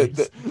 round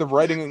grades. the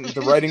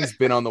writing's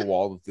been on the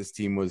wall that this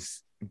team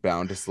was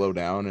bound to slow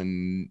down,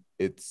 and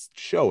it's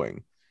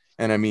showing.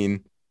 And I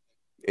mean,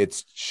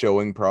 it's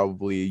showing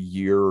probably a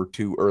year or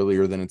two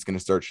earlier than it's going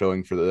to start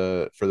showing for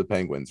the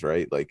Penguins,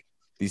 right? Like,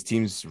 these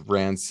teams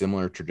ran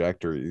similar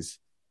trajectories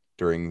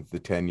during the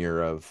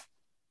tenure of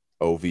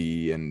OV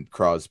and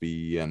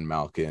Crosby and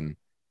Malkin.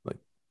 Like,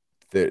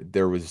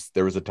 there was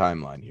a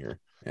timeline here,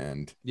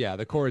 and yeah,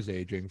 the core is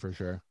aging for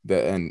sure.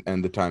 and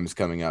the time's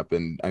coming up,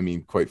 and I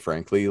mean, quite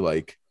frankly,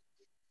 like,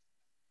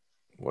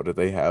 what do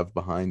they have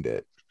behind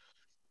it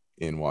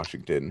in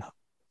Washington?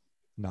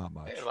 Not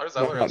much. Hey, Lars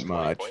Eller has 20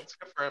 much. points.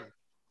 Good for him.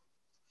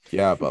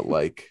 Yeah, but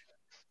like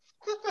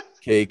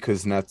Kei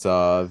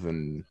Kuznetsov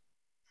and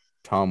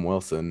Tom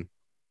Wilson,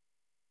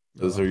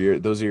 those are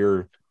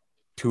your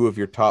two of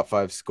your top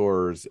 5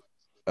 scorers,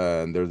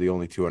 and they're the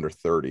only two under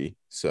 30.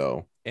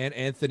 So, and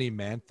Anthony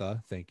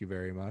Mantha, thank you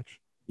very much.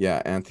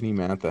 Yeah, Anthony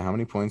Mantha. How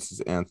many points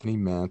does Anthony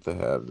Mantha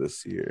have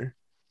this year?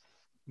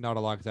 Not a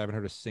lot, because I haven't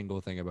heard a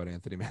single thing about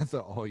Anthony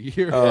Mantha all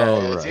year.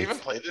 Oh, Has he right. even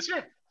played this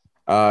year?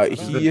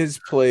 He has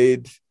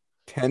played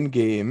 10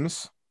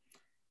 games.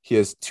 He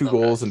has 2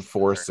 goals and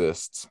 4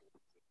 assists.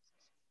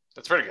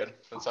 That's pretty good.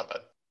 That's not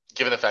bad.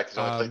 Given the fact he's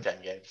only played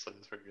 10 games, so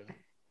that's pretty good.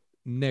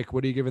 Nick,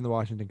 what are you giving the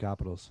Washington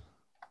Capitals?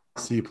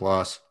 C+.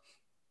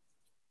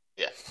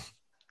 Yeah,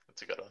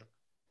 that's a good one.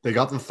 They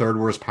got the 3rd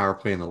worst power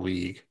play in the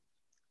league.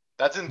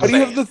 That's insane. How do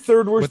you have the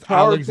 3rd worst with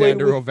power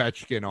Alexander play with,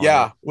 Ovechkin on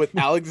yeah, it? with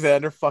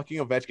Alexander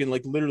fucking Ovechkin.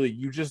 Like, literally,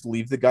 you just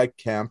leave the guy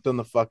camped on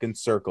the fucking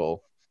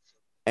circle,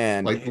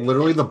 and like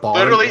literally the ball,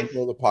 literally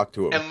throw the puck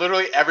to him. And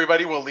literally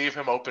everybody will leave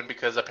him open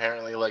because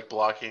apparently, like,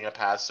 blocking a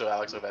pass to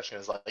Alex Ovechkin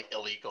is like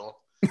illegal.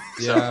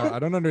 Yeah, I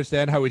don't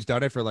understand how he's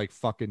done it for like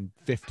fucking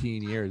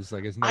 15 years.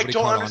 Like, is I nobody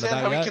don't caught on to understand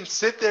that how yet? he can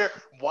sit there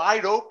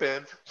wide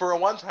open for a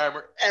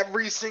one-timer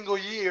every single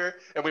year,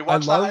 and we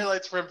watch the love-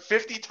 highlights for him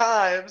 50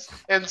 times,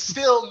 and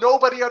still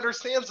nobody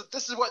understands that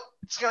this is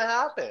what's gonna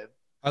happen.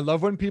 I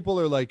love when people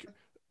are like,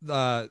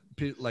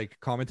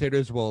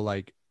 commentators will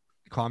like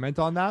comment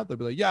on that. They'll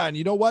be like, yeah, and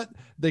you know what?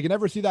 They can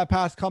never see that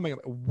pass coming. I'm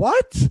like,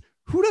 what?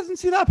 Who doesn't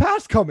see that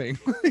pass coming?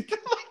 Like,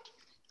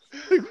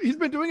 he's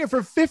been doing it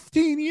for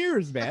 15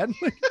 years, man.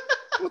 Like,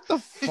 what the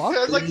He fuck?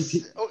 has like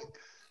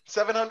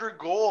 700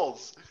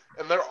 goals,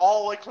 and they're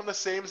all like from the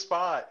same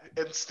spot,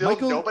 and still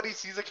nobody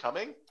sees it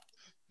coming.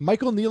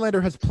 Michael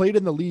Nylander has played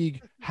in the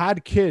league,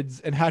 had kids,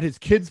 and had his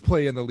kids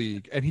play in the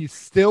league, and he's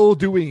still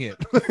doing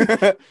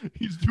it.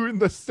 He's doing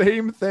the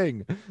same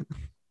thing.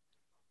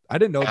 I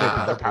didn't know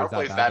Their power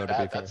play is that that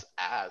bad. bad. That's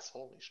ass.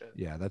 Holy shit.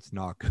 Yeah, that's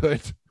not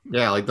good.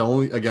 Yeah, like the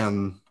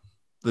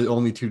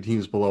only 2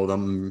 teams below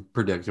them,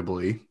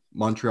 predictably,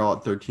 Montreal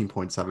at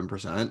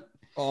 13.7%.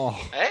 Oh,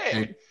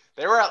 Hey,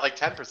 they were at like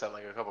 10%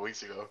 like a couple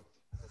weeks ago.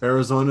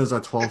 Arizona's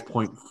at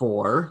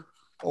 12.4.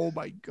 oh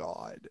my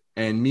God.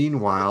 And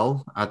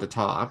meanwhile, at the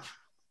top,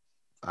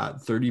 at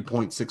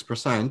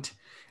 30.6%,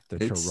 The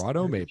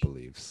Toronto Maple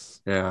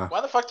Leafs. Yeah.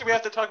 Why the fuck do we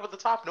have to talk about the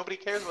top? Nobody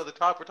cares about the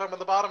top. We're talking about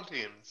the bottom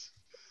teams.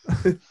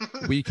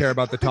 We care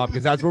about the top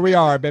because that's where we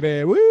are,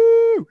 baby.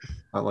 Woo!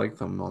 I like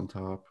them on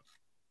top.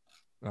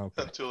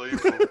 Okay. Until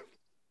April.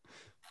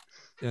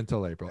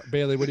 Until April.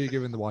 Bailey, what are you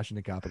giving the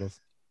Washington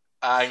Capitals?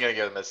 I'm going to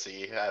give them a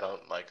C. I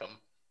don't like them.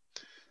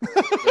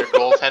 Their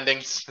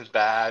goaltending's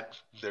bad.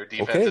 Their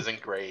defense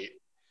isn't great.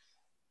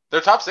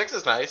 Their top 6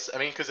 is nice. I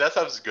mean,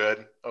 Kuznetsov's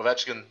good.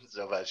 Ovechkin's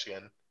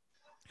Ovechkin.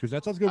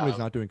 Kuznetsov's good when he's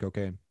not doing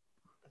cocaine.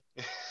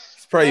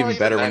 It's probably even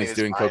better when he's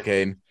doing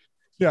cocaine.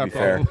 Yeah, be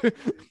fair.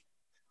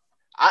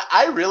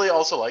 I really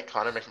also like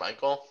Connor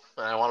McMichael,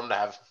 and I want him to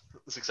have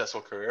a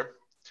successful career.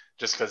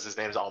 Just because his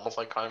name's almost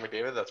like Connor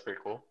McDavid, that's pretty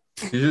cool.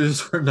 He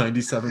just for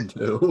 97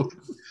 too.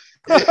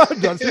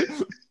 Does he?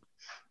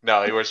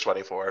 No, he wears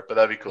 24, but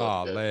that'd be cool.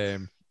 Oh,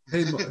 lame.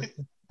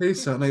 Hey,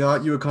 son, I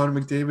got you a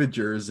Connor McDavid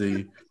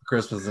jersey for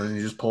Christmas, and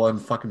you just pull out a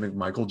fucking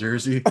McMichael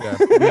jersey. Yeah,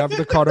 we have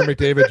the Connor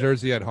McDavid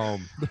jersey at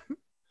home.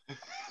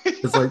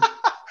 It's like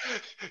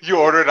you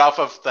ordered off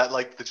of that,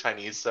 like the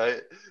Chinese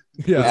site.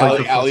 Yeah, it's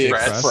like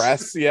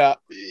AliExpress. Yeah.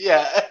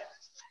 Yeah.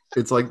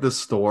 It's like the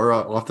store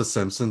off The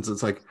Simpsons.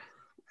 It's like,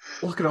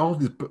 look at all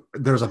these.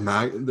 There's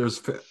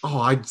a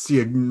I'd see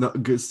a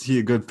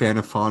good fan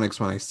of phonics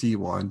when I see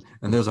one,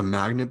 and there's a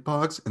magnet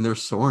box, and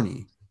there's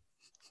Sorny.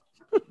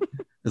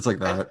 It's like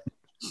that.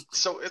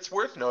 So it's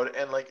worth noting,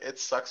 and like it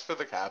sucks for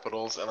the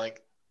Capitals, and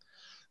like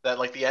that,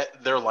 like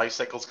their life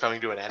cycle's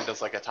coming to an end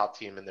as like a top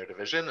team in their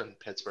division, and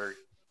Pittsburgh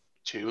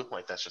too.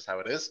 Like that's just how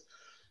it is.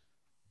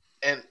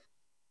 And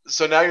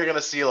so now you're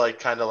gonna see like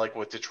kind of like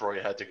what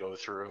Detroit had to go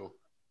through,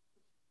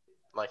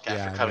 like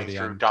after coming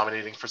through,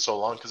 dominating for so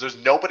long, because there's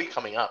nobody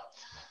coming up,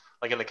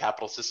 like in the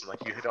Capital system.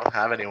 Like you don't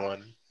have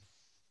anyone.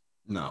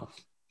 No,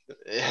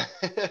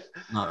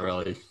 not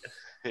really.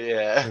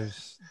 Yeah,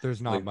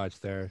 there's not much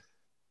there.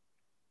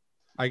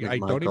 I don't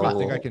even Michael.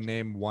 think I can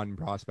name one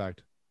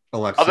prospect.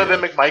 Alexia. Other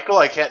than McMichael,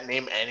 I can't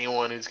name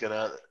anyone who's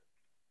gonna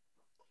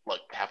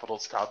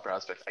Capital's top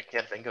prospect. I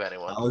can't think of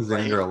anyone.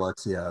 Alexander Right?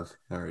 Alexiev.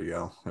 There you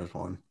go. There's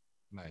one.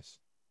 Nice.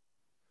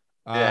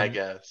 Yeah, I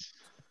guess.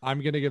 I'm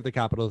gonna give the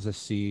Capitals a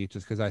C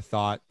just because I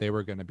thought they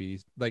were gonna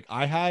be like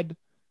I had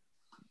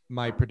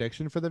my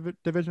prediction for the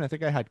division. I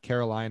think I had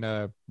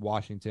Carolina,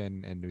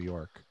 Washington, and New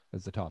York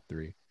as the top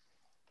three.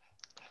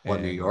 What,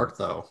 New And York,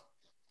 though?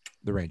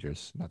 The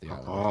Rangers, not the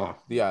Islanders. Oh,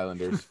 The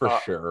Islanders for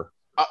sure.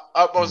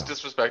 Utmost No.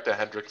 disrespect to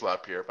Hendricks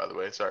Lapierre, by the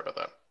way. Sorry about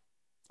that.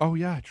 Oh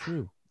yeah,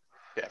 true.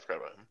 Yeah, I forgot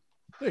about him.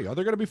 There you go.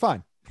 They're gonna be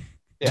fine.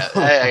 Yeah,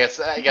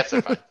 I guess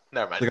they're fine.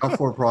 Never they mind. got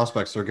 4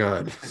 prospects. They're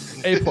good.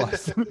 A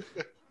plus.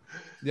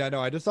 Yeah, no,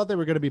 I just thought they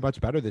were gonna be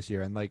much better this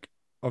year. And like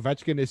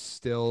Ovechkin is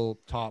still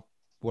top.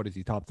 What is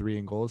he? Top 3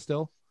 in goals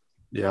still?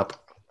 Yep.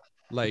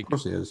 Like Of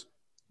course he is.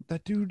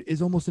 that dude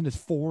is almost in his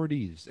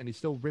 40s and he's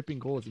still ripping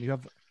goals. And you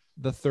have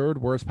the 3rd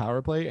worst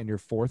power play and you're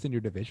 4th in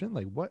your division.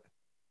 Like what?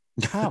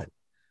 How?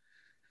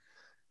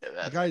 Yeah, The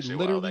that's guy actually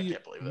wild. I literally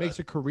can't believe makes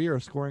that. a career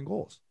of scoring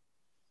goals.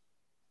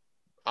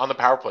 On the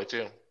power play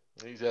too.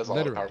 He has a lot of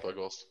Literally. power play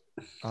goals.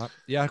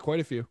 Yeah, quite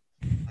a few.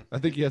 I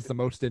think he has the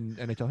most in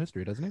NHL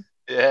history, doesn't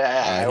he?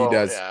 Yeah, He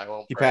does. Yeah, I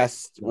won't He brag.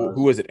 passed.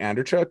 Who was it?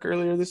 Andrechuk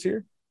earlier this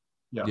year.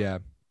 Yeah.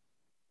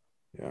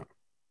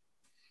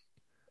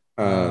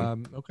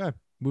 Okay.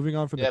 Moving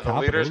on from Yeah, the the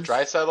leaders: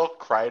 Capitals. Draisaitl,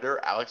 Kreider,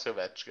 Alex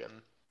Ovechkin.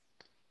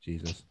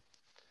 Jesus.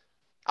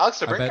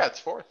 Alex I bet-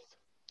 DeBrincat's 4th.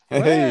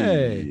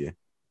 Hey.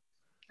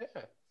 Yeah.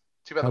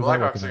 Too bad the How's that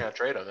Blackhawks working are out?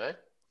 gonna trade him,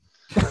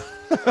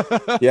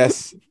 eh?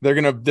 Yes, they're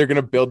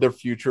gonna build their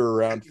future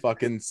around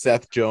fucking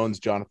Seth Jones,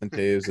 Jonathan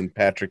Taves, and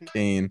Patrick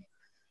Kane.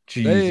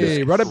 Jesus,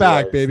 Hey, run it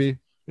back, Christ. baby. It's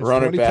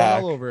Run it 2010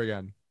 back. all over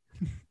again.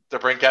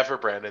 DeBrincat for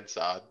Brandon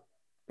Saad.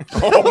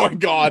 Oh my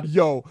God,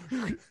 Yo,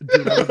 dude,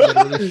 I would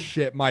literally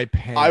shit my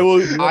pants. I will.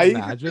 Can you I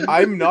imagine?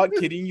 I'm not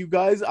kidding you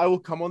guys. I will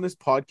come on this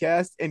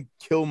podcast and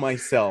kill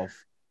myself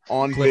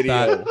on Clip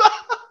video. that.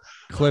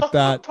 Clip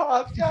that.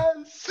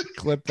 Podcast.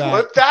 Clip that.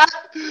 Clip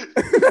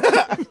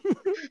that.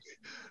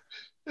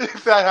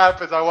 If that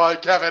happens, I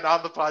want Kevin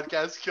on the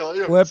podcast killing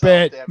you. Clip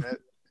it. Damn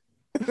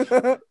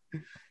it.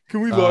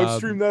 Can we live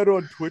stream that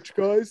on Twitch,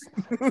 guys?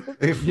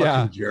 Hey, fucking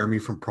Yeah. Jeremy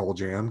from Pearl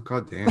Jam.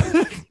 God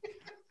damn.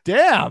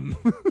 Damn.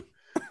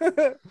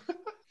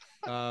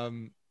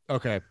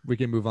 Okay, we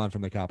can move on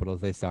from the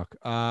Capitals. They suck.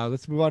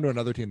 Let's move on to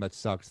another team that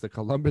sucks. The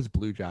Columbus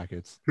Blue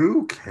Jackets.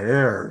 Who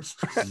cares?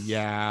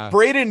 Yeah.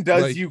 Braden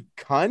does Like- you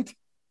cunt.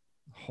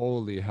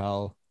 Holy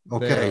hell.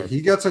 Okay, They're-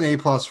 he gets an A+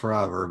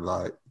 forever,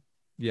 but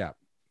Yeah.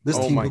 this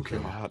Oh team, my who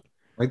cares? God,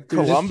 Like, they're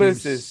just-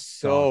 Columbus team is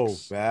so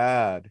sucks.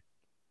 bad.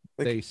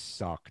 Like, They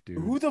suck, dude.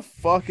 Who the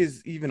fuck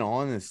is even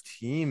on this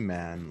team,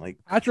 man? Like,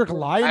 Patrick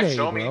Laine,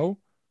 show me. bro.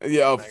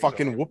 yeah, Thanks,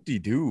 fucking Owen.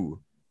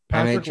 whoop-de-doo.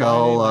 Patrick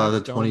NHL, Laine, the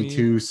Max Domi.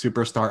 22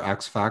 superstar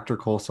X Factor,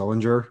 Cole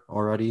Sillinger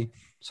already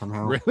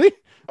somehow. Really?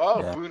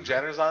 Oh, Yeah. Boone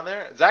Jenner's on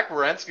there. Zach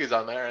Werenski's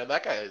on there, and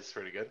that guy is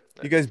pretty good.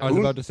 You guys, I was Boone,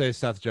 about to say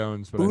Seth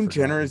Jones, but I Boone forgot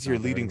Jenner he's is your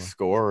not there leading anymore.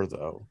 scorer,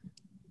 though.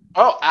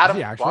 Oh, Adam Is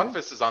he actually?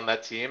 Bonkfist is on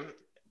that team,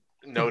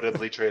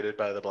 notably traded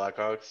by the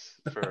Blackhawks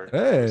for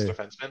Hey. his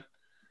defenseman.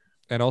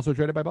 And also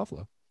traded by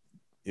Buffalo.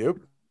 Yep.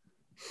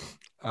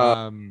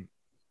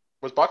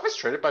 Was Bonkfist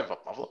traded by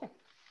Buffalo?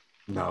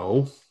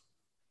 No.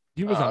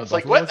 He was on It's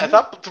like, Buffalo, what? I wasn't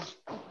thought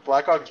the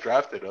Blackhawks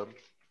drafted him.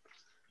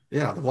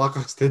 Yeah, the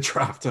Blackhawks did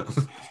draft him.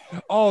 he?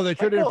 Oh, they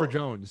traded him for Michael-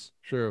 Jones.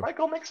 True.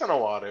 Michael Mixon a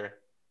water.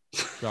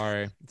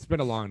 Sorry. It's been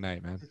a long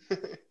night, man.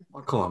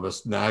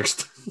 Columbus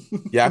next.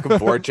 Jakub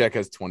Voracek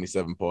has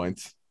 27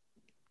 points.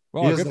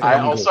 Well, He has good the for I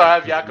him. also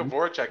have Jakub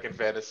Voracek in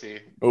fantasy.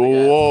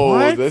 Whoa,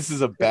 What? this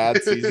is a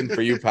bad season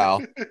for you,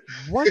 pal.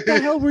 What the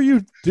hell were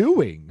you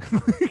doing?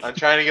 I'm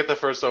trying to get the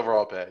first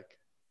overall pick.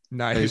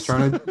 Nice.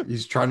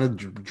 He's trying to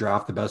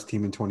draft the best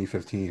team in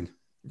 2015.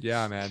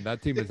 Yeah, man.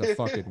 That team is a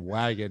fucking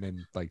wagon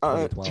in like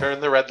Uh, 2012.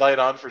 Turn the red light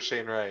on for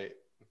Shane Wright.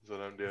 That's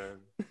what I'm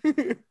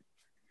doing.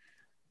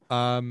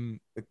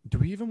 Do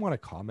we even want to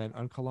comment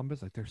on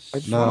Columbus? Like, they're I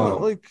just No.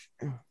 want, like,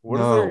 what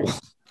No. is there?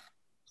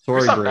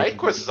 Sorry, Chris Brady.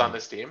 Nyquist is on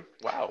this team.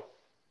 Wow.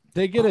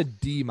 they get a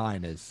D-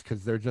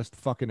 because they're just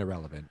fucking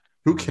irrelevant.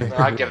 Who cares?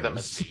 I'd give them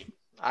a C.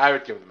 I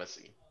would give them a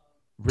C.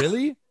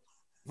 Really?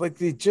 Like,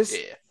 they just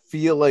Yeah.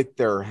 feel like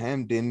they're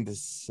hemmed into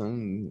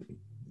some.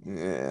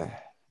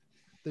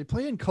 They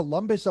play in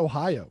Columbus,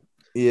 Ohio.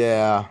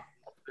 Yeah.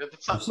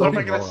 That's not, So what am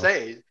I going to vanilla.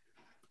 say?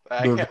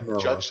 I They're can't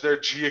vanilla. judge their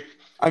geographic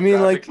I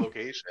mean, like,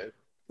 location.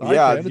 I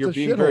yeah, can, it's you're a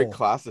being very shithole.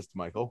 classist,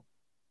 Michael.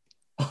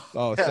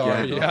 Oh, Yeah.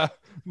 sorry. Yeah. Yeah.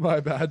 My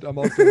bad. I'm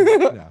also.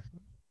 Yeah.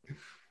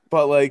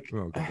 But, like,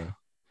 we're okay there.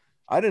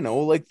 I don't know.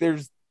 Like,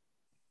 there's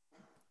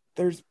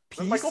pieces.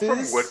 Michael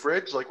from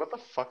Woodbridge, like, what the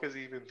fuck is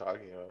he even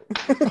talking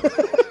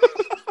about?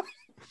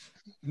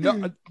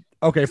 No.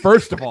 Okay.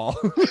 First of all,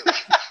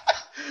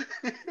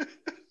 I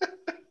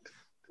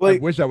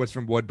Like, wish I was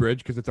from Woodbridge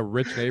because it's a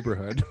rich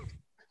neighborhood.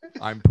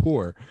 I'm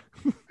poor.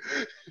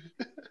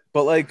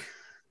 but, like,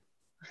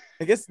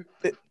 I guess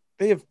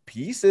they have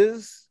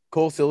pieces.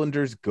 Cole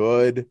Sillinger's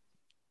good.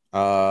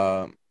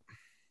 Buckfist.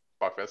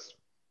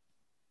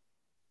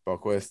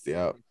 Buckwist,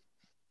 yeah.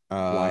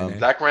 Line A.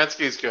 Zach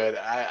Werenski's good.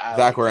 I Zach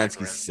like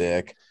Werenski's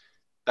sick,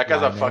 That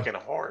guy's Line a A. fucking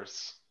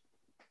horse.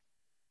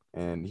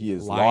 and he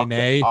is Line locked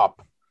A.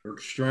 up.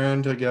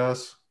 Bergstrand, I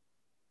guess.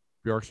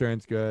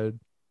 Bjorkstrand's good.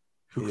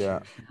 Yeah.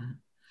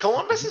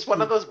 Columbus is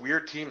one of those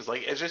weird teams.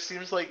 Like, it just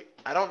seems like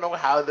I don't know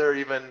how they're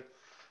even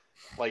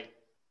like.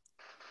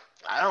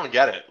 I don't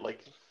get it.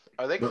 Like,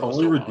 are they The close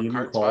only to a wild redeeming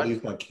card quality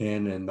spot? is that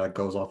cannon that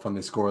goes off when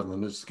they score, and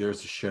then it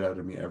scares the shit out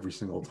of me every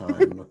single time.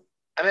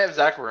 And they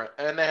have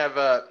and they have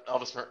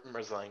Elvis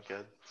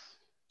Merzlikins.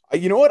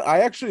 You know what? I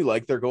actually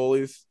like their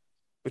goalies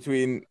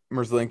between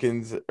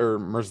Merzlikins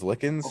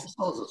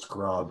Corpusalo's a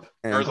scrub.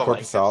 and Merzlikins or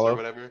Corpusalo.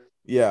 whatever.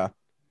 Yeah.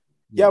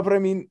 Yeah, but I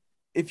mean,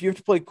 if you have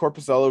to play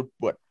Corpusalo,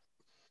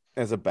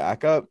 as a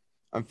backup,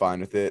 I'm fine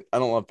with it. I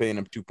don't love paying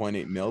him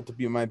 2.8 mil to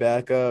be my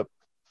backup,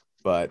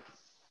 but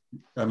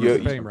I You're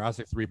mean, paying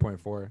Mrazek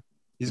 3.4.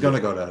 he's gonna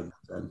go to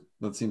Edmonton.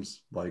 That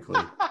seems likely.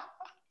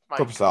 My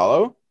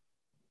Corpusalo?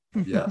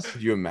 Yes.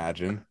 Could you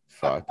imagine?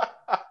 Fuck.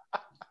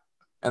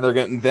 And they're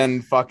getting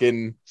then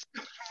fucking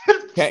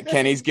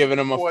Kenny's giving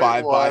him a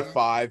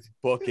 5x5.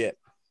 Book it.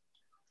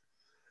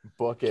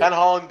 Book it. Ken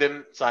Holland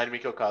didn't sign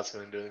Mikko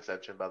Koskinen into an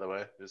exception, by the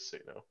way, just so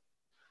you know.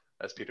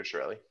 That's Peter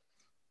Chiarelli.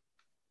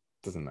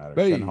 Doesn't matter.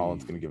 Hey. Ken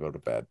Holland's gonna give out a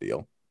bad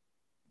deal.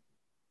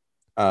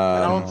 Ken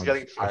Holland's Oh,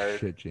 getting a fired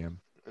Shit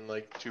jam. in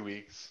like 2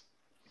 weeks.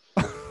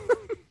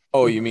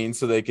 Oh, you mean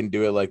so they can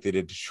do it like they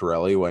did to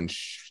Chiarelli when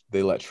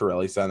they let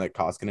Chiarelli sign that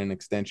Koskinen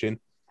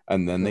extension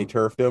and then they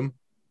turfed him?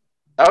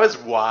 That was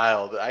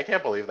wild. I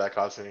can't believe that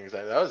Koskinen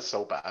extension. That was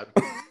so bad.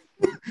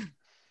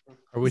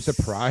 Are we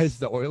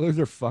surprised? The Oilers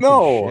are fucking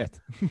No.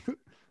 shit.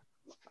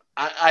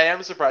 I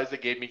am surprised they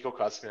gave Mikko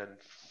Koskinen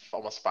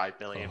almost $5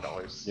 million.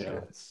 Yeah.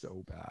 That's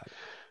so bad.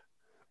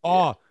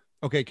 Oh,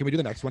 okay. Can we do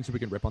the next one so we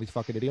can rip on these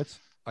fucking idiots?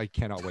 I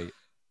cannot wait.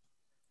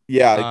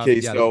 Yeah,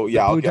 okay, so the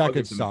yeah, Blue I'll give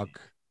Jackets them-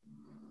 suck.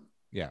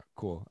 Yeah,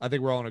 cool. I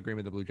think we're all in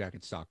agreement the Blue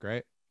Jackets suck,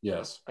 right?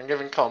 Yes. I'm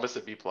giving Columbus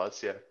a B+,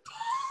 yeah.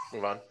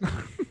 Move on.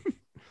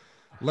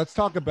 Let's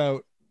talk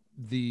about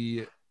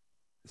the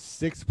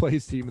 6th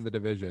place team in the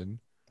division.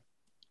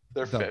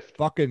 They're The fifth.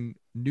 fucking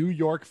New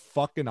York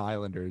fucking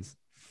Islanders.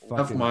 F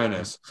Fucking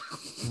minus.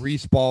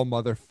 greaseball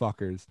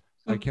motherfuckers.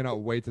 I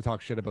cannot wait to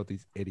talk shit about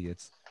these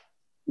idiots.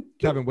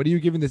 Kevin, what are you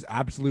giving this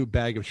absolute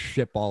bag of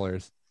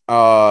shitballers?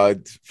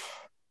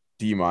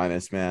 D-,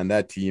 man.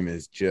 That team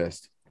is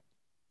just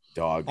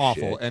dog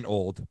Awful shit. and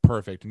old.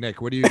 Perfect.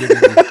 Nick, what are you giving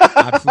these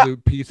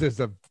absolute pieces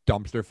of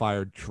dumpster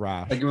fire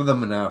trash? I give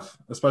them an F,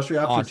 especially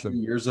after Awesome. 2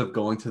 years of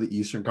going to the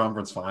Eastern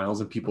Conference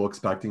Finals and people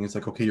expecting it's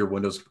like, okay, your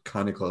window's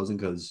kind of closing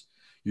because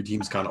your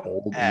team's kind of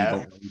old and you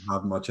don't really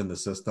have much in the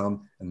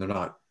system, and they're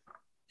not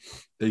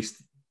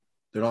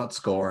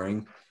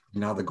scoring.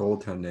 Now the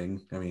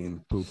goaltending. I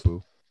mean,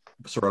 Boo.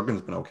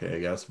 Sorokin's been okay, I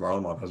guess.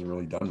 Varlamov hasn't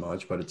really done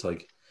much, but it's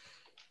like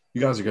you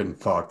guys are getting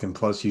fucked. And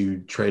plus, you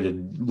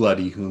traded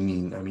Leddy, who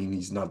I mean,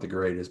 he's not the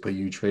greatest, but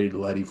you traded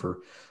Leddy for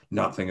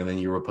nothing, and then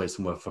you replace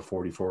him with a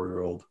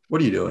 44-year-old.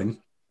 What are you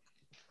doing?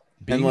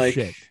 Being And like,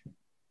 shit.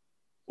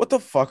 what the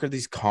fuck are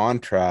these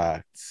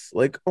contracts?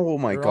 Like, oh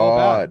my They're all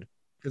bad. god.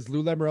 Because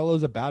Lou Lamoriello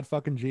is a bad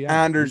fucking GM.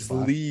 Anders He's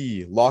bad.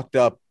 Lee locked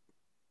up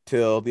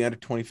till the end of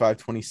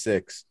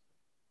 25-26.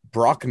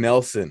 Brock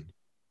Nelson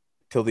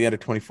till the end of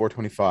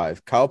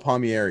 24-25. Kyle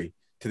Palmieri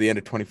to the end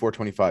of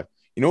 24-25.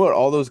 You know what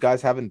all those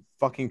guys have in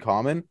fucking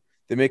common?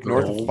 They make They're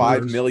north of old $5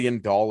 owners.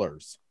 million. They're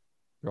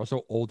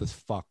also old as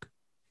fuck.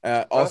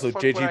 Also,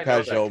 fuck would I JG know that,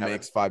 Pajot Kevin?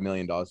 makes $5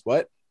 million.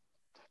 What?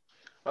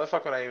 Why the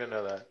fuck would I even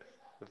know that?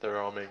 That they're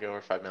all making over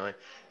 $5 million.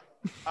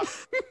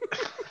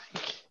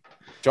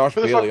 Josh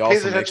Who the Bailey fuck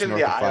pays also makes attention to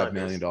north of the $5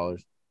 Islanders? million.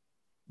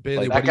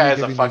 Bailey, That what guy are you is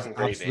a giving fucking these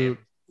great absolute name.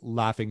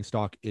 laughing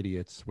stock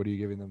idiots? What are you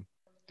giving them?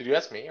 Did you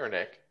ask me or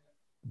Nick?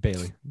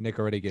 Bailey. Nick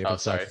already gave Oh,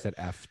 us that. sorry. He said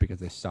F because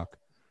they suck.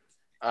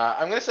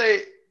 I'm gonna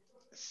say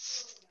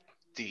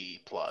D+.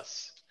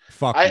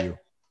 Fuck I- you.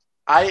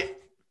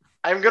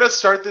 I'm gonna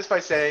start this by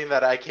saying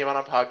that I came on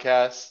a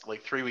podcast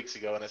like 3 weeks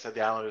ago and I said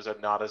the Islanders are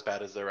not as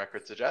bad as their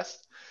record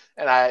suggests,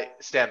 and I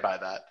stand by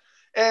that.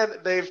 And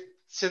they've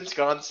since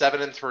gone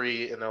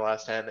 7-3 in their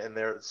last 10, and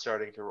they're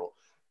starting to roll.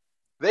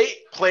 They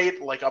played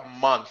like a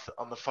month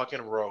on the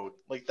fucking road.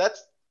 Like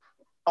that's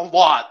a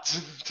lot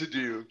to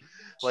do.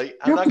 Like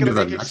I'm You not have to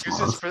gonna do make that next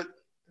excuses month.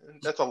 for.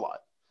 That's a lot.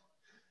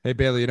 Hey,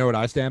 Bailey, you know what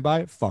I stand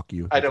by? Fuck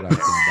you. I That's don't what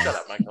care. stand by. Shut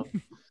up, Michael.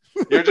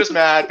 You're just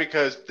mad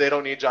because they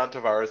don't need John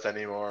Tavares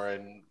anymore,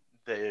 and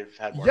they've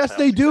had more. Yes, playoff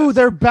they do. success.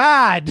 They're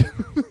bad.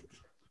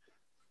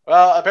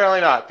 Well, apparently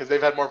not, because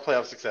they've had more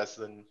playoff success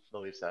than the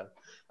Leafs have.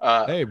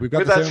 Hey, we've got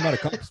with the that same amount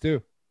of said- cups,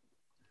 too.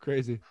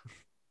 Crazy.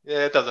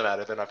 Yeah, it doesn't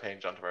matter. They're not paying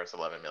John Tavares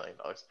 $11 million.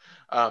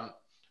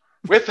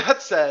 With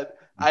that said,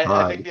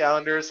 I think the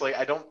Islanders, like,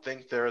 I don't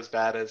think they're as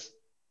bad as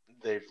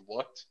they've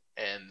looked,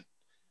 and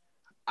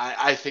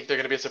I think they're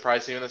going to be a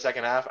surprise team in the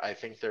second half. I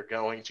think they're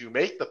going to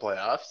make the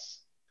playoffs.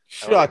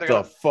 Shut they're the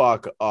gonna-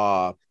 fuck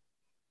up.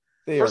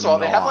 First of all,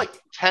 they have not. like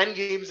 10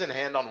 games in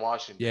hand on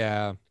Washington.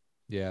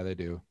 Yeah, they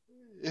do.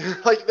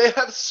 Like they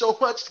have so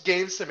much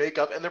games to make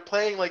up, and they're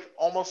playing like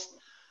almost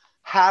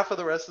half of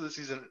the rest of the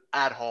season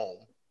at home.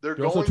 They're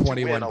They're also going to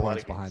 21 win a lot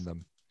points of games. behind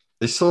them.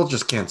 They still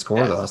just can't score.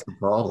 Yeah. Though. That's the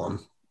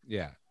problem.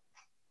 Yeah.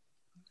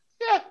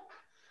 Yeah,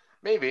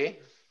 maybe.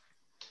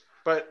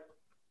 But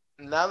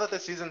now that the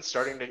season's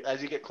starting to,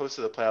 as you get close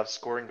to the playoffs,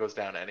 scoring goes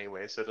down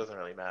anyway, so it doesn't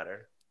really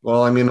matter.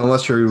 Well, I mean,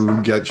 unless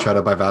you get shut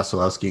out by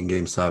Vasilevsky in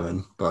Game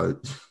 7, but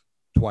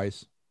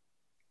Twice.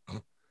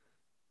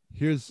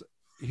 Here's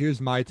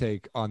my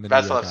take on the New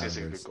York Vasilevsky's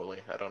a good Islanders. goalie.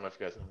 I don't know if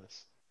you guys know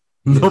this.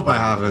 nope, I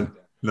haven't.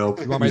 Nope.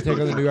 You want my take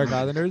on the New York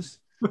Islanders?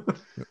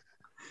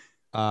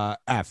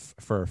 F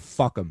for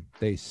fuck them.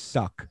 They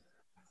suck.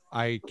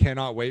 I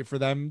cannot wait for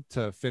them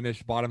to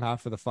finish bottom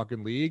half of the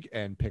fucking league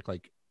and pick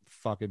like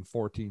fucking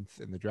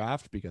 14th in the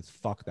draft because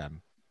fuck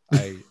them.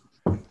 I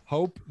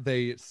hope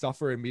they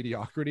suffer in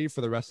mediocrity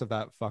for the rest of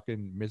that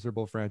fucking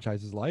miserable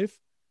franchise's life.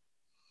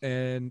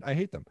 And I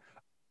hate them.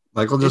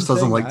 Michael just In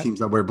doesn't saying like that- teams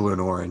that wear blue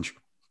and orange.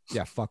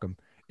 Yeah, fuck them.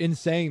 In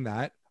saying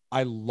that,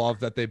 I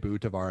love that they boo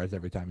Tavares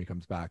every time he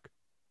comes back.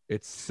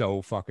 It's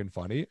so fucking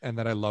funny. And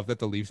then I love that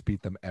the Leafs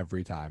beat them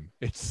every time.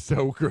 It's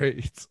so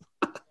great.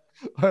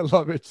 I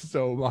love it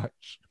so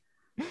much.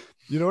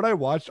 You know what I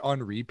watched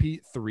on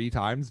repeat 3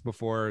 times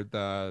before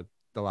the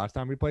last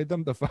time we played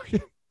them?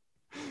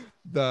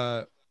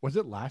 Was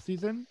it last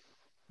season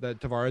that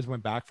Tavares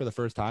went back for the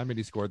first time and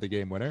he scored the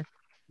game winner?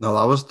 No,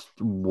 that was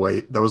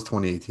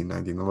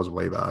 2018-19. That was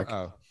way back.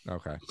 Oh,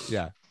 okay.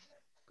 Yeah.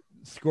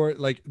 Score,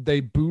 like, they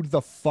booed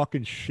the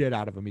fucking shit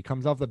out of him. He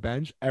comes off the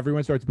bench,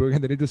 everyone starts booing,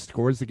 and then he just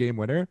scores the game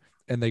winner,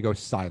 and they go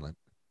silent.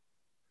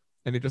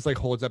 And he just like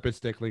holds up his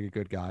stick like a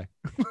good guy.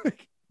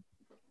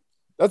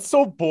 That's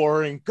so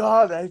boring.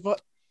 God,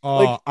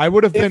 I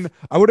would have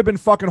been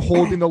fucking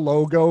holding the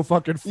logo,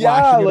 fucking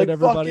flashing it at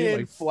everybody, fucking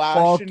like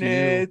flashing fuck you.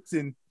 it,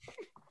 and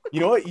you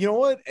know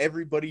what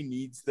everybody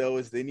needs though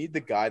is they need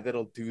the guy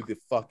that'll do the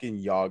fucking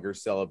Yager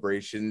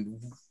celebration,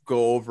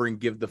 go over and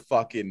give the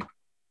fucking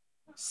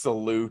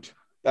salute.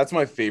 That's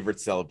my favorite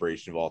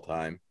celebration of all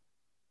time.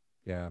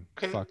 Yeah,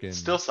 Can fucking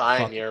still sign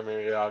fuck.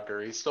 Jaromir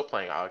Jagr. He's still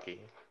playing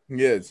hockey.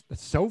 He is.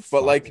 It's so But,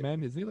 fucked, like-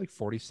 man, isn't he like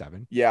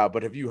 47? Yeah,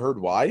 but have you heard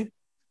why?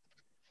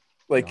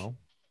 Like No.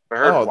 I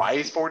heard Oh. why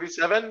he's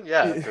 47.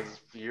 Yeah, because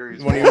the year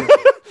he's when born.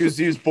 he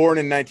was born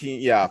in 19.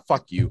 Yeah,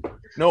 fuck you.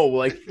 No,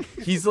 like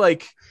he's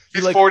like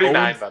He's like 49,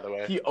 owns- by the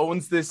way. he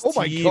owns this Oh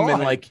my team and God.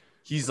 like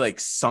he's like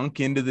sunk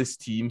into this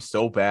team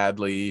so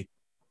badly.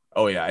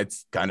 Oh yeah,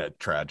 it's kind of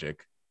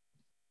tragic.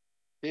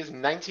 He has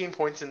 19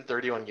 points in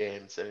 31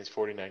 games, and he's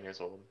 49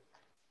 years old.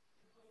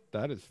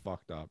 That is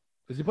fucked up.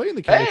 Is he playing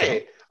the KHL?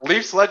 Hey,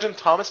 Leafs legend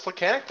Thomas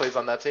Plekanec plays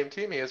on that same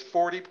team. He has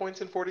 40 points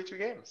in 42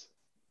 games.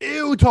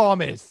 Ew,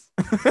 Thomas.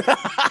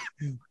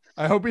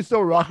 I hope he's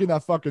still rocking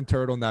that fucking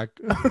turtleneck.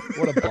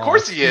 What a boss. Of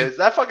course he is.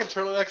 That fucking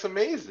turtleneck's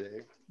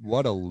amazing.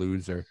 What a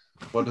loser.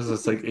 What is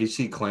this, like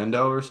HC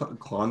Clando or something?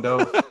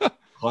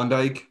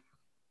 Klondike?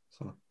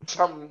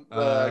 Some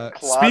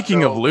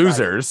Speaking of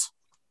losers,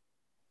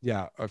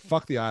 Yeah,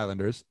 fuck the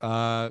Islanders.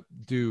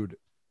 Dude,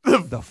 the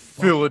the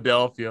fuck,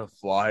 Philadelphia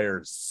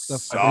Flyers the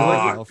suck.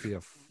 Philadelphia.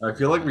 I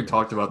feel like we Flyers.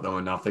 talked about them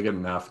enough. They get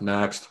Meth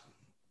next.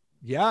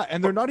 Yeah,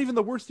 and they're not even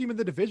the worst team in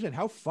the division.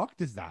 How fucked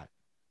is that?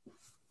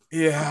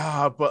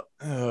 Yeah, but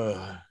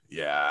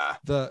yeah.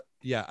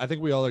 I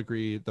think we all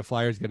agree the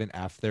Flyers get an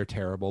F. They're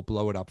terrible.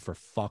 Blow it up for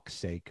fuck's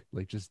sake.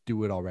 Like, just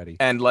do it already.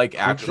 And like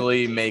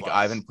actually D+. make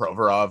Ivan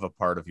Provorov a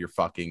part of your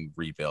fucking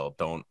rebuild.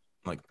 Don't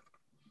like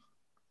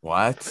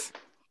what?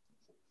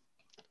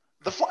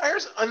 The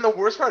Flyers, and the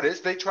worst part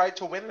is they tried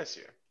to win this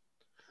year.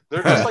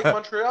 They're just like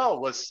Montreal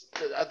was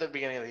at the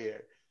beginning of the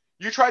year.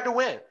 You tried to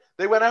win.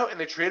 They went out and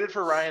they traded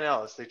for Ryan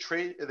Ellis. They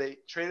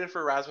traded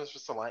for Rasmus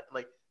Ristolainen,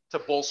 like to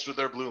bolster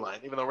their blue line,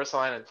 even though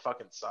Ristolainen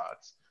fucking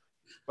sucks.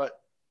 But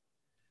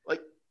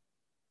like,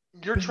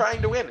 you're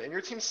trying to win, and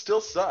your team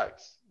still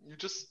sucks. You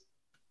just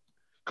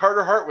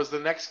Carter Hart was the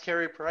next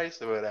Carey Price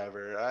or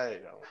whatever. I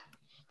don't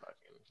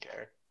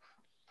fucking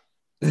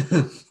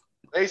care.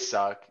 They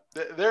suck.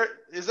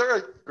 Is there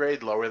a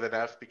grade lower than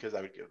F? Because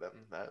I would give them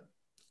that.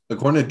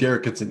 According to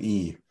Derek, it's an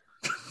E.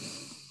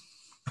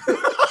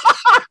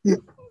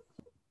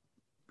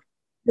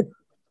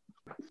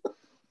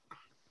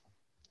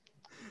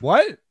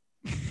 What?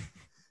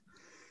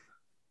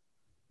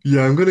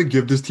 Yeah, I'm gonna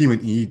give this team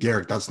an E,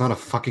 Derek. That's not a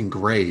fucfucking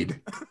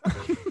grade.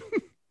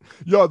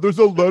 Yeah, there's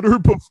a letter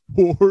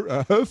before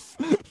F.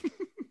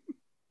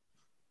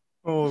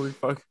 Holy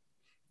fuck.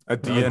 A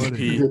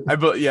DNP.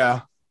 DNP.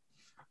 Yeah.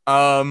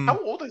 How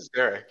old is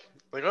Derek?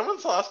 Like, when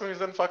was the last time he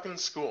was in fucking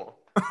school?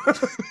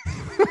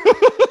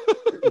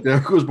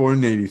 Derek was born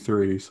in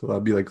 83, so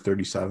that'd be like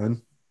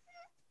 37.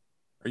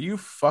 Are you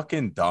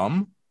fucking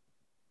dumb?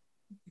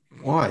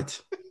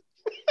 What?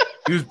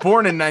 He was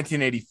born in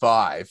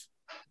 1985.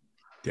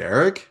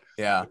 Derek?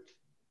 Yeah.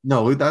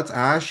 No, that's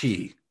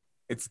Ashy.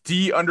 It's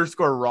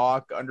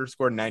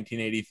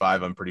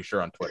D_rock_1985, I'm pretty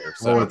sure on Twitter.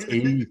 So Oh, it's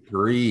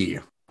 83.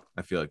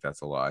 I feel like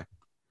that's a lie.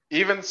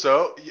 Even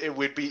so, he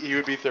would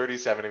be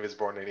 37 if he was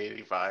born in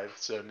 85.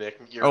 So Nick,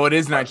 you're Oh, it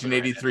is partially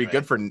right 1983.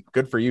 anyway.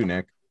 Good for you,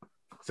 Nick.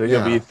 So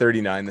Yeah. he'll be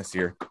 39 this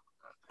year.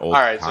 Old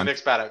All right, so cunt.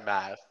 Nick's bad at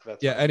math.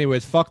 That's Yeah, fine.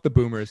 anyways, fuck the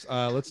boomers.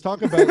 Let's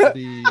talk about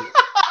the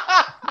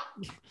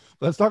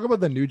Let's talk about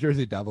the New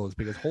Jersey Devils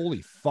because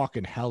holy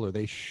fucking hell are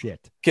they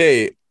shit.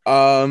 Okay.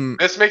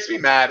 This makes me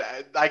mad.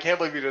 I can't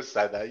believe you just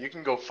said that. You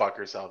can go fuck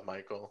yourself,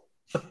 Michael.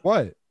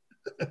 What?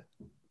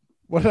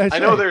 What did I say? I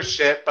know they're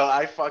shit, but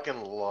I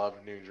fucking love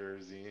New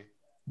Jersey.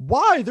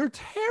 Why? They're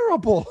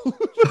terrible.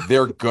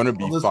 They're gonna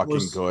be All this fucking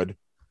was- good.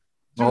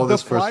 Dude, All the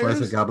this first place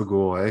Flyers- at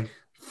Gabagool, eh?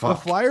 The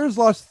Fuck. Flyers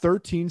lost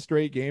 13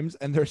 straight games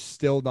and they're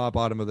still not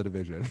bottom of the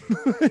division.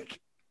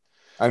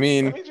 I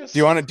mean, Let me just- do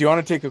you want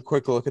to take a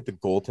quick look at the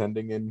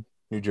goaltending in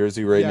New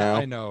Jersey right now?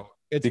 I know.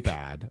 It's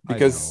bad.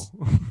 Because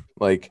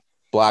like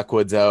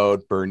Blackwood's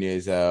out,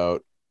 Bernier's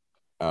out,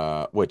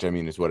 which I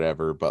mean is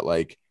whatever, but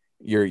like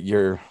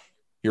you're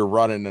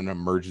running an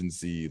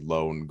emergency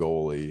lone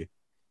goalie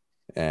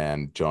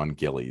and John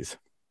Gillies.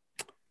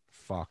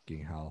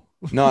 Fucking hell.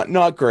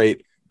 Not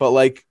great, but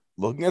like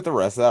looking at the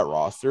rest of that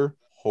roster,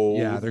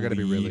 Yeah, they're gonna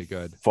be holy really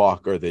good.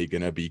 Fuck, are they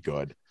gonna be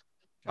good?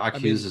 Jack I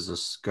Hughes mean-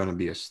 is going to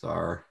be a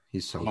star.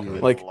 He's so I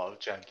good. Like- love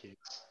Jack Hughes.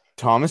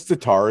 Thomas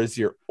Tatar is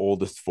your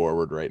oldest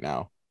forward right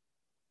now,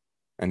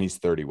 and he's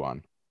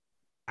 31.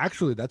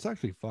 Actually, that's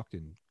actually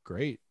fucking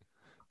great.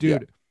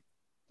 Dude,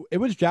 it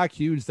was Jack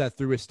Hughes that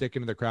threw a stick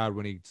into the crowd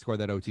when he scored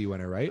that OT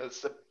winner, right?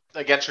 That's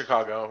against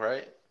Chicago,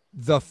 right?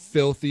 The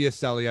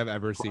filthiest celly I've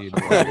ever seen.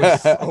 That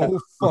was so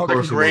Of fucking course it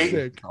was great. in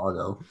sick.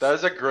 Chicago. That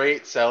was a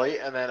great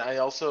celly, and then I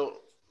also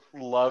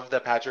love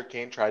that Patrick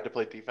Kane tried to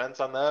play defense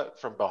on that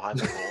from behind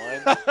the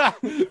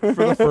goal line.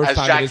 For the first As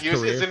time in Jack his Hughes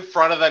career. is in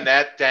front of the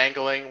net,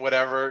 dangling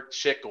whatever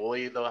shit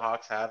goalie the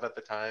Hawks have at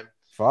the time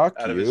Fuck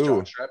out of his you.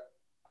 jock strap.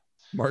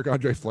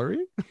 Marc-Andre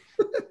Fleury?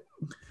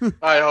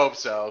 I hope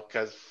so,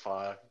 because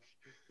fuck.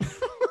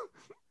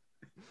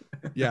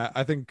 Yeah,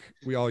 I think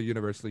we all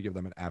universally give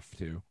them an F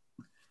too.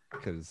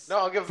 Because No,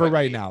 I'll give him for a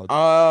right D. now,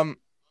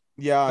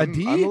 Yeah, A I'm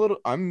D? a little.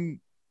 I'm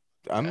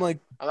like.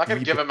 I'm not gonna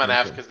D give him an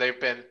F potential. because they've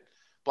been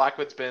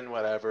Blackwood's been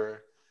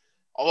whatever.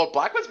 Although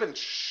Blackwood's been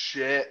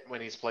shit when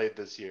he's played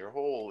this year.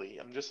 Holy,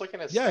 I'm just looking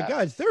at yeah, stats.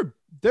 guys,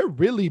 they're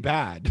really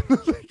bad.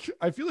 Like,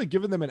 I feel like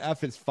giving them an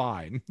F is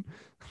fine.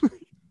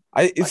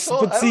 Michael,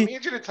 But I see, don't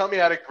need you to tell me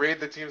how to grade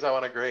the teams I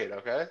want to grade.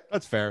 Okay.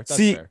 That's fair. That's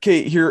see, fair.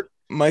 okay, here,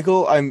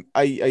 Michael.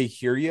 I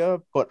hear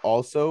you, but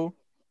also,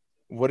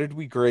 what did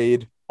we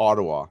grade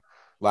Ottawa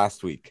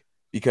last week?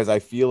 Because I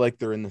feel like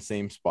they're in the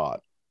same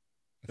spot.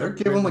 They're I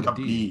think giving we're like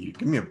a in B.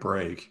 Give me a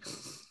break.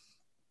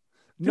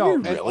 No,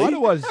 Did we and really?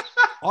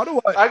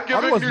 Ottawa. I'm giving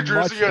Ottawa's New much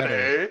Jersey an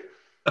better.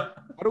 A.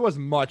 Ottawa's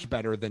much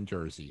better than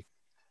Jersey.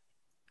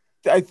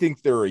 I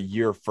think they're a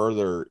year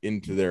further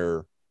into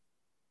their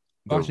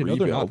Actually, no,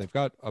 they're not. rebuild. They've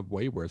got a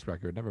way worse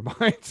record. Never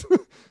mind.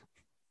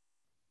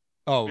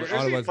 Oh, New Jersey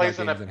Ottawa's plays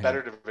got in a games in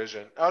better hand.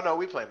 division. Oh no,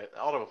 we play in it.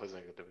 Ottawa plays in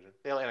a good division.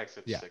 The Atlantic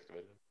 56th Yeah.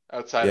 division.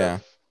 Outside Yeah.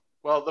 of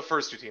well, the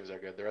first two teams are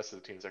good. The rest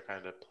of the teams are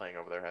kind of playing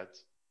over their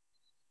heads.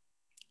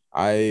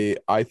 I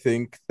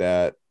think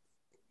that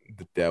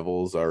the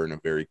Devils are in a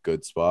very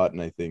good spot,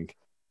 and I think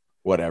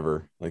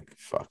whatever, like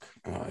fuck,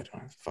 I don't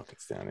have fucking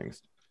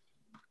standings.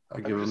 I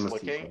I'm give just him a C+.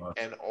 looking,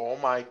 and oh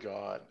my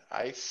god,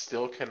 I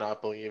still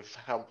cannot believe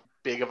how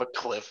big of a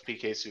cliff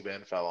PK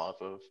Subban fell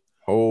off of.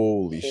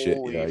 Holy shit,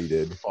 Holy yeah, he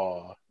did.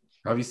 fuck.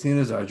 Have you seen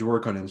his edge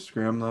work on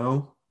Instagram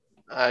though?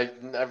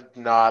 I've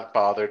not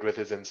bothered with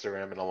his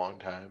Instagram in a long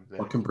time.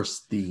 Fucking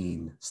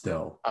pristine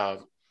still. I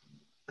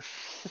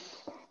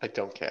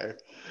don't care.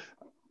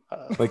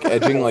 Like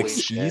edging like Holy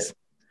skis, shit.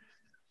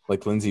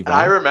 like Lindsey And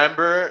I Vonn.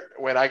 remember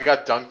when I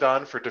got dunked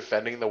on for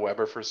defending the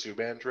Weber for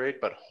Subban trade,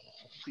 but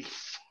holy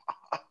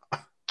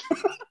fuck.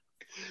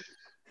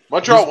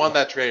 Montreal won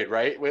that trade,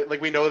 right?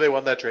 Like we know they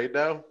won that trade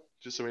now,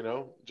 just so we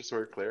know, just so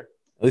we're clear.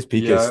 At least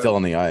PK's Yeah. still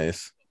on the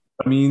ice.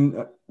 I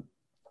mean,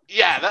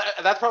 Yeah,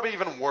 that's probably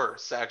even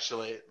worse,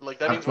 actually. Like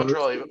that At means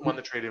Montreal first- won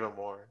the trade even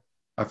more.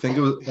 I think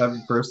it was at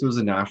first it was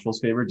a Nashville's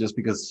favorite just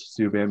because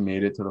Subban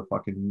made it to the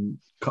fucking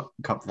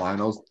cup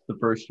finals the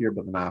first year,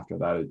 but then after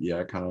that,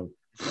 yeah, kind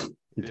of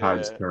the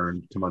tides Yeah.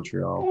 turned to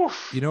Montreal.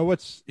 Oof. You know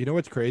what's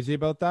crazy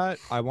about that?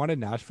 I wanted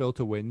Nashville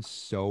to win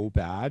so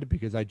bad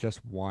because I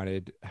just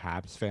wanted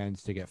Habs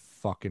fans to get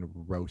fucking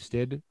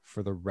roasted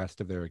for the rest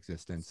of their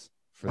existence.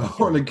 For I this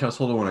wanted trade.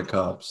 Kessel to win a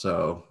cup,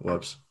 so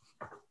whoops.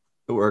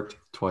 It worked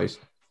twice.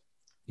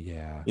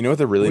 Yeah. You know what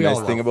the really We nice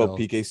all thing love about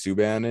Phil. PK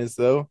Subban is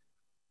though?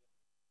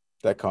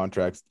 That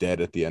contract's dead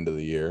at the end of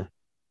the year.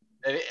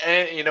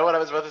 And you know what I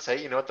was about to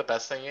say? You know what the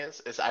best thing is?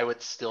 Is I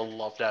would still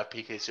love to have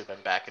PK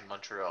Subban back in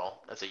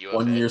Montreal as a UFA.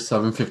 1 year,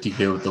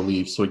 $750K with the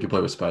Leafs, so he could play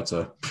with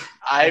Spezza.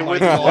 I Oh my would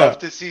God. love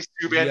to see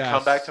Subban Yes.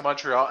 come back to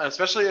Montreal, and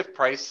especially if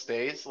Price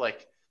stays.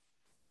 Like,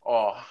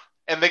 oh,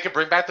 and they could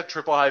bring back the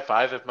triple high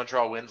five if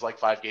Montreal wins like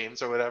 5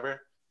 games or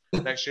whatever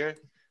next year.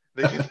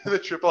 They can do the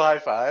triple high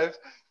five.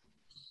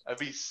 That'd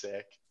be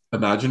sick.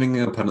 Imagining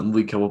a pennant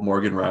league kill with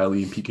Morgan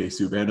Riley and PK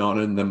Subban on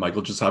it, and then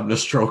Michael just having a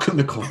stroke in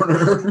the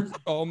corner.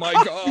 Oh my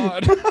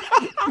god.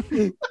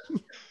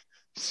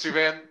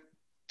 Subban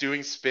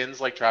doing spins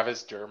like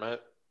Travis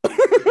Dermott in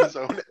his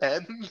own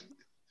end.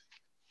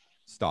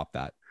 Stop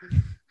that.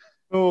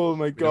 Oh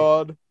my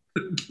god.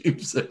 Game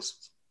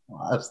 6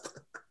 last.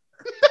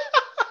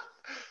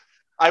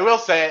 I will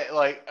say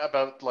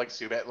about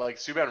Subban.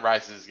 Subban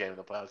rises his game in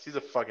the playoffs. He's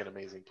a fucking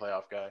amazing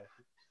playoff guy.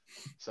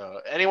 So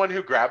anyone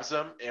who grabs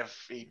him,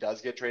 if he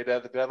does get traded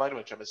at the deadline,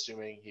 which I'm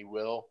assuming he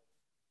will,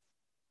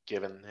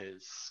 given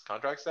his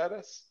contract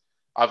status,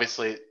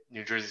 obviously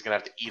New Jersey's gonna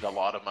have to eat a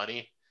lot of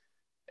money,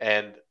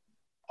 and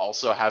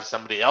also have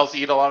somebody else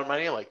eat a lot of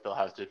money. Like they'll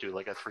have to do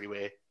like a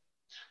 3-way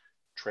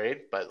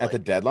trade. But At the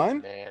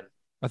deadline, man,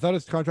 I thought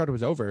his contract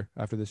was over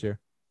after this year.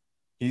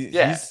 he's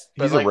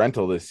but, a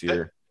rental this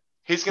year.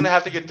 he's gonna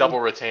have to get double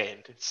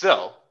retained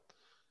still.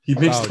 He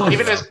makes Oh, like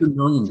even his- $1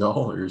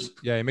 million.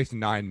 Yeah, he makes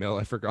 $9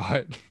 million. I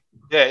forgot.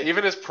 Yeah,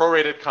 even his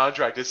prorated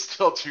contract is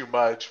still too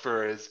much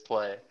for his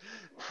play.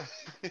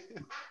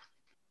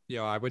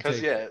 Yeah, I would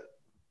Because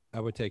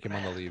take him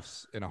on the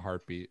Leafs in a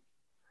heartbeat.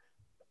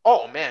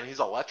 oh man, he's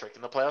electric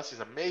in the playoffs. He's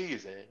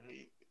amazing.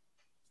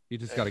 You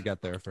just got to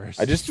get there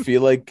first. I just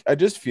feel like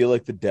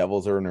the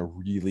Devils are in a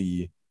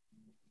really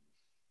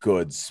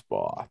good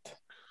spot.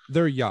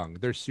 They're young.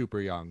 They're super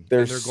young.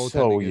 They're And their so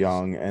goaltending is-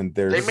 young, and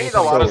they're They They're made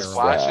so a lot of stacked.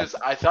 splashes.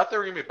 I thought they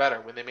were gonna be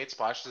better when they made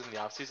splashes in the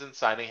offseason,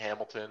 signing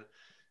Hamilton,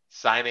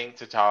 signing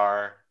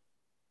Tatar.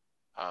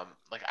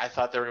 I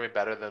thought they were gonna be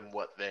better than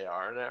what they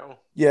are now.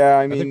 Yeah,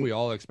 I I think mean, we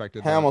all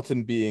expected that.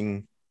 Hamilton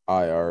being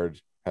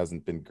IR'd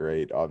hasn't been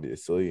great,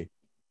 obviously.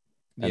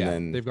 And Yeah,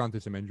 then they've gone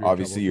through some injury.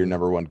 Obviously, trouble your too.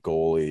 number one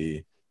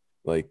goalie,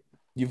 like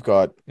you've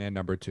got, and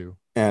number 2.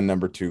 and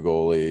number 2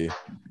 goalie,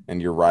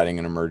 and you're riding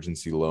an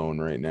emergency loan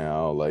right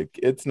now. Like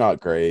it's not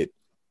great,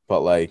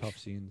 but like, Tough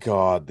scenes.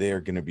 God,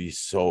 they're gonna be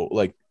so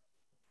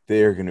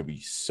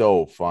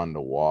fun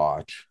to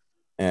watch.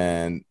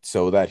 And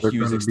so that They're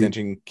Hughes gonna be-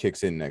 extension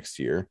kicks in next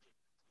year.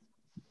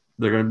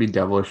 They're going to be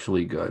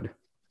devilishly good.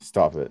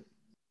 Stop it.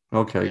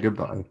 Okay,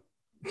 goodbye.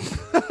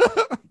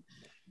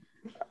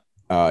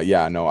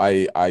 Yeah, no,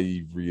 I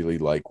really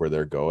like where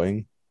they're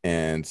going.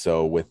 And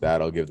so with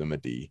that, I'll give them a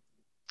D.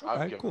 I'll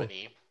Alright, give cool. him an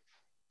E.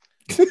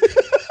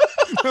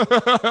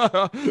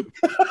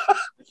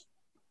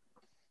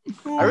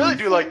 I really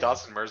do like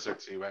Dawson Mercer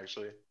too.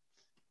 Actually,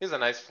 he has a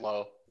nice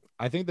flow.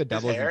 I think the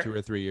Devils hair? in 2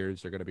 or 3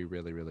 years are going to be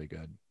really, really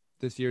good.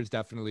 This year's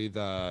definitely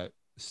the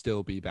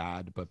still be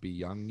bad but be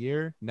young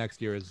year.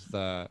 Next year is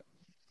the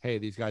hey,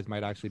 these guys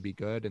might actually be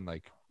good and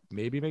like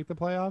maybe make the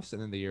playoffs.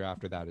 And then the year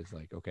after that is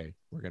like, okay,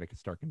 we're going to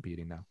start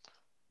competing now.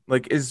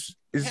 Like, is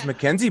Yeah.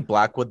 Mackenzie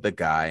Blackwood the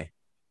guy?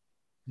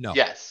 No.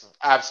 Yes,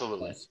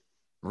 absolutely,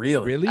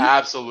 Really?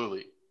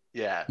 absolutely.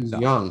 Yeah, He's No.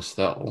 young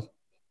still.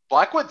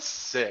 Blackwood's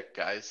sick,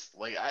 guys.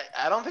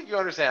 I don't think you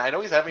understand. I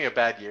know he's having a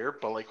bad year,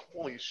 but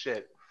holy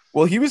shit.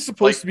 Well, he was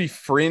supposed Like- to be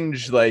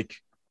fringe, like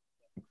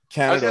I was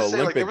Canada gonna say,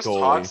 there Olympic was goalie.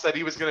 talks that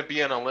he was gonna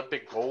be an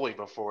Olympic goalie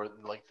before,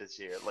 this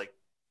year.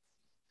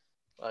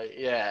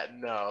 Yeah,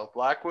 no,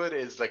 Blackwood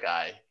is the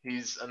guy.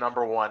 He's a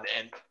number one,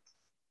 and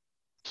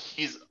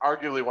he's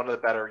arguably one of the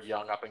better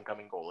young up and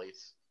coming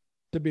goalies.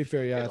 To be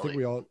fair, yeah, I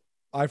Italy. think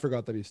I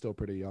forgot that he's still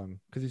pretty young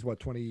because he's what,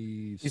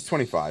 20? He's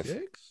 25.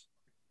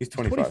 He's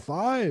 25.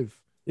 25.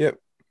 Yep.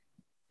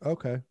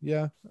 Okay.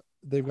 Yeah.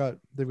 They've got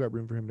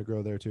room for him to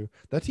grow there too.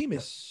 That team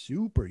is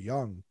super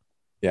young.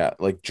 Yeah,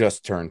 like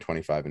just turned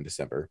 25 in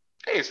December.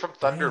 Hey, he's from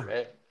Thunder Damn.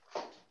 Bay.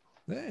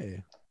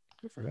 Hey,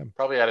 good for him.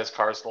 Probably had his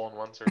car stolen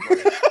once or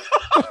twice.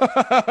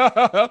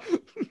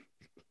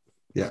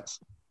 Yes.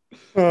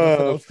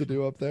 Nothing else to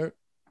do up there.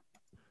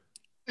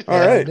 All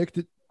right.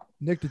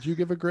 Nick, did you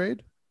give a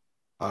grade?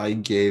 I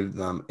gave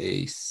them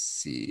a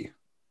C.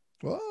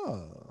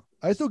 Oh,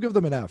 I still give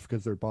them an F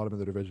because they're bottom of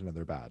the division and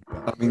they're bad. but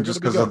I they're mean,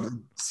 just gonna because be good. of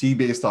C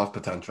based off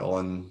potential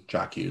and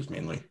Jack Hughes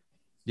mainly.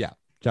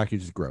 Jack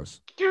Hughes is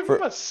gross. Give For-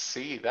 him a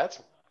C.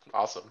 That's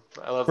awesome.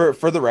 I love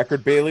For the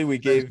record, Bailey, we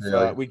gave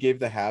Yeah.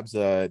 the Habs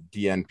a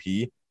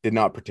DNP. Did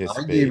not I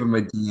participate. gave him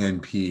a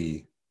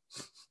DNP.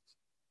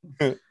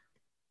 At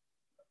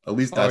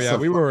least Oh that's yeah, at least that's a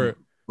we were-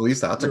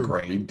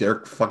 grade.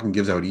 Derek fucking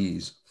gives out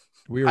E's.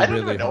 we were I don't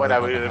really even know hard what I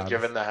on would the have Habs.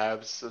 given the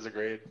Habs as a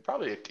grade.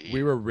 Probably a D.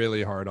 We were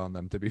really hard on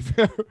them, to be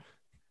fair.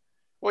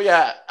 Well,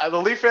 yeah, the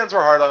Leaf fans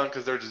were hard on them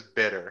because they're just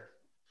bitter.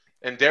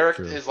 And Derek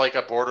True. is like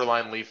a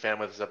borderline Leaf fan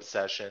with his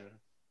obsession.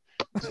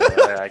 So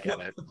I get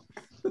it.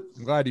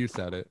 I'm glad you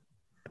said it.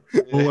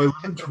 Oh, I live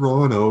in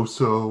Toronto,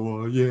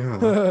 so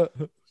yeah.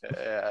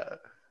 Yeah.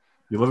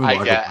 You live in I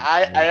Lago- get.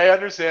 I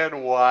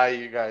understand why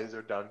you guys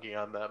are dunking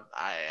on them.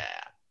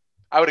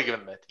 I would have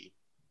given them a D,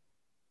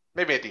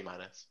 maybe a D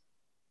minus.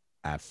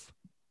 F.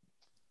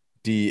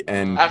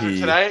 DNP. After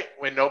tonight,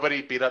 when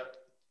nobody beat up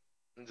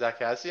Zach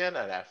Cassian,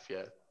 an F.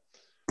 Yeah.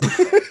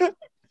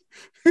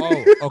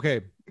 Oh,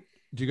 okay.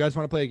 Do you guys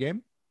want to play a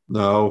game?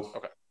 No.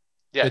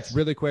 Yes. It's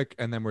really quick,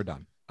 and then we're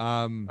done.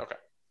 Okay.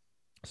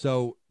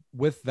 So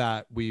with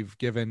that, we've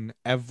given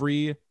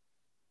every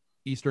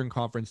Eastern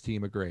Conference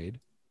team a grade.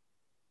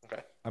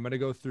 Okay. I'm gonna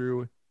go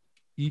through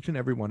each and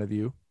every one of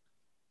you,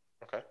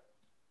 Okay.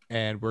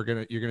 and you're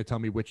gonna tell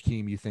me which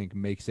team you think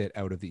makes it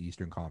out of the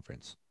Eastern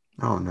Conference.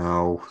 Oh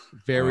no.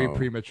 Very Oh.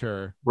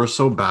 premature. We're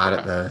so bad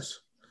at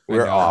this.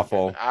 We're I know.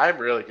 awful. I'm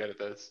really good at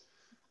this.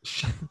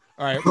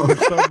 All right,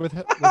 let's start with.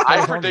 Let's start I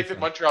with predicted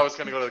Honest Montreal was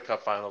going to go to the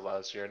Cup Finals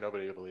last year.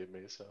 Nobody believed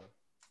me. So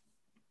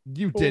then.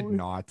 You did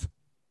not.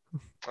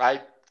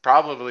 I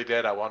probably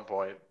did at one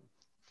point.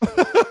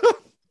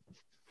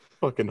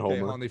 Fucking Okay,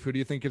 Homer. Honleaf, who do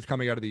you think is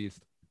coming out of the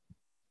East?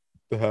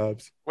 The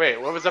Habs.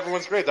 Wait, what was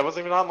everyone's grade? That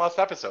wasn't even on last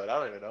episode. I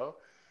don't even know.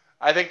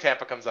 I think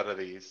Tampa comes out of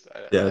the East.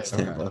 Yeah, it's I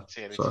Tampa. don't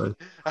see any Sorry.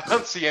 team, I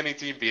don't see any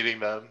team beating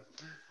them.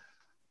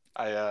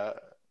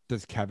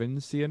 Does Kevin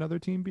see another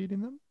team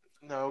beating them?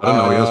 No. I don't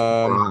know. He has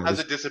Um, four Has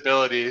eyes. a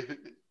disability.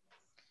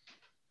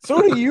 So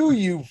do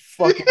you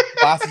fucking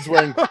glasses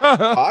wearing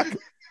cock.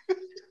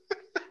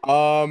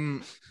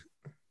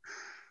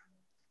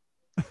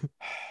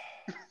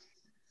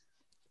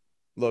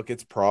 Look,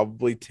 it's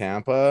probably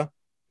Tampa,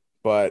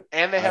 but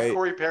And they have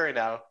Corey Perry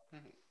now.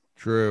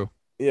 True.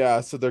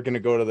 yeah, so they're gonna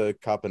go to the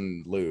Cup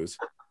and lose.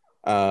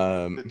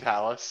 To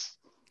Dallas.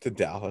 To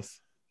Dallas.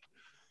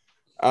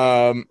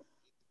 I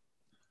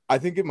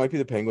think it might be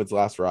the Penguins'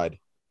 last ride.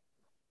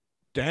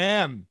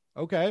 Damn.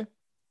 Okay.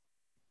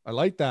 I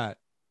like that.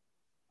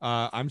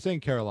 I'm saying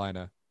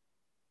Carolina.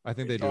 I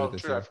think they do it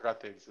this true. I year. forgot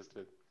they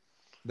existed.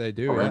 They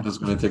do. Yeah. Miranda's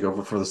going to take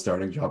over for the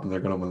starting job, and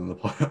they're going to win the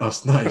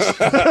playoffs. Nice.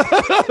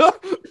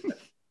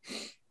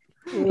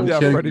 I'm Yeah,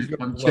 kidding. Freddie's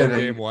gonna I'm blow kidding.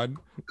 game one.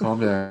 Calm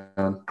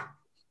down.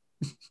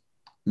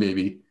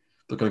 Maybe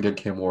they're going to get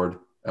Cam Ward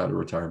out of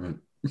retirement.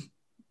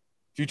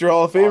 Future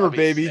Hall of Oh, Famer, that'd be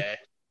baby. sick.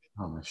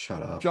 Oh,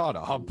 shut up. Shut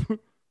up.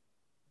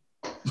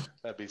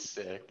 That'd be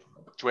sick.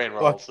 Dwayne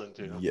Rolson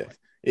too. Yes.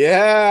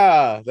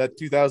 Yeah, that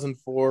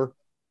 2004.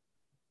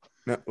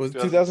 No, was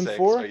it 2006,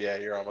 2004? So yeah,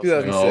 you're almost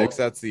 2006.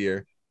 No. That's the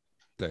year.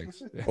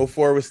 Thanks. Yeah.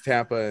 04 was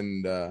Tampa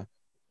and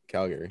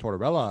Calgary.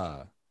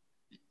 Tortorella.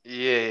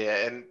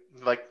 Yeah, and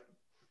like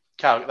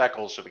that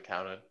goal should have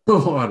counted.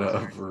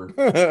 Whatever.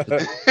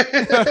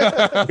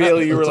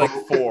 Bailey, you were like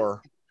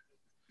 4.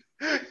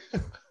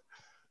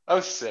 I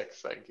was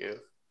 6, thank you.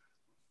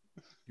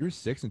 You were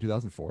 6 in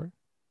 2004?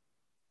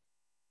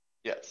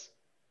 Yes.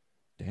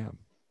 Damn.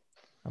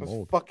 I I'm was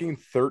old. fucking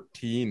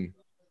 13.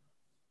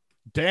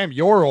 Damn,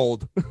 you're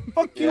old.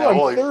 Fuck you, Yeah, I'm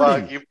holy 30.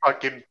 fuck, you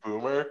fucking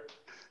boomer.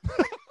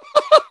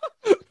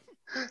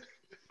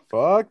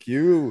 Fuck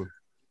you.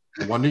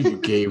 I wonder you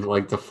gave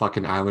like the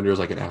fucking Islanders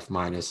like an F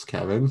minus,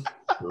 Kevin.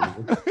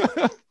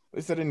 At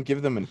least I didn't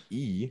give them an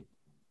E.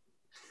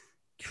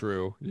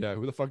 True. Yeah,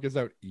 who the fuck gives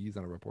out E's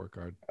on a report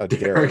card? A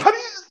Derek. How do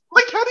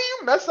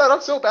you mess that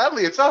up so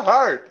badly? It's not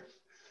hard.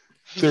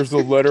 There's a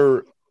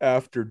letter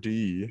after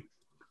D.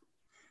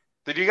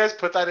 Did you guys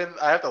put that in?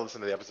 I have to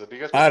listen to the episode. Did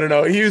you guys? I don't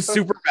know. He was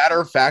super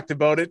matter of fact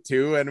about it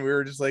too, and we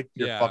were just like,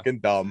 "You're Yeah. fucking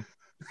dumb."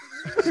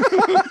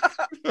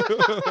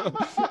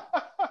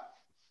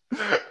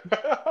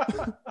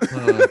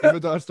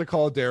 Even though us to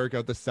call Derek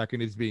out the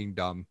second he's being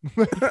dumb.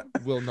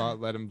 Will not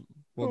let him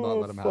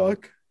have it.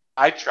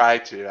 I try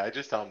to. I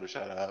just tell him to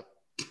shut up.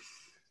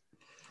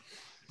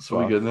 So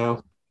we good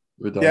now?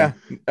 We're done. Yeah,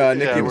 Nick, Yeah,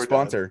 you have a we're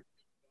sponsor.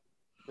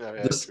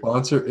 Yeah, The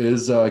sponsor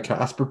is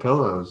Casper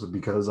Pillows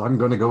because I'm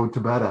going to go to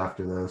bed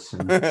after this.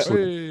 And,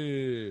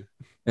 Hey,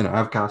 and I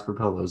have Casper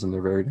Pillows and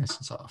they're very nice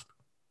and soft.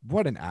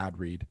 what an ad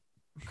read.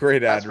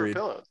 Great ad That's for read.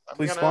 pillows. I'm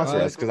Please gonna sponsor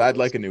have us because I'd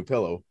like a new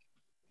pillow.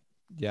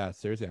 Yeah,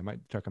 seriously, I might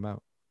check them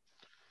out.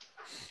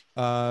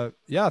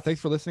 Yeah,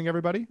 thanks for listening,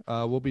 everybody.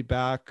 We'll be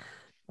back.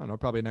 I don't know,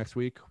 probably next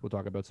week. We'll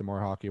talk about some more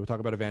hockey. We'll talk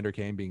about Evander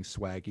Kane being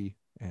swaggy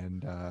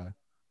and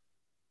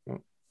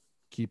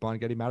keep on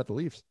getting mad at the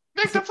Leafs.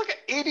 Nick, that's like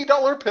an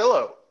 $80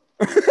 pillow.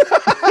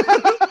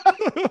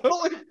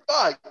 Holy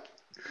fuck.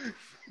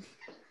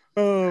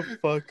 Oh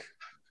fuck.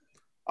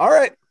 All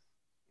right.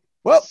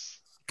 Well,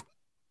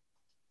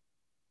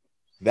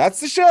 that's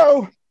the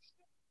show.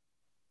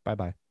 Bye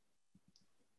bye.